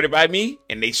niggas are guarded by me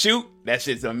and they shoot, that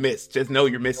shit's a miss. Just know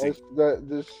you're missing.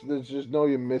 Just know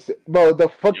you're missing. Bro, the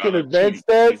fucking advanced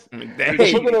stats.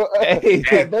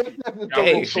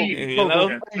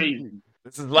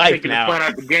 This is life now. Fun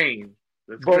out the game.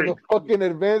 Bro, the fucking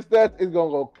advanced stats is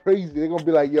gonna go crazy. They're gonna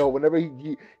be like, yo, whenever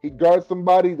he guards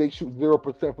somebody, they shoot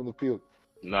 0% from the field.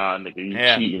 Nah, nigga, you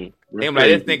cheating. Like,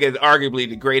 this nigga is arguably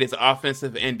the greatest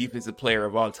offensive and defensive player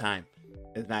of all time.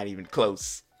 It's not even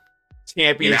close.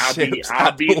 Championships.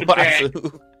 I'll be in the back.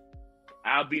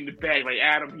 I'll be in the back like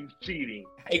Adam. He's cheating.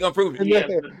 How you gonna prove it?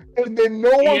 And then no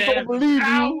one's gonna believe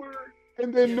you.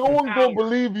 and then no one gonna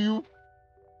believe you.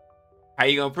 How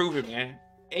you gonna prove it, man?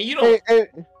 And you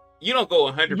don't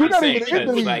go 100%. You're not even in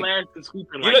the league.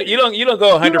 You don't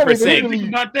go 100%. Think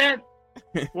about that.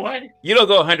 What? You don't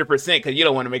go 100% because you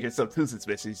don't want to make yourself too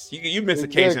suspicious. You miss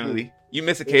occasionally. You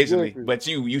miss occasionally, but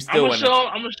you still want to.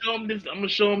 I'm gonna show him this. I'm gonna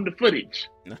show him the footage.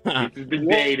 This is the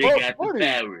day they got the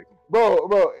fabric. Bro.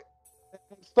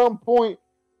 At some point,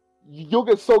 you'll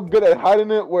get so good at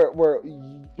hiding it where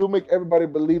you'll make everybody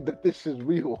believe that this is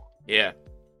real. Yeah.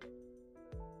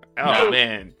 Oh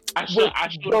man. I show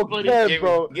the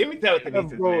footage. Give me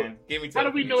telekinesis, man. Give me telekinesis. How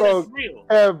do we know that's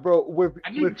real? Bro, with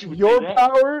your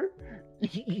power,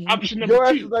 Option your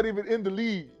ass number 2. is not even in the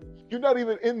league. You're not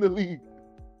even in the league.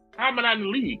 How am I not in the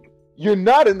league? You're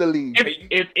not in the league.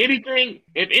 If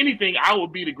anything, I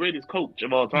would be the greatest coach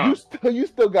of all time. You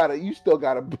still gotta hoop.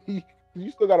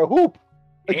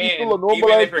 Like, and you still a normal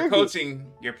even if you're coaching,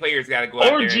 your players gotta go out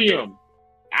there. Or GM.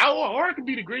 I could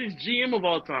be the greatest GM of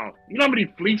all time. You know how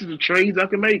many fleeces of trades I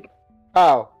can make?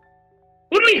 How?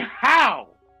 What do you mean, how?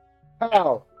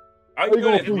 How? All you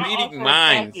doing is reading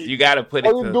minds. You gotta put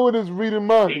it. All you doing is reading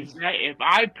minds. Exactly. If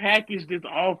I package this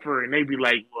offer and they be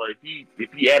like, well, if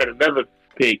he added another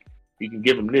pick, you can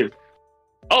give him this.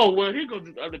 Oh well, here goes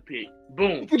this other pick.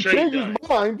 Boom. You can change his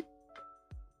mind.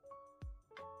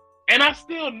 And I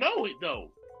still know it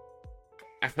though.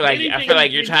 I feel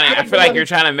like you're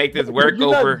trying to make this work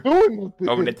over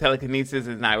the telekinesis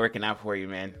is not working out for you,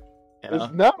 man. You know?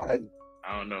 It's not.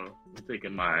 I don't know. I'm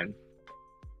taking mine.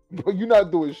 Bro, you're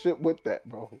not doing shit with that,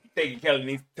 bro. Taking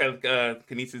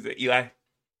telekinesis at Eli.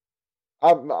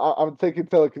 I'm taking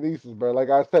telekinesis, bro. Like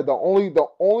I said, the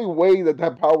only way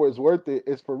that power is worth it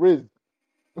is for Riz.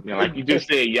 Yeah, like you just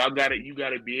said, you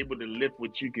gotta be able to lift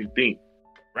what you can think.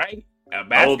 Right? A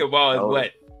basketball is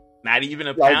what? Not even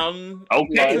a pound?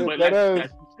 Okay, but like you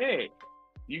said,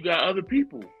 you got other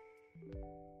people.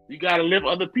 You gotta lift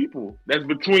other people. That's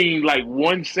between like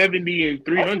 170 and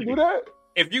 300. Do that?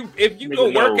 If you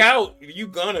go work out, you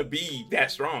gonna be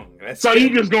that strong. So you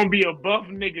just gonna be a buff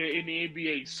nigga in the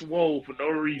NBA swole for no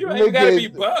reason. You gotta be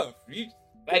buff. You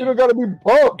don't gotta be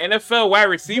buff. NFL wide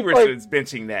receivers is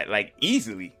benching that like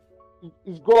easily.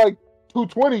 Just go like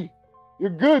 220. You're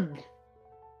good.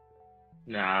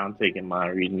 Nah, I'm taking my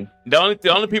reason. The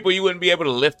only people you wouldn't be able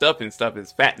to lift up and stuff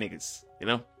is fat niggas, you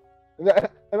know?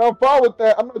 And I'm fine with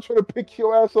that. I'm not trying to pick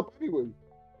your ass up anyway.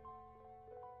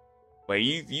 But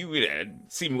you would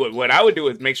see what I would do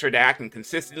is make sure that I can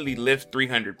consistently lift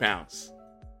 300 pounds.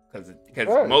 Because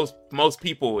most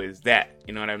people is that,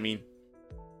 you know what I mean?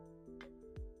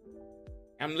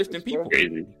 I'm lifting people.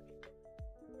 Crazy.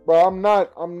 Bro, I'm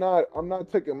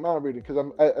not taking my reading because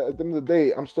I'm at the end of the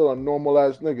day, I'm still a normal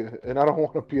ass nigga, and I don't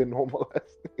want to be a normal ass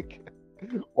nigga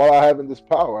while I having this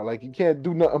power. Like, you can't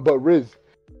do nothing but Riz.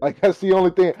 Like, that's the only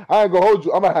thing. I ain't gonna hold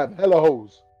you. I'm gonna have hella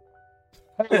hoes.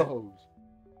 Hella hoes.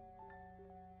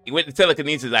 With the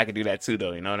telekinesis, I could do that too,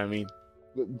 though. You know what I mean?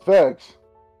 Facts.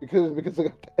 Because I got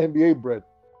the NBA bread.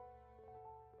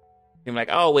 I'm like,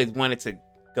 I always wanted to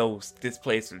go this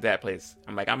place or that place.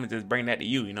 I'm like, I'm gonna just bring that to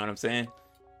you. You know what I'm saying?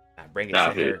 I bring it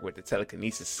to here with the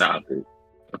telekinesis. Stop it.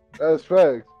 That's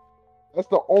facts. That's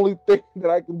the only thing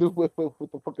that I can do with the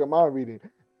fucking mind reading.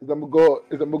 Is I'm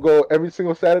gonna go every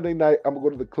single Saturday night. I'm gonna go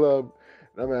to the club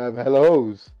and I'm gonna have hella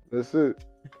hoes. That's it.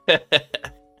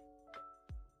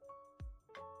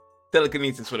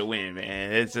 Telekinesis for the win,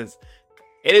 man. It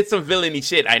is some villainy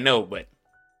shit, I know, but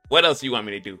what else do you want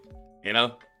me to do? You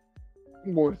know?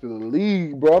 I'm going to the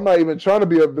league, bro. I'm not even trying to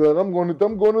be a villain. I'm going to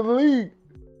the league.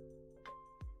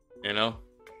 You know?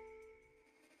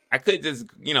 I could just,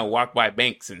 walk by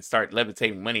banks and start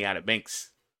levitating money out of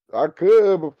banks. I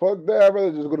could, but fuck that. I'd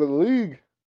rather just go to the league.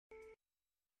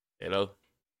 You know?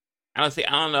 I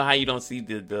don't know how you don't see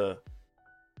the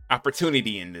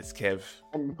opportunity in this, Kev.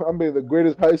 I'm being the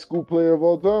greatest high school player of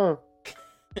all time.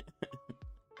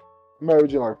 I'm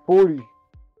averaging like 40.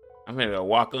 I'm gonna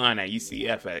walk on at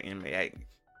UCF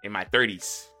in my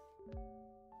 30s.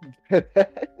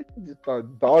 Just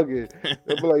start dogging.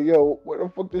 They'll be like, yo, where the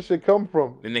fuck this shit come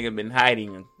from? The nigga been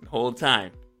hiding the whole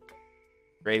time.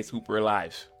 Greatest hooper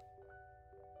alive.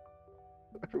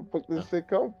 Where the fuck this shit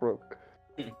come from?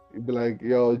 You'd be like,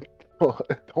 yo,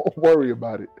 don't worry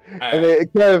about it. And then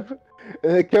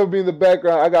Kev be in the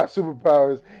background. I got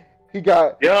superpowers. He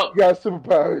got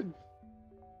superpowers.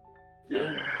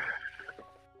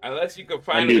 Unless you could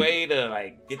find a way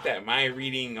to get that mind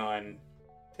reading on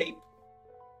tape,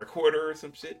 recorder or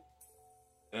some shit.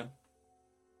 Yeah.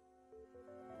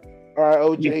 All right,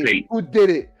 OJ. Who did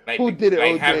it? Who did it,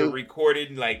 OJ? Have it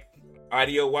recorded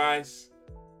audio wise,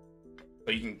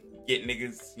 so you can get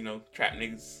niggas, trap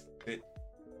niggas.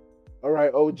 All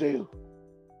right, OJ.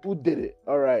 Who did it?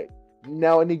 All right.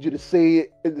 Now I need you to say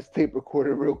it in this tape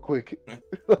recorder real quick.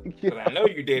 I know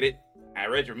you did it. I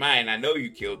read your mind. I know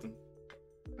you killed him.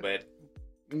 But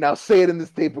now say it in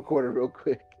this tape recorder real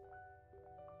quick.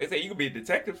 They say you could be a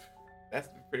detective. That's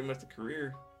pretty much the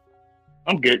career.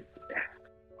 I'm good.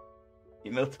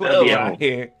 12 out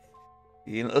here.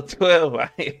 12 out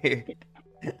here.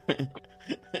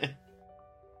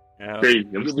 Crazy.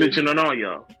 I'm snitching on all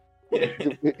y'all.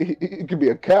 It could be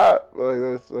a cop. Like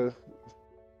that's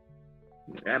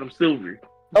Adam Silver.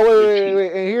 Oh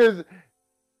wait.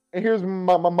 And here's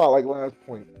my like last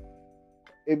point.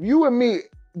 If you and me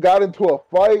got into a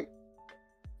fight,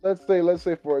 let's say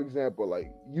for example, like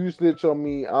you snitch on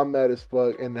me, I'm mad as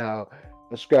fuck, and now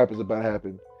a scrap is about to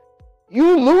happen.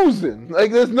 You losing.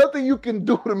 Like there's nothing you can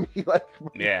do to me. Like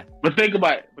yeah. But think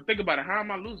about it. How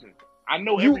am I losing? I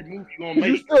know every move you're gonna make.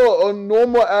 You still a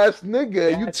normal ass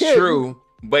nigga. That's true,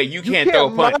 but you can't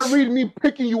throw a punch. Read me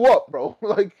picking you up, bro.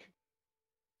 Like,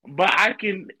 but I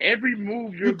can. Every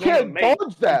move you can't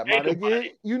dodge that, my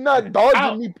nigga. You're not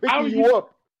dodging me picking you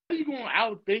up. How you gonna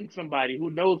outthink somebody who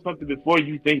knows something before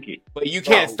you think it? But you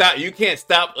can't stop. You can't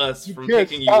stop us from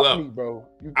picking you up, me, bro.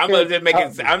 I'm just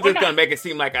gonna make it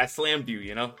seem like I slammed you.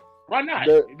 You know. Why not?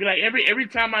 It'd be like every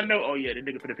time I know, oh yeah, the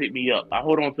nigga finna pick me up. I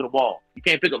hold on to the wall. You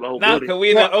can't pick up the whole building. No, cause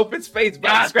we in an open space,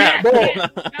 by scrap. Bro,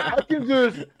 I can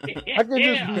just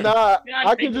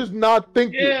not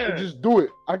think it and just do it.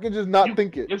 I can just not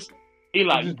think it.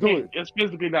 Eli, just do it. It's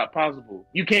physically not possible.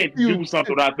 You can't do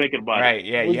something without thinking about it. Right?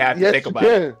 Yeah, you have to think about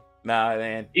it. Nah,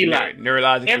 man. Eli,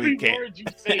 neurologically, every can't. word you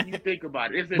say, you think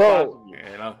about it. It's impossible.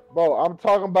 You know? Bro, I'm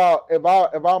talking about if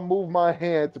I move my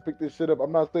hand to pick this shit up,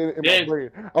 I'm not saying it in my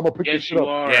brain. I'm gonna pick this shit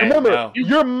up. Yeah, remember,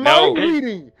 you're mind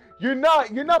reading. You're not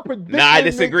predicting. No, I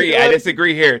disagree. I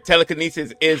disagree here.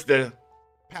 Telekinesis is the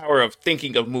power of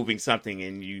thinking of moving something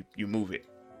and you move it.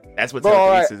 That's what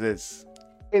telekinesis is.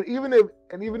 And even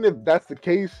if that's the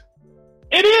case,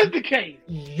 it is the case.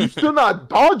 You still not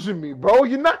dodging me, bro.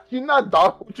 You're not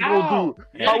dodging. What you gonna do?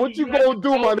 Yeah, what you gonna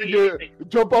do, my nigga?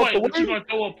 Jump off the way? You gonna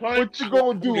throw a punch? What you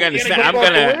gonna do?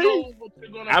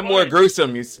 I'm more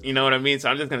gruesome. You know what I mean? So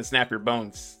I'm just gonna snap your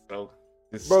bones. So,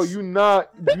 bro, you're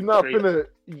not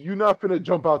finna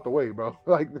jump out the way, bro.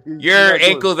 Like your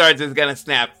ankles are just gonna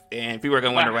snap, and people are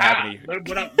gonna wonder what happened to you.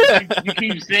 But you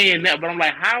keep saying that, but I'm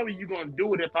like, how are you gonna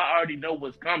do it if I already know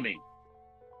what's coming?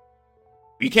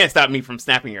 You can't stop me from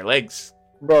snapping your legs,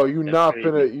 bro. You're not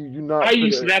finna. You're not. How are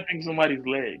you snapping somebody's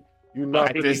leg? You're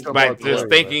not by just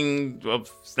thinking of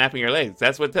snapping your legs.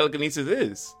 That's what telekinesis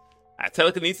is.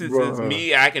 Telekinesis is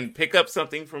me. I can pick up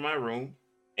something from my room,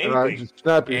 anything,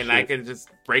 and I can just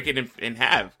break it in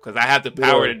half because I have the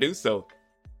power to do so.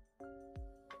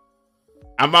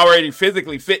 I'm already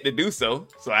physically fit to do so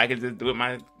I can just do it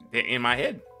in my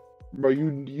head. Bro,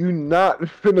 you not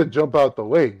finna jump out the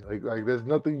way. Like there's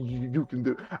nothing you can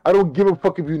do. I don't give a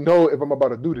fuck if you know if I'm about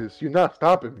to do this. You're not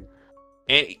stopping me.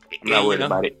 And I'm not worried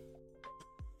about it.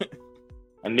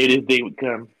 I knew this day would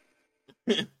come.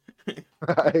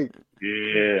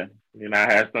 Yeah. And I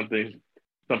had something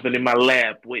in my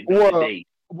lap waiting for the day.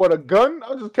 What, a gun?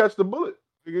 I'll just catch the bullet.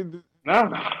 No,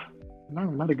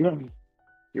 not a gun.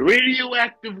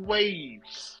 Radioactive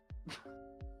waves.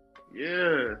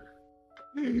 Yeah.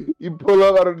 You pull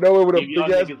up out of nowhere with a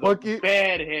big ass bucket.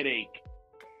 Bad headache.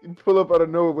 You pull up out of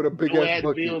nowhere with a big ass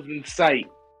bucket. Bills in sight.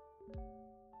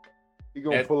 You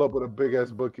gonna pull up with a big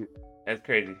ass bucket. That's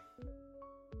crazy.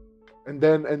 And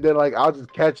then like I'll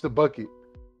just catch the bucket.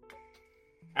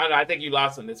 I don't know. I think you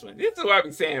lost on this one. This is what I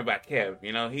be saying about Kev.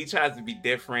 You know, he tries to be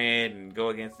different and go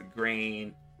against the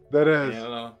grain. That is. You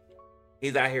know,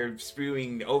 he's out here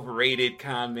spewing overrated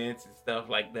comments and stuff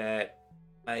like that.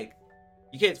 Like.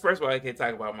 You can't. First of all, I can't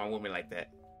talk about my woman like that.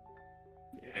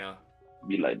 You know,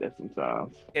 be like that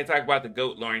sometimes. Can't talk about the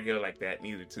GOAT Lauryn Hill like that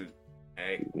neither. Too.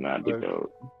 Right? He's not the GOAT.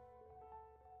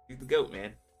 He's the GOAT,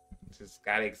 man. Just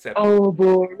gotta accept. Oh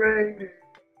boy,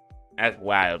 that's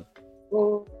wild.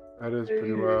 That is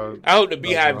pretty wild. I hope the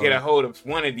Beehive get a hold of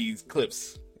one of these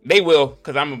clips. They will,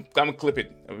 because I'm gonna clip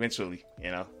it eventually.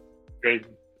 You know. Crazy.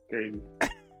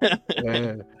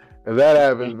 Yeah. If that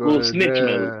happens, bro, snitch,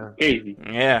 man. Crazy.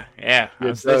 Yeah. I'm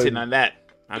snitching on that.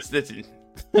 I'm snitching.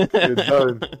 You're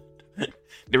done.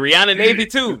 The Rihanna Navy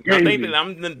too. I think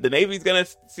that the Navy's gonna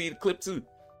see the clip too.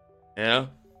 You know.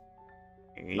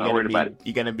 Not worried about it.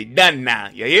 You're gonna be done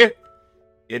now. You hear?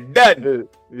 You're done.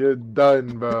 You're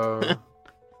done, bro.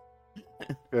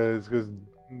 Because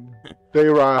they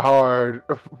ride hard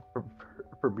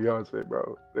for Beyonce,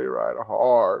 bro. They ride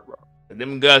hard, bro.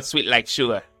 Them girls sweet like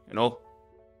sugar, you know.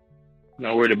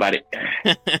 Not worried about it.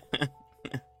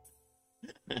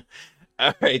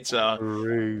 All right, y'all.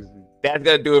 Crazy. that's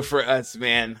gonna do it for us,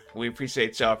 man. We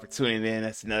appreciate y'all for tuning in.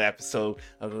 That's another episode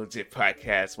of the Legit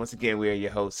Podcast. Once again, we are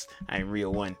your hosts. I'm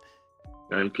Real One.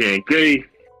 I'm KK.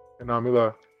 And I'm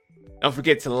Eli. Don't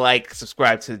forget to like,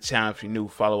 subscribe to the channel if you're new.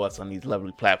 Follow us on these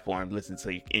lovely platforms. Listen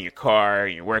to you in your car,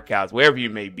 in your workouts, wherever you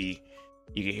may be.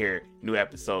 You can hear new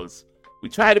episodes. We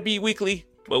try to be weekly,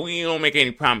 but we don't make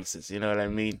any promises. You know what I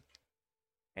mean?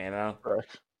 And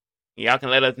y'all can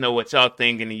let us know what y'all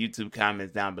think in the YouTube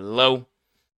comments down below.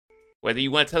 Whether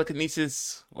you want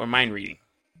telekinesis or mind reading.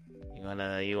 You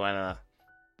wanna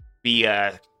be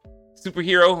a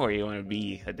superhero or you wanna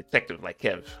be a detective like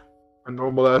Kev. A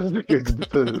normal ass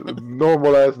nigga.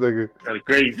 Normal ass nigga. Kind of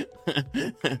crazy.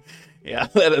 Yeah,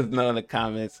 let us know in the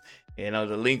comments. You know,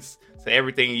 the links to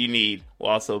everything you need will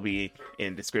also be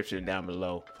in the description down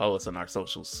below. Follow us on our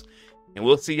socials. And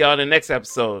we'll see y'all in the next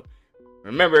episode.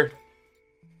 Remember, if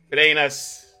it ain't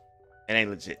us, it ain't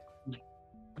legit.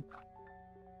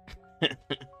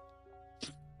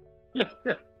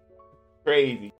 Crazy.